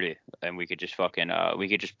 40 and we could just we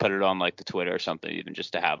could just put it on like the Twitter or something even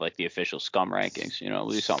just to have like the official scum rankings, we'll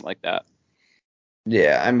do something like that.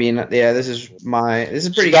 Yeah, I mean, yeah, this is pretty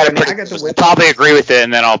You good. got I to mean, I got the Whippets. probably agree with it,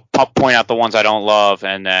 and then I'll point out the ones I don't love,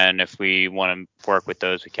 and then if we want to work with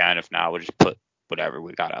those, we can. If not, we'll just put whatever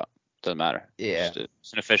we got out. Doesn't matter. Yeah.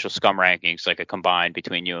 It's an official scum rankings, like a combined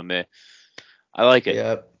between you and me. I like it.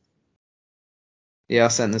 Yep. Yeah, I'll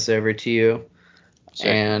send this over to you, Sick.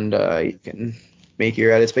 and you can make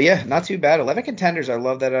your edits. But yeah, not too bad. 11 contenders. I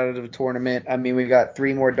love that out of the tournament. I mean, we got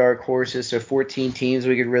 3 more dark horses, so 14 teams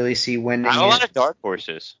we could really see winning Not a lot it. of dark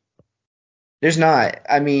horses. There's not.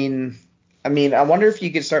 I mean, I wonder if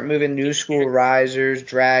you could start moving new school risers,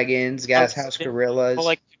 dragons, gas house gorillas. Well,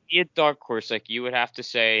 like to be a dark horse, like you would have to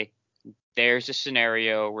say, there's a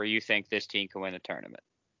scenario where you think this team can win the tournament.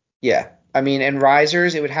 Yeah. I mean, and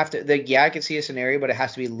risers, it would have to. Like, yeah, I could see a scenario, but it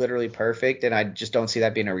has to be literally perfect, and I just don't see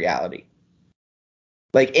that being a reality.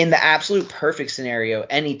 Like in the absolute perfect scenario,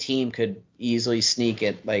 any team could easily sneak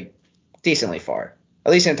it like decently far,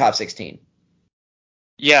 at least in top 16.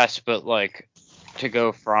 Yes, but like to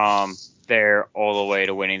go from there all the way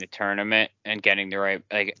to winning the tournament and getting the right,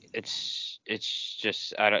 like it's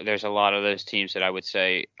just there's a lot of those teams that I would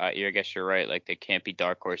say I guess you're right, like they can't be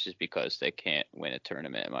dark horses because they can't win a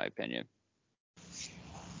tournament in my opinion.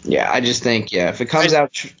 Yeah, I just think if it comes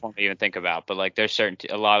out, I won't even think about, but like there's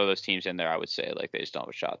a lot of those teams in there I would say like they just don't have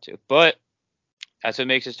a shot to, but that's what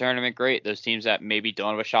makes this tournament great. Those teams that maybe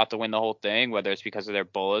don't have a shot to win the whole thing, whether it's because of their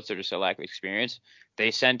bullets or just a lack of experience, they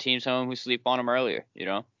send teams home who sleep on them earlier,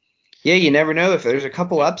 yeah, you never know if there's a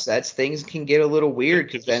couple upsets, things can get a little weird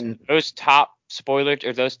because then those top spoiler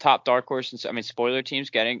or those top dark horses, I mean spoiler teams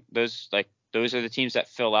getting those those are the teams that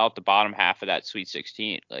fill out the bottom half of that Sweet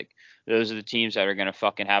 16. Like those are the teams that are gonna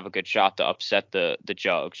fucking have a good shot to upset the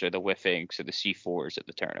Jugs or the Whiffings or the C4s at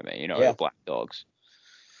the tournament, or the Black Dogs.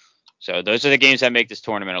 So those are the games that make this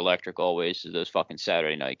tournament electric always, is those fucking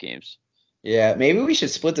Saturday night games. Yeah, maybe we should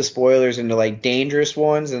split the spoilers into like dangerous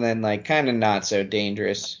ones and then like kind of not so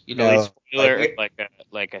dangerous. Spoiler,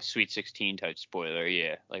 like a Sweet 16 type spoiler,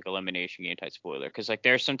 yeah, like elimination game type spoiler. Because like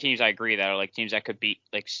there's some teams I agree that are like teams that could beat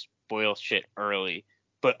like spoil shit early,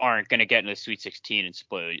 but aren't gonna get into the Sweet 16 and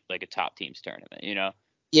spoil like a top teams tournament, Yeah,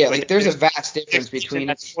 But like there's a vast difference in between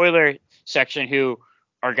that spoiler section who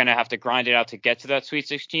are gonna have to grind it out to get to that Sweet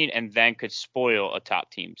 16 and then could spoil a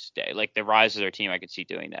top team's day. Like the Rise of their team, I could see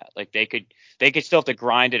doing that. Like they could still have to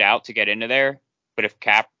grind it out to get into there, but if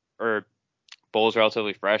Cap or Bull's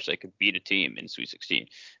relatively fresh, they could beat a team in Sweet 16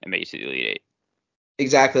 and make it to the Elite Eight.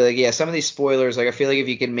 exactly like some of these spoilers, like I feel like if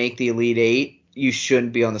you can make the Elite Eight, you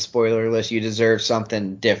shouldn't be on the spoiler list. You deserve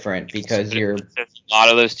something different because you're There's a lot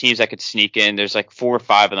of those teams that could sneak in. There's like 4 or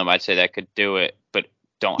 5 of them I'd say that could do it, but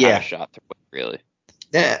don't have a shot to win, really.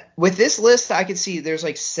 With this list, I could see there's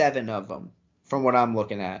like 7 of them from what I'm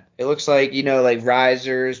looking at. It looks like, like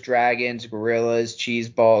Risers, Dragons, Gorillas, Cheese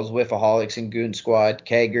Balls, Whiffaholics, and Goon Squad,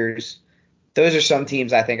 Keggers. Those are some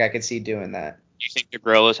teams I think I could see doing that. Do you think the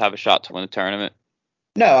Gorillas have a shot to win the tournament?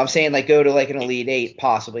 No, I'm saying like go to like an Elite Eight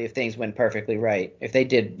possibly if things went perfectly right. If they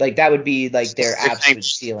did, like that would be like their absolute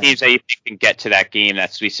ceiling. Teams that you think can get to that game,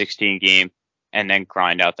 that Sweet 16 game, and then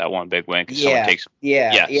grind out that one big win because someone takes them.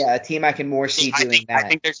 Yeah, a team I can more see doing that. I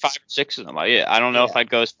think there's 5 or 6 of them. I don't know if I'd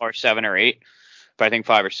go as far as 7 or 8, but I think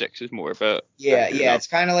 5 or 6 is more. But it's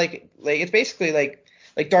kind of like it's basically like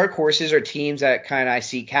dark horses are teams that kind of I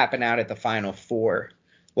see capping out at the Final Four.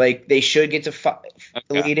 Like they should get to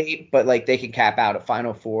Elite Eight, but like they can cap out at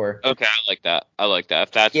Final Four. Okay, I like that.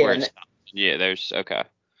 If that's where it's there's okay.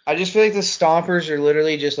 I just feel like the Stompers are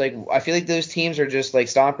literally just like I feel like those teams are just like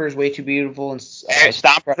Stompers way too beautiful and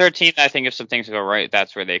Stompers are a team that I think if some things go right,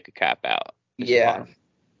 that's where they could cap out. Yeah.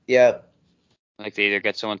 Like they either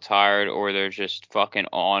get someone tired or they're just fucking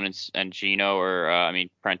on, and Gino or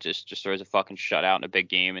Prentice just throws a fucking shutout in a big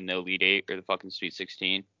game in the Elite Eight or the fucking Sweet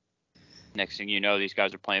 16. Next thing you know, these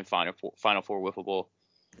guys are playing Final Four wiffle ball.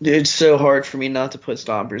 It's so hard for me not to put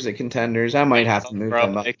Stompers at contenders. I might have to move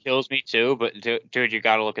them up. It kills me too. But dude, you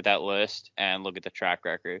got to look at that list and look at the track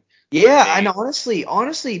record. Yeah, and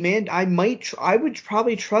honestly, man, I would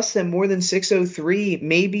probably trust them more than 603.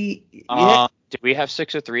 Maybe, yeah, Did we have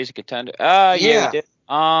 603 as a contender? Yeah, we yeah. did.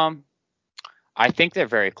 I think they're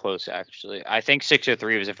very close actually. I think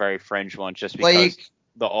 603 was a very fringe one just because Like,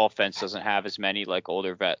 the offense doesn't have as many like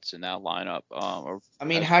older vets in that lineup. I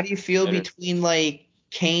mean, how do you feel between like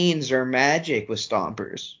Canes or Magic with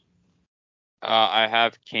Stompers? I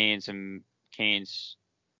have Canes and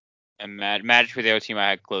Magic for the other team I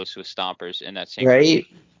had close with Stompers in that same group. Right?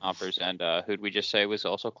 Stompers and who'd we just say was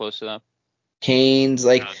also close to them? Canes,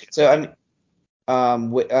 like, so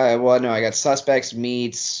well, no, I got Suspects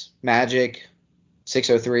meets Magic,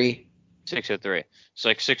 603. 603. It's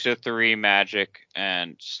like 603 Magic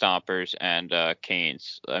and Stompers and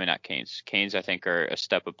Canes. I mean not Canes. Canes I think are a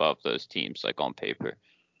step above those teams like on paper.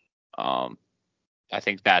 I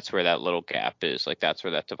think that's where that little gap is. Like that's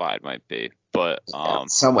where that divide might be. But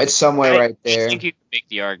It's somewhere right there. I think you can make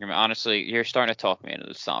the argument. Honestly, you're starting to talk me into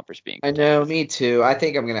the Stompers being. I know, me too. I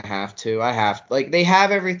think I'm gonna have to. Like they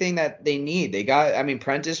have everything that they need. They got, I mean,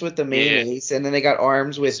 Prentice with the main ace, and then they got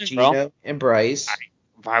arms with Gino and Bryce.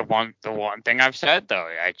 The one thing I've said though,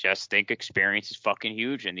 I just think experience is fucking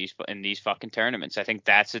huge in these fucking tournaments. I think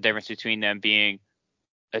that's the difference between them being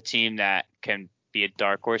a team that can be a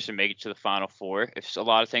dark horse and make it to the Final Four if a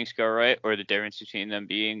lot of things go right, or the difference between them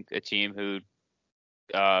being a team who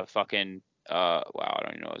wow, I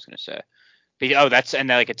don't even know what I was gonna say. And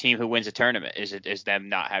like a team who wins a tournament is them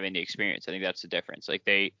not having the experience. I think that's the difference. Like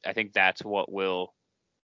I think that's what will,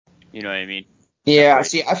 you know what I mean? Yeah,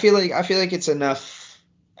 see, I feel like it's enough.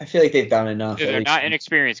 I feel like they've done enough. They're not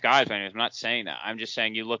inexperienced guys, man. I'm not saying that. I'm just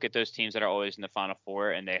saying you look at those teams that are always in the Final Four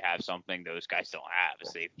and they have something those guys don't have,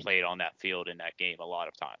 is they've played on that field in that game a lot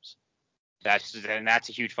of times. That's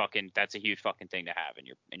a huge fucking thing to have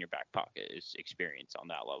in your back pocket is experience on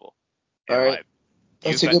that level. All right.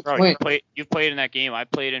 That's a good point. You've played in that game. I've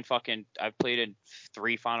played in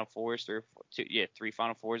 3 Final Fours, 3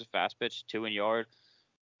 Final Fours of fast pitch, 2 in yard.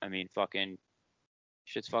 I mean, fucking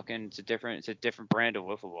shit's fucking it's a different brand of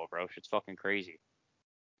wiffle ball, bro. Shit's fucking crazy.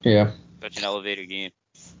 Yeah. Such an elevated game.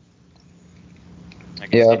 Like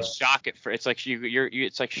it's shock at first. It's like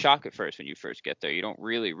it's like shock at first when you first get there. You don't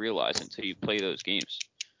really realize it until you play those games.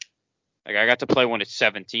 Like I got to play one at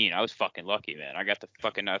 17. I was fucking lucky, man. I got the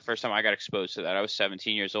fucking first time I got exposed to that. I was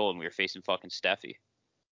 17 years old and we were facing fucking Steffi.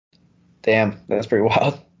 Damn, that's pretty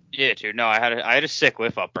wild. Yeah, dude. No, I had a sick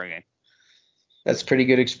whiff upbringing. That's a pretty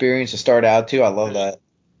good experience to start out too. I love that.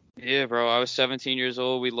 Yeah, bro. I was 17 years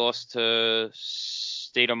old. We lost to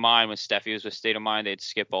State of Mind when Steffi was with State of Mind. They'd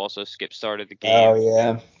Skip also. Skip started the game.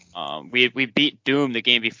 Oh yeah. We beat Doom the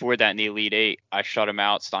game before that in the Elite Eight. I shut him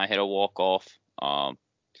out. Stein hit a walk off.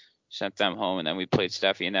 Sent them home, and then we played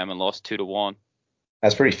Steffi and them and lost 2-1.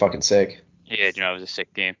 That's pretty fucking sick. Yeah, it was a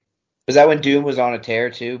sick game. Was that when Doom was on a tear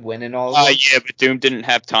too, winning all of them? Yeah, but Doom didn't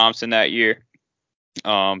have Thompson that year.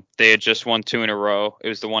 They had just won 2 in a row. It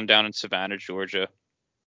was the one down in Savannah, Georgia.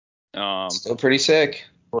 Still pretty sick.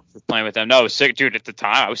 Playing with them. No, it was sick, dude. At the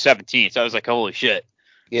time, I was 17, so I was like, holy shit.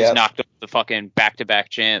 Yeah. Just knocked up the fucking back-to-back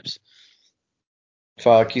champs.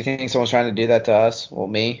 Fuck, you think someone's trying to do that to us? Well,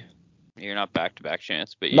 me. You're not back-to-back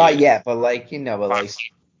champs, but not yet. But like, but like.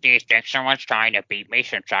 Do you think someone's trying to beat me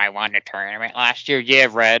since I won the tournament last year? Yeah,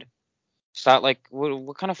 Red. It's not like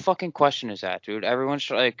what kind of fucking question is that, dude? Everyone's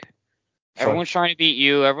trying to beat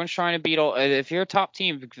you. Everyone's trying to beat all. If you're a top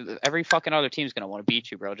team, every fucking other team's gonna want to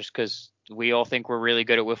beat you, bro. Just because we all think we're really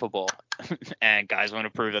good at wiffle ball, and guys want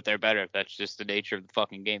to prove that they're better. That's just the nature of the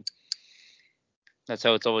fucking game. That's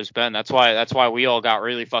how it's always been. That's why we all got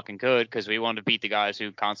really fucking good, because we wanted to beat the guys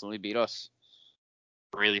who constantly beat us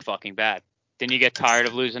really fucking bad. Didn't you get tired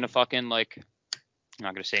of losing to fucking, like, I'm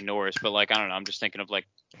not gonna say Norris, but like, I don't know. I'm just thinking of like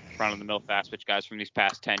front of the mill fast pitch guys from these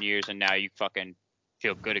past 10 years, and now you fucking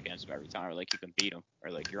feel good against them every time, or like you can beat them,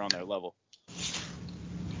 or like you're on their level.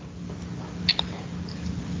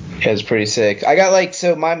 Yeah, it's pretty sick. I got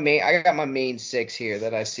I got my main 6 here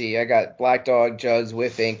that I see. I got Black Dog, Jugs,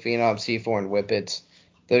 Whiff Inc., Phenom, C4, and Whippets.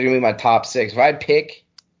 Those are gonna be my top 6. If I pick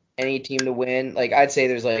any team to win, like, I'd say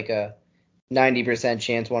there's like a 90%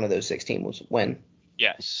 chance one of those 6 teams will win.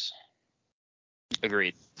 Yes.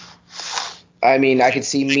 Agreed. I mean, I could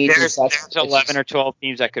see me. There's 11 or 12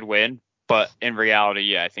 teams that could win, but in reality,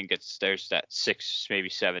 yeah, I think there's that 6, maybe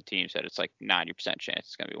 7 teams that it's like 90% chance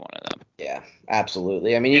it's gonna be one of them. Yeah,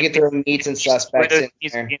 absolutely. I mean, you can throw meats and suspects in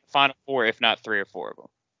there. In the Final 4, if not 3 or 4 of them.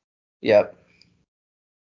 Yep.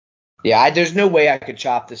 Yeah, there's no way I could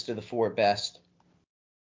chop this to the 4 best.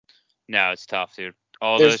 No, it's tough, dude.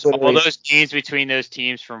 All There's those all literally, those games between those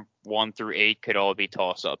teams from 1 through 8 could all be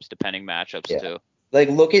toss-ups, depending matchups yeah. too. Like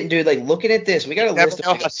looking at this, we got You a never list of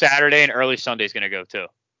know like, how Saturday and early Sunday is gonna go too.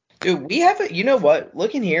 dude, we have a, you know what?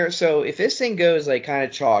 Looking here, so if this thing goes like kind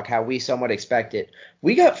of chalk, how we somewhat expect it,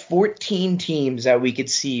 we got 14 teams that we could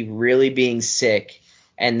see really being sick,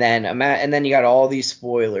 and then you got all these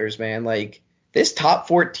spoilers, man. Like this top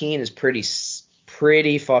 14 is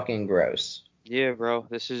pretty fucking gross. Yeah, bro.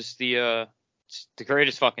 This is it's the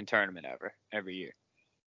greatest fucking tournament ever every year.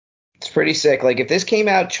 It's pretty sick. Like if this came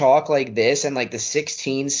out chalk like this, and like the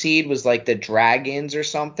 16 seed was like the Dragons or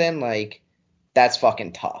something, like that's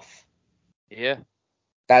fucking tough. Yeah.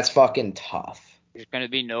 That's fucking tough. There's gonna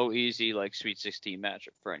be no easy like Sweet 16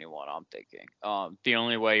 matchup for anyone, I'm thinking. The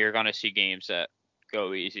only way you're gonna see games that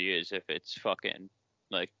go easy is if it's fucking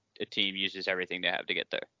like a team uses everything they have to get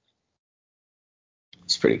there.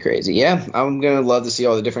 It's pretty crazy. Yeah, I'm gonna love to see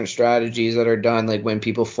all the different strategies that are done, like when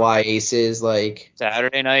people fly aces, like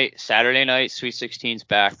Saturday night, Sweet 16's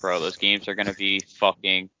back, bro. Those games are gonna be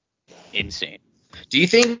fucking insane. do you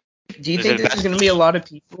think Those are the this is best. gonna be a lot of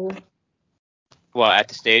people? What, at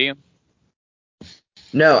the stadium?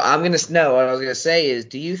 No, no, what I was gonna say is,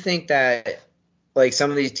 do you think that like some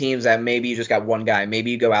of these teams that maybe you just got one guy,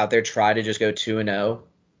 maybe you go out there, try to just go 2-0,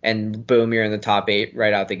 and boom, you're in the top 8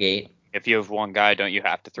 right out the gate. If you have one guy, don't you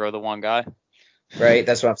have to throw the one guy? Right?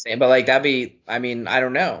 That's what I'm saying. But like that'd be, I mean, I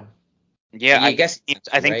don't know. Yeah, Like, you guess you have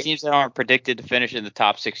I to, think right? teams that aren't predicted to finish in the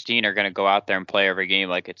top 16 are going to go out there and play every game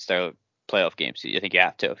like it's their playoff game. So I think you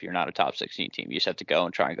have to if you're not a top 16 team. You just have to go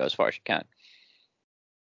and try and go as far as you can.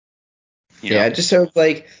 You Yeah, know? I just hope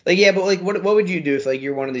like yeah, but like what would you do if like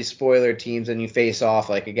you're one of these spoiler teams and you face off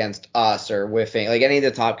like against us or whiffing like any of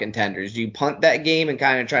the top contenders? Do you punt that game and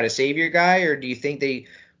kind of try to save your guy, or do you think they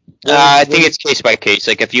I what think would it's case by case.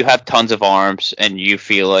 Like if you have tons of arms and you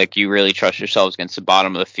feel like you really trust yourselves against the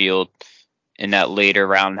bottom of the field in that later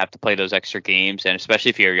round and have to play those extra games, and especially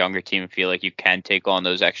if you're a younger team and feel like you can take on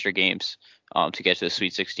those extra games to get to the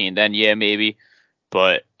Sweet 16, then yeah, maybe.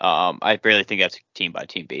 But I really think that's a team by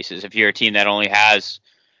team basis. If you're a team that only has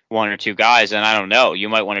one or two guys, then I don't know. You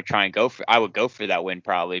might want to try and go for. I would go for that win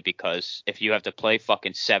probably because if you have to play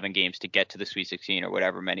fucking 7 games to get to the Sweet 16 or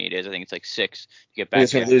whatever many it is, I think it's like 6 to get you're back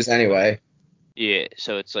just gonna there. lose anyway? Yeah,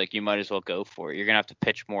 so it's like you might as well go for it. You're gonna have to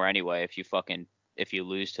pitch more anyway if you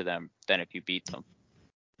lose to them than if you beat them.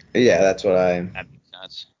 Yeah, that's what That makes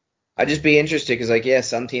sense. I'd just be interested because like yeah,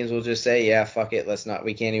 some teams will just say yeah, fuck it,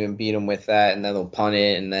 we can't even beat them with that, and then they'll punt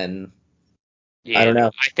it, and then I Yeah, don't know.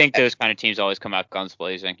 I think those kind of teams always come out guns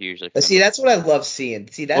blazing usually for But the see, most. that's what I love seeing.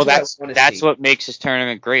 See, Well, that's what I want to that's see. what makes this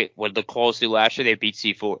tournament great. What the Coles do last year, they beat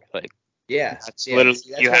C4. Like Yeah, that's yeah. literally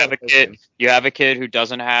See, that's what I'm hoping. you have a kid who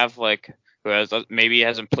doesn't have like who has maybe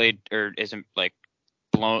hasn't played or isn't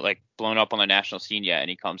blown up on the national scene yet, and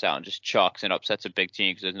he comes out and just chucks and upsets a big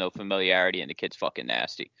team because there's no familiarity and the kid's fucking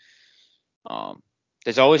nasty. Um,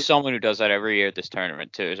 there's always someone who does that every year at this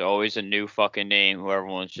tournament too. There's always a new fucking name who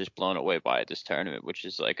everyone's just blown away by at this tournament, which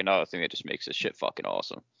is like another thing that just makes this shit fucking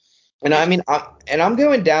awesome. And I mean, I'm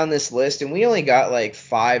going down this list, and we only got like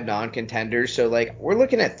 5 non-contenders. So like, we're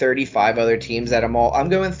looking at 35 other teams that I'm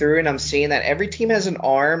going through, and I'm seeing that every team has an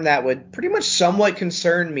arm that would pretty much somewhat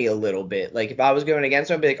concern me a little bit. Like if I was going against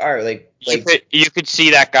them, I'd be like, all right, You could see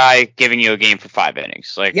that guy giving you a game for 5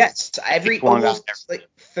 innings. Like yes, at least every one guy. almost like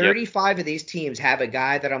Yep. 35 of these teams have a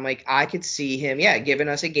guy that I'm like, I could see him, yeah, giving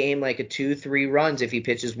us a game like a 2-3 runs if he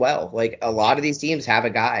pitches well. Like a lot of these teams have a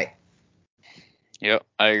guy. Yep.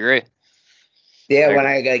 I agree. Yeah, I when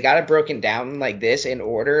agree. I got it broken down like this in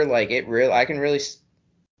order, like I can really,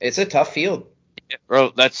 it's a tough field.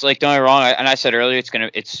 Bro, that's like don't get me wrong. And I said earlier,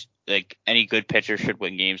 it's like any good pitcher should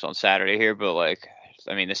win games on Saturday here, but like,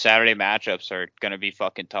 I mean, the Saturday matchups are gonna be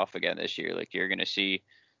fucking tough again this year. Like you're gonna see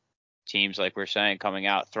teams like we're saying coming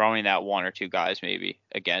out throwing that one or two guys maybe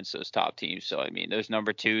against those top teams. So I mean, those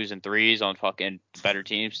number 2s and 3s on fucking better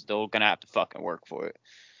teams still gonna have to fucking work for it.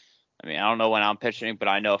 I mean, I don't know when I'm pitching, but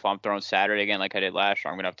I know if I'm throwing Saturday again like I did last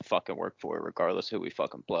year, I'm gonna have to fucking work for it regardless of who we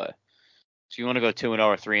fucking play. So you want to go 2-0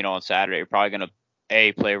 or 3-0 on Saturday, you're probably gonna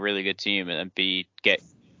A, play a really good team, and then B, get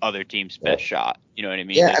other teams' best shot. You know what I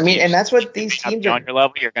mean? Yeah, Those I mean, and teams that's what that may these not teams be are. on your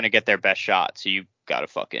level, you're gonna get their best shot. So you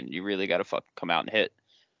really gotta fucking come out and hit.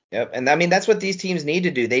 Yep, and I mean that's what these teams need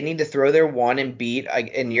to do. They need to throw their one and beat.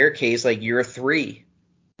 In your case, like your 3.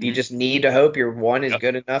 You Mm-hmm. just need to hope your 1 is Yep.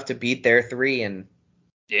 good enough to beat their 3. And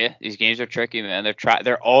Yeah, these games are tricky, man.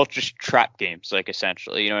 They're all just trap games, like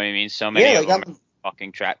essentially. You know what I mean? So yeah, many of like them are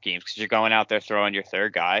fucking trap games because you're going out there throwing your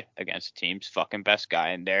third guy against the team's fucking best guy,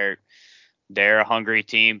 and they're a hungry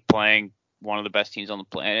team playing one of the best teams on the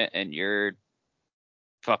planet, and you're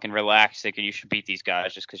fucking relaxed thinking you should beat these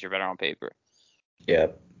guys just because you're better on paper. Yeah.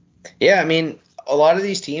 Yeah, I mean, a lot of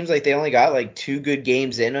these teams, like, they only got, like, 2 good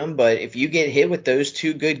games in them, but if you get hit with those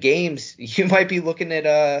 2 good games, you might be looking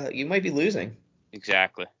at, you might be losing.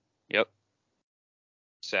 Exactly. Yep.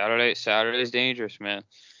 Saturday's dangerous, man.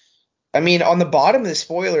 I mean, on the bottom of the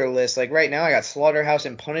spoiler list, like, right now I got Slaughterhouse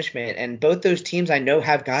and Punishment, and both those teams I know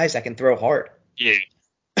have guys that can throw hard. Yeah.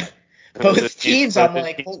 Both teams, I'm Both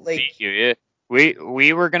like, teams like, beat you, yeah.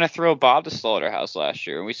 We were gonna throw Bob to Slaughterhouse last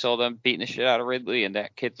year, and we saw them beating the shit out of Ridley, and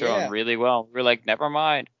that kid throwing yeah. really well. We were like, never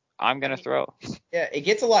mind, I'm gonna throw. Yeah, it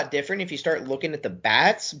gets a lot different if you start looking at the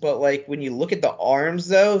bats, but like when you look at the arms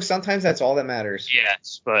though, sometimes that's all that matters.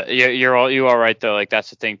 Yes, but you are right though. Like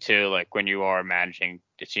that's the thing too. Like when you are managing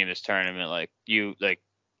the team this tournament, like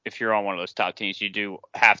if you're on one of those top teams, you do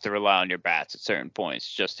have to rely on your bats at certain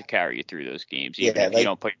points just to carry you through those games. Even Yeah, if you like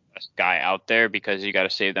don't put your best guy out there because you got to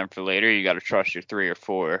save them for later, you got to trust your 3 or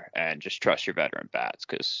 4 and just trust your veteran bats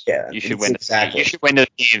because yeah, you should it's win. exactly. You should win those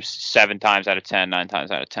games 7 times out of 10, 9 times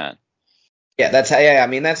out of 10. Yeah, that's how. Yeah, I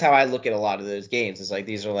mean that's how I look at a lot of those games. It's like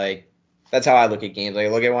these are like that's how I look at games. Like I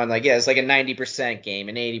look at one like yeah, it's like a 90% game,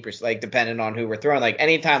 an 80% like depending on who we're throwing. Like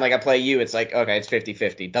anytime like I play you, it's like okay, it's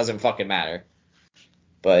 50-50. Doesn't fucking matter.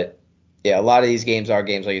 But yeah, a lot of these games are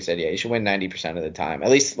games like you said. Yeah, you should win 90% of the time.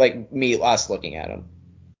 At least like us looking at them.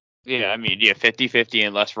 Yeah, I mean, yeah, 50-50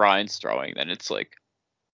 unless Ryan's throwing, then it's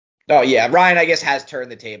Oh yeah, Ryan I guess has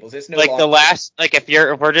turned the tables. It's no like longer the last, like if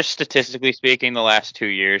we're just statistically speaking, the last 2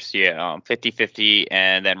 years, yeah, 50-50,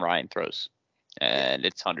 and then Ryan throws, yeah. and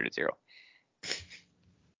it's 100-0.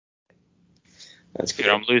 That's Dude,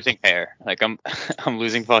 good. I'm losing hair. Like I'm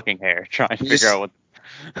losing fucking hair trying to You figure out just what.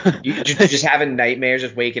 you just having nightmares,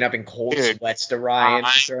 just waking up in cold Dude, sweats to Ryan,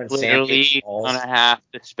 I'm just throwing sandpaper literally balls. gonna have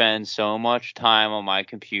to spend so much time on my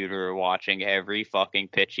computer watching every fucking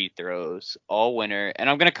pitch he throws all winter, and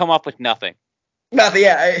I'm gonna come up with nothing. Nothing.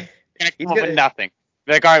 Yeah, Gonna he's come up with gonna. nothing.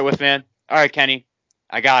 Be like, all right, Whiffman. All right, Kenny.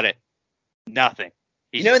 I got it. Nothing.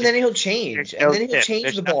 You He's know, and just then he'll there's change, and no then he'll tip. change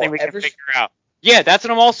There's the nothing ball we can ever. figure out. Yeah, that's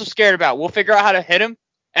what I'm also scared about. We'll figure out how to hit him,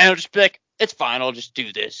 and it'll just be like, it's fine. I'll just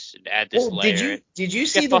do this and add this Well, did layer. you did you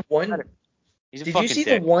see Get the fucking one? better. He's a Did you fucking see the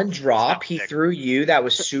dick. one He's not drop he a dick. threw you that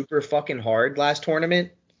was super fucking hard last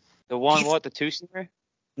tournament? The He one what? The two-seamer?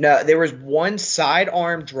 no, there was one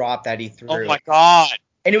sidearm drop that he Oh threw, my god.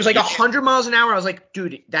 and it was like Yeah, 100 miles an hour. I was like,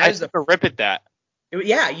 dude, that I is the took a rip at that.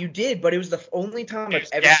 yeah, you did, but it was the only time I've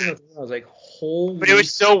ever Yeah. seen him. I was like, But it holy.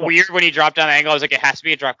 was so fuck. weird when he dropped down the angle. I was like, it has to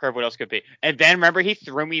be a drop curve. What else could it be? And then remember, he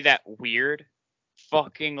threw me that weird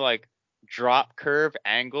fucking like drop curve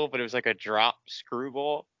angle, but it was like a drop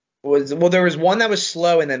screwball. Well, there was one that was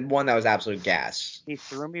slow and then one that was absolute gas. He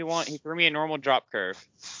threw me one. He threw me a normal drop curve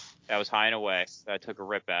that was high and away that I took a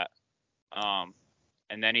rip at.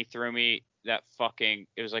 And then he threw me that fucking.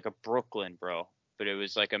 It was like a Brooklyn, bro, but it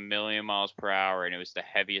was like a million miles per hour, and it was the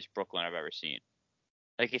heaviest Brooklyn I've ever seen.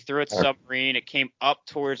 Like he threw it submarine, it came up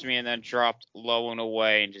towards me and then dropped low and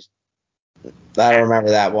away, and just. I don't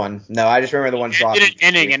remember that one. No, I just remember the one dropping. Did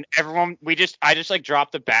an inning, and everyone, I just like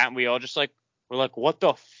dropped the bat, and we all just like, we're like, what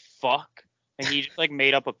the fuck? And he just like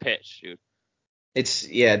made up a pitch, dude. It's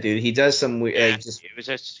yeah, dude. He does some weird. Yeah, Like, just it was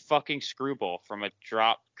a fucking screwball from a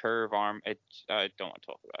drop curve arm. I don't want to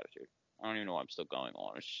talk about it, dude. I don't even know why I'm still going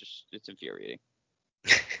on. It's infuriating.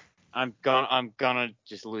 I'm gonna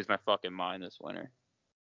just lose my fucking mind this winter.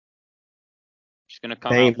 Just gonna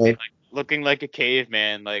come out looking like a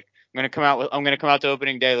caveman. Like I'm gonna come out to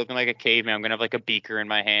opening day looking like a caveman. I'm gonna have like a beaker in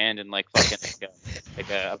my hand and like fucking like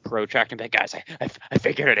a protractor. And be like, guys, I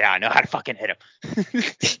figured it out. I know how to fucking hit him.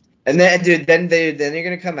 and then, dude, then you're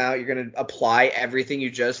gonna come out. You're gonna apply everything you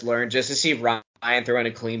just learned just to see Ryan throwing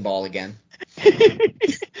a clean ball again.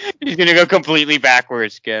 He's gonna go completely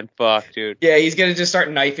backwards again. Fuck, dude. Yeah, he's gonna just start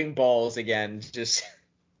knifing balls again. Just.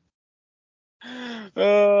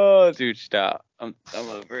 Oh, dude, stop. I'm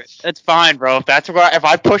over it. That's fine, bro. If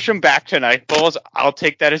I push him back to knife balls, I'll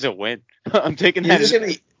take that as a win. I'm taking that as.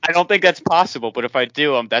 I don't think that's possible, but if I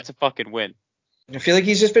do, that's a fucking win. I feel like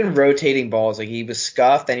he's just been rotating balls. Like he was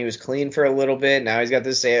scuffed, then he was clean for a little bit. Now he's got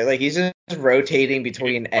this. Like he's just rotating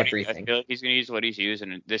between everything. I feel like he's gonna use what he's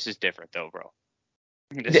using. And this is different, though, bro.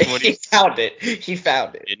 He found it. He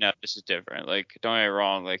found it. No, this is different. Like, don't get me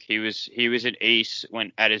wrong. Like, he was an ace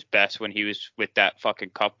when at his best when he was with that fucking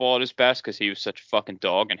cup ball at his best because he was such a fucking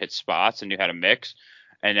dog and hit spots and knew how to mix.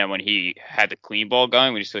 And then when he had the clean ball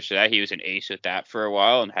going, when he switched to that, he was an ace with that for a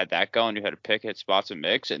while and had that going, knew how to pick, hit spots, and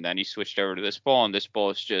mix. And then he switched over to this ball, and this ball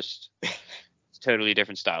is just it's a totally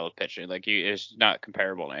different style of pitching. Like, it's not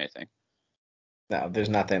comparable to anything. No, there's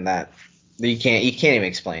nothing that you can't even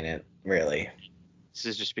explain it really. This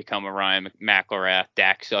has just become a Ryan McElrath,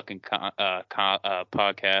 Dak sucking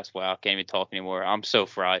podcast. Wow, can't even talk anymore. I'm so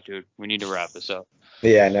fried, dude. We need to wrap this up.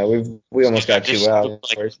 Yeah, no, we almost got 2 hours.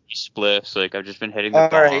 Like spliffs. Like I've just been hitting the All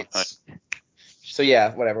bong. right. So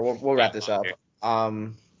yeah, whatever. We'll wrap this up.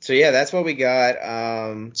 So yeah, that's what we got.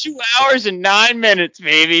 2 hours and 9 minutes,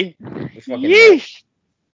 baby. Yeesh.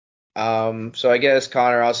 So I guess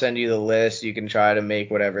Connor, I'll send you the list. You can try to make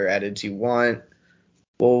whatever edits you want.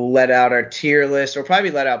 We'll let out our tier list. We'll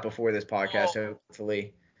probably let out before this podcast,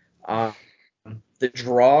 hopefully. The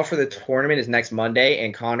draw for the tournament is next Monday,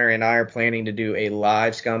 and Connor and I are planning to do a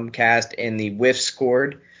live Scumcast in the Whiff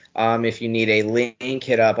Scored. If you need a link,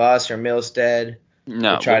 hit up us or Milstead.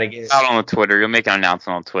 No, we'll try to get out on Twitter. You'll make an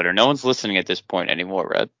announcement on Twitter. No one's listening at this point anymore,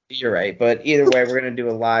 Red. You're right, but either way, we're gonna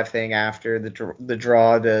do a live thing after the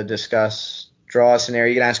draw to discuss draw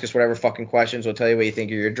scenario. You can ask us whatever fucking questions. We'll tell you what you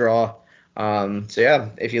think of your draw. So yeah,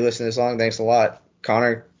 if you listen this long, thanks a lot.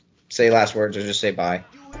 Connor, say last words or just say bye.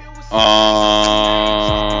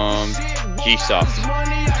 G sucks.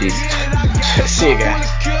 See you guys.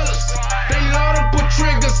 They love to put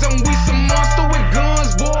triggers and we some monster with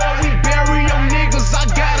guns, boy. We bury your niggas. I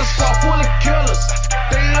got a squad full of killers.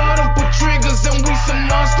 They love to put triggers and we some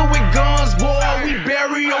monster with guns, boy. We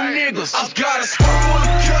bury your niggas.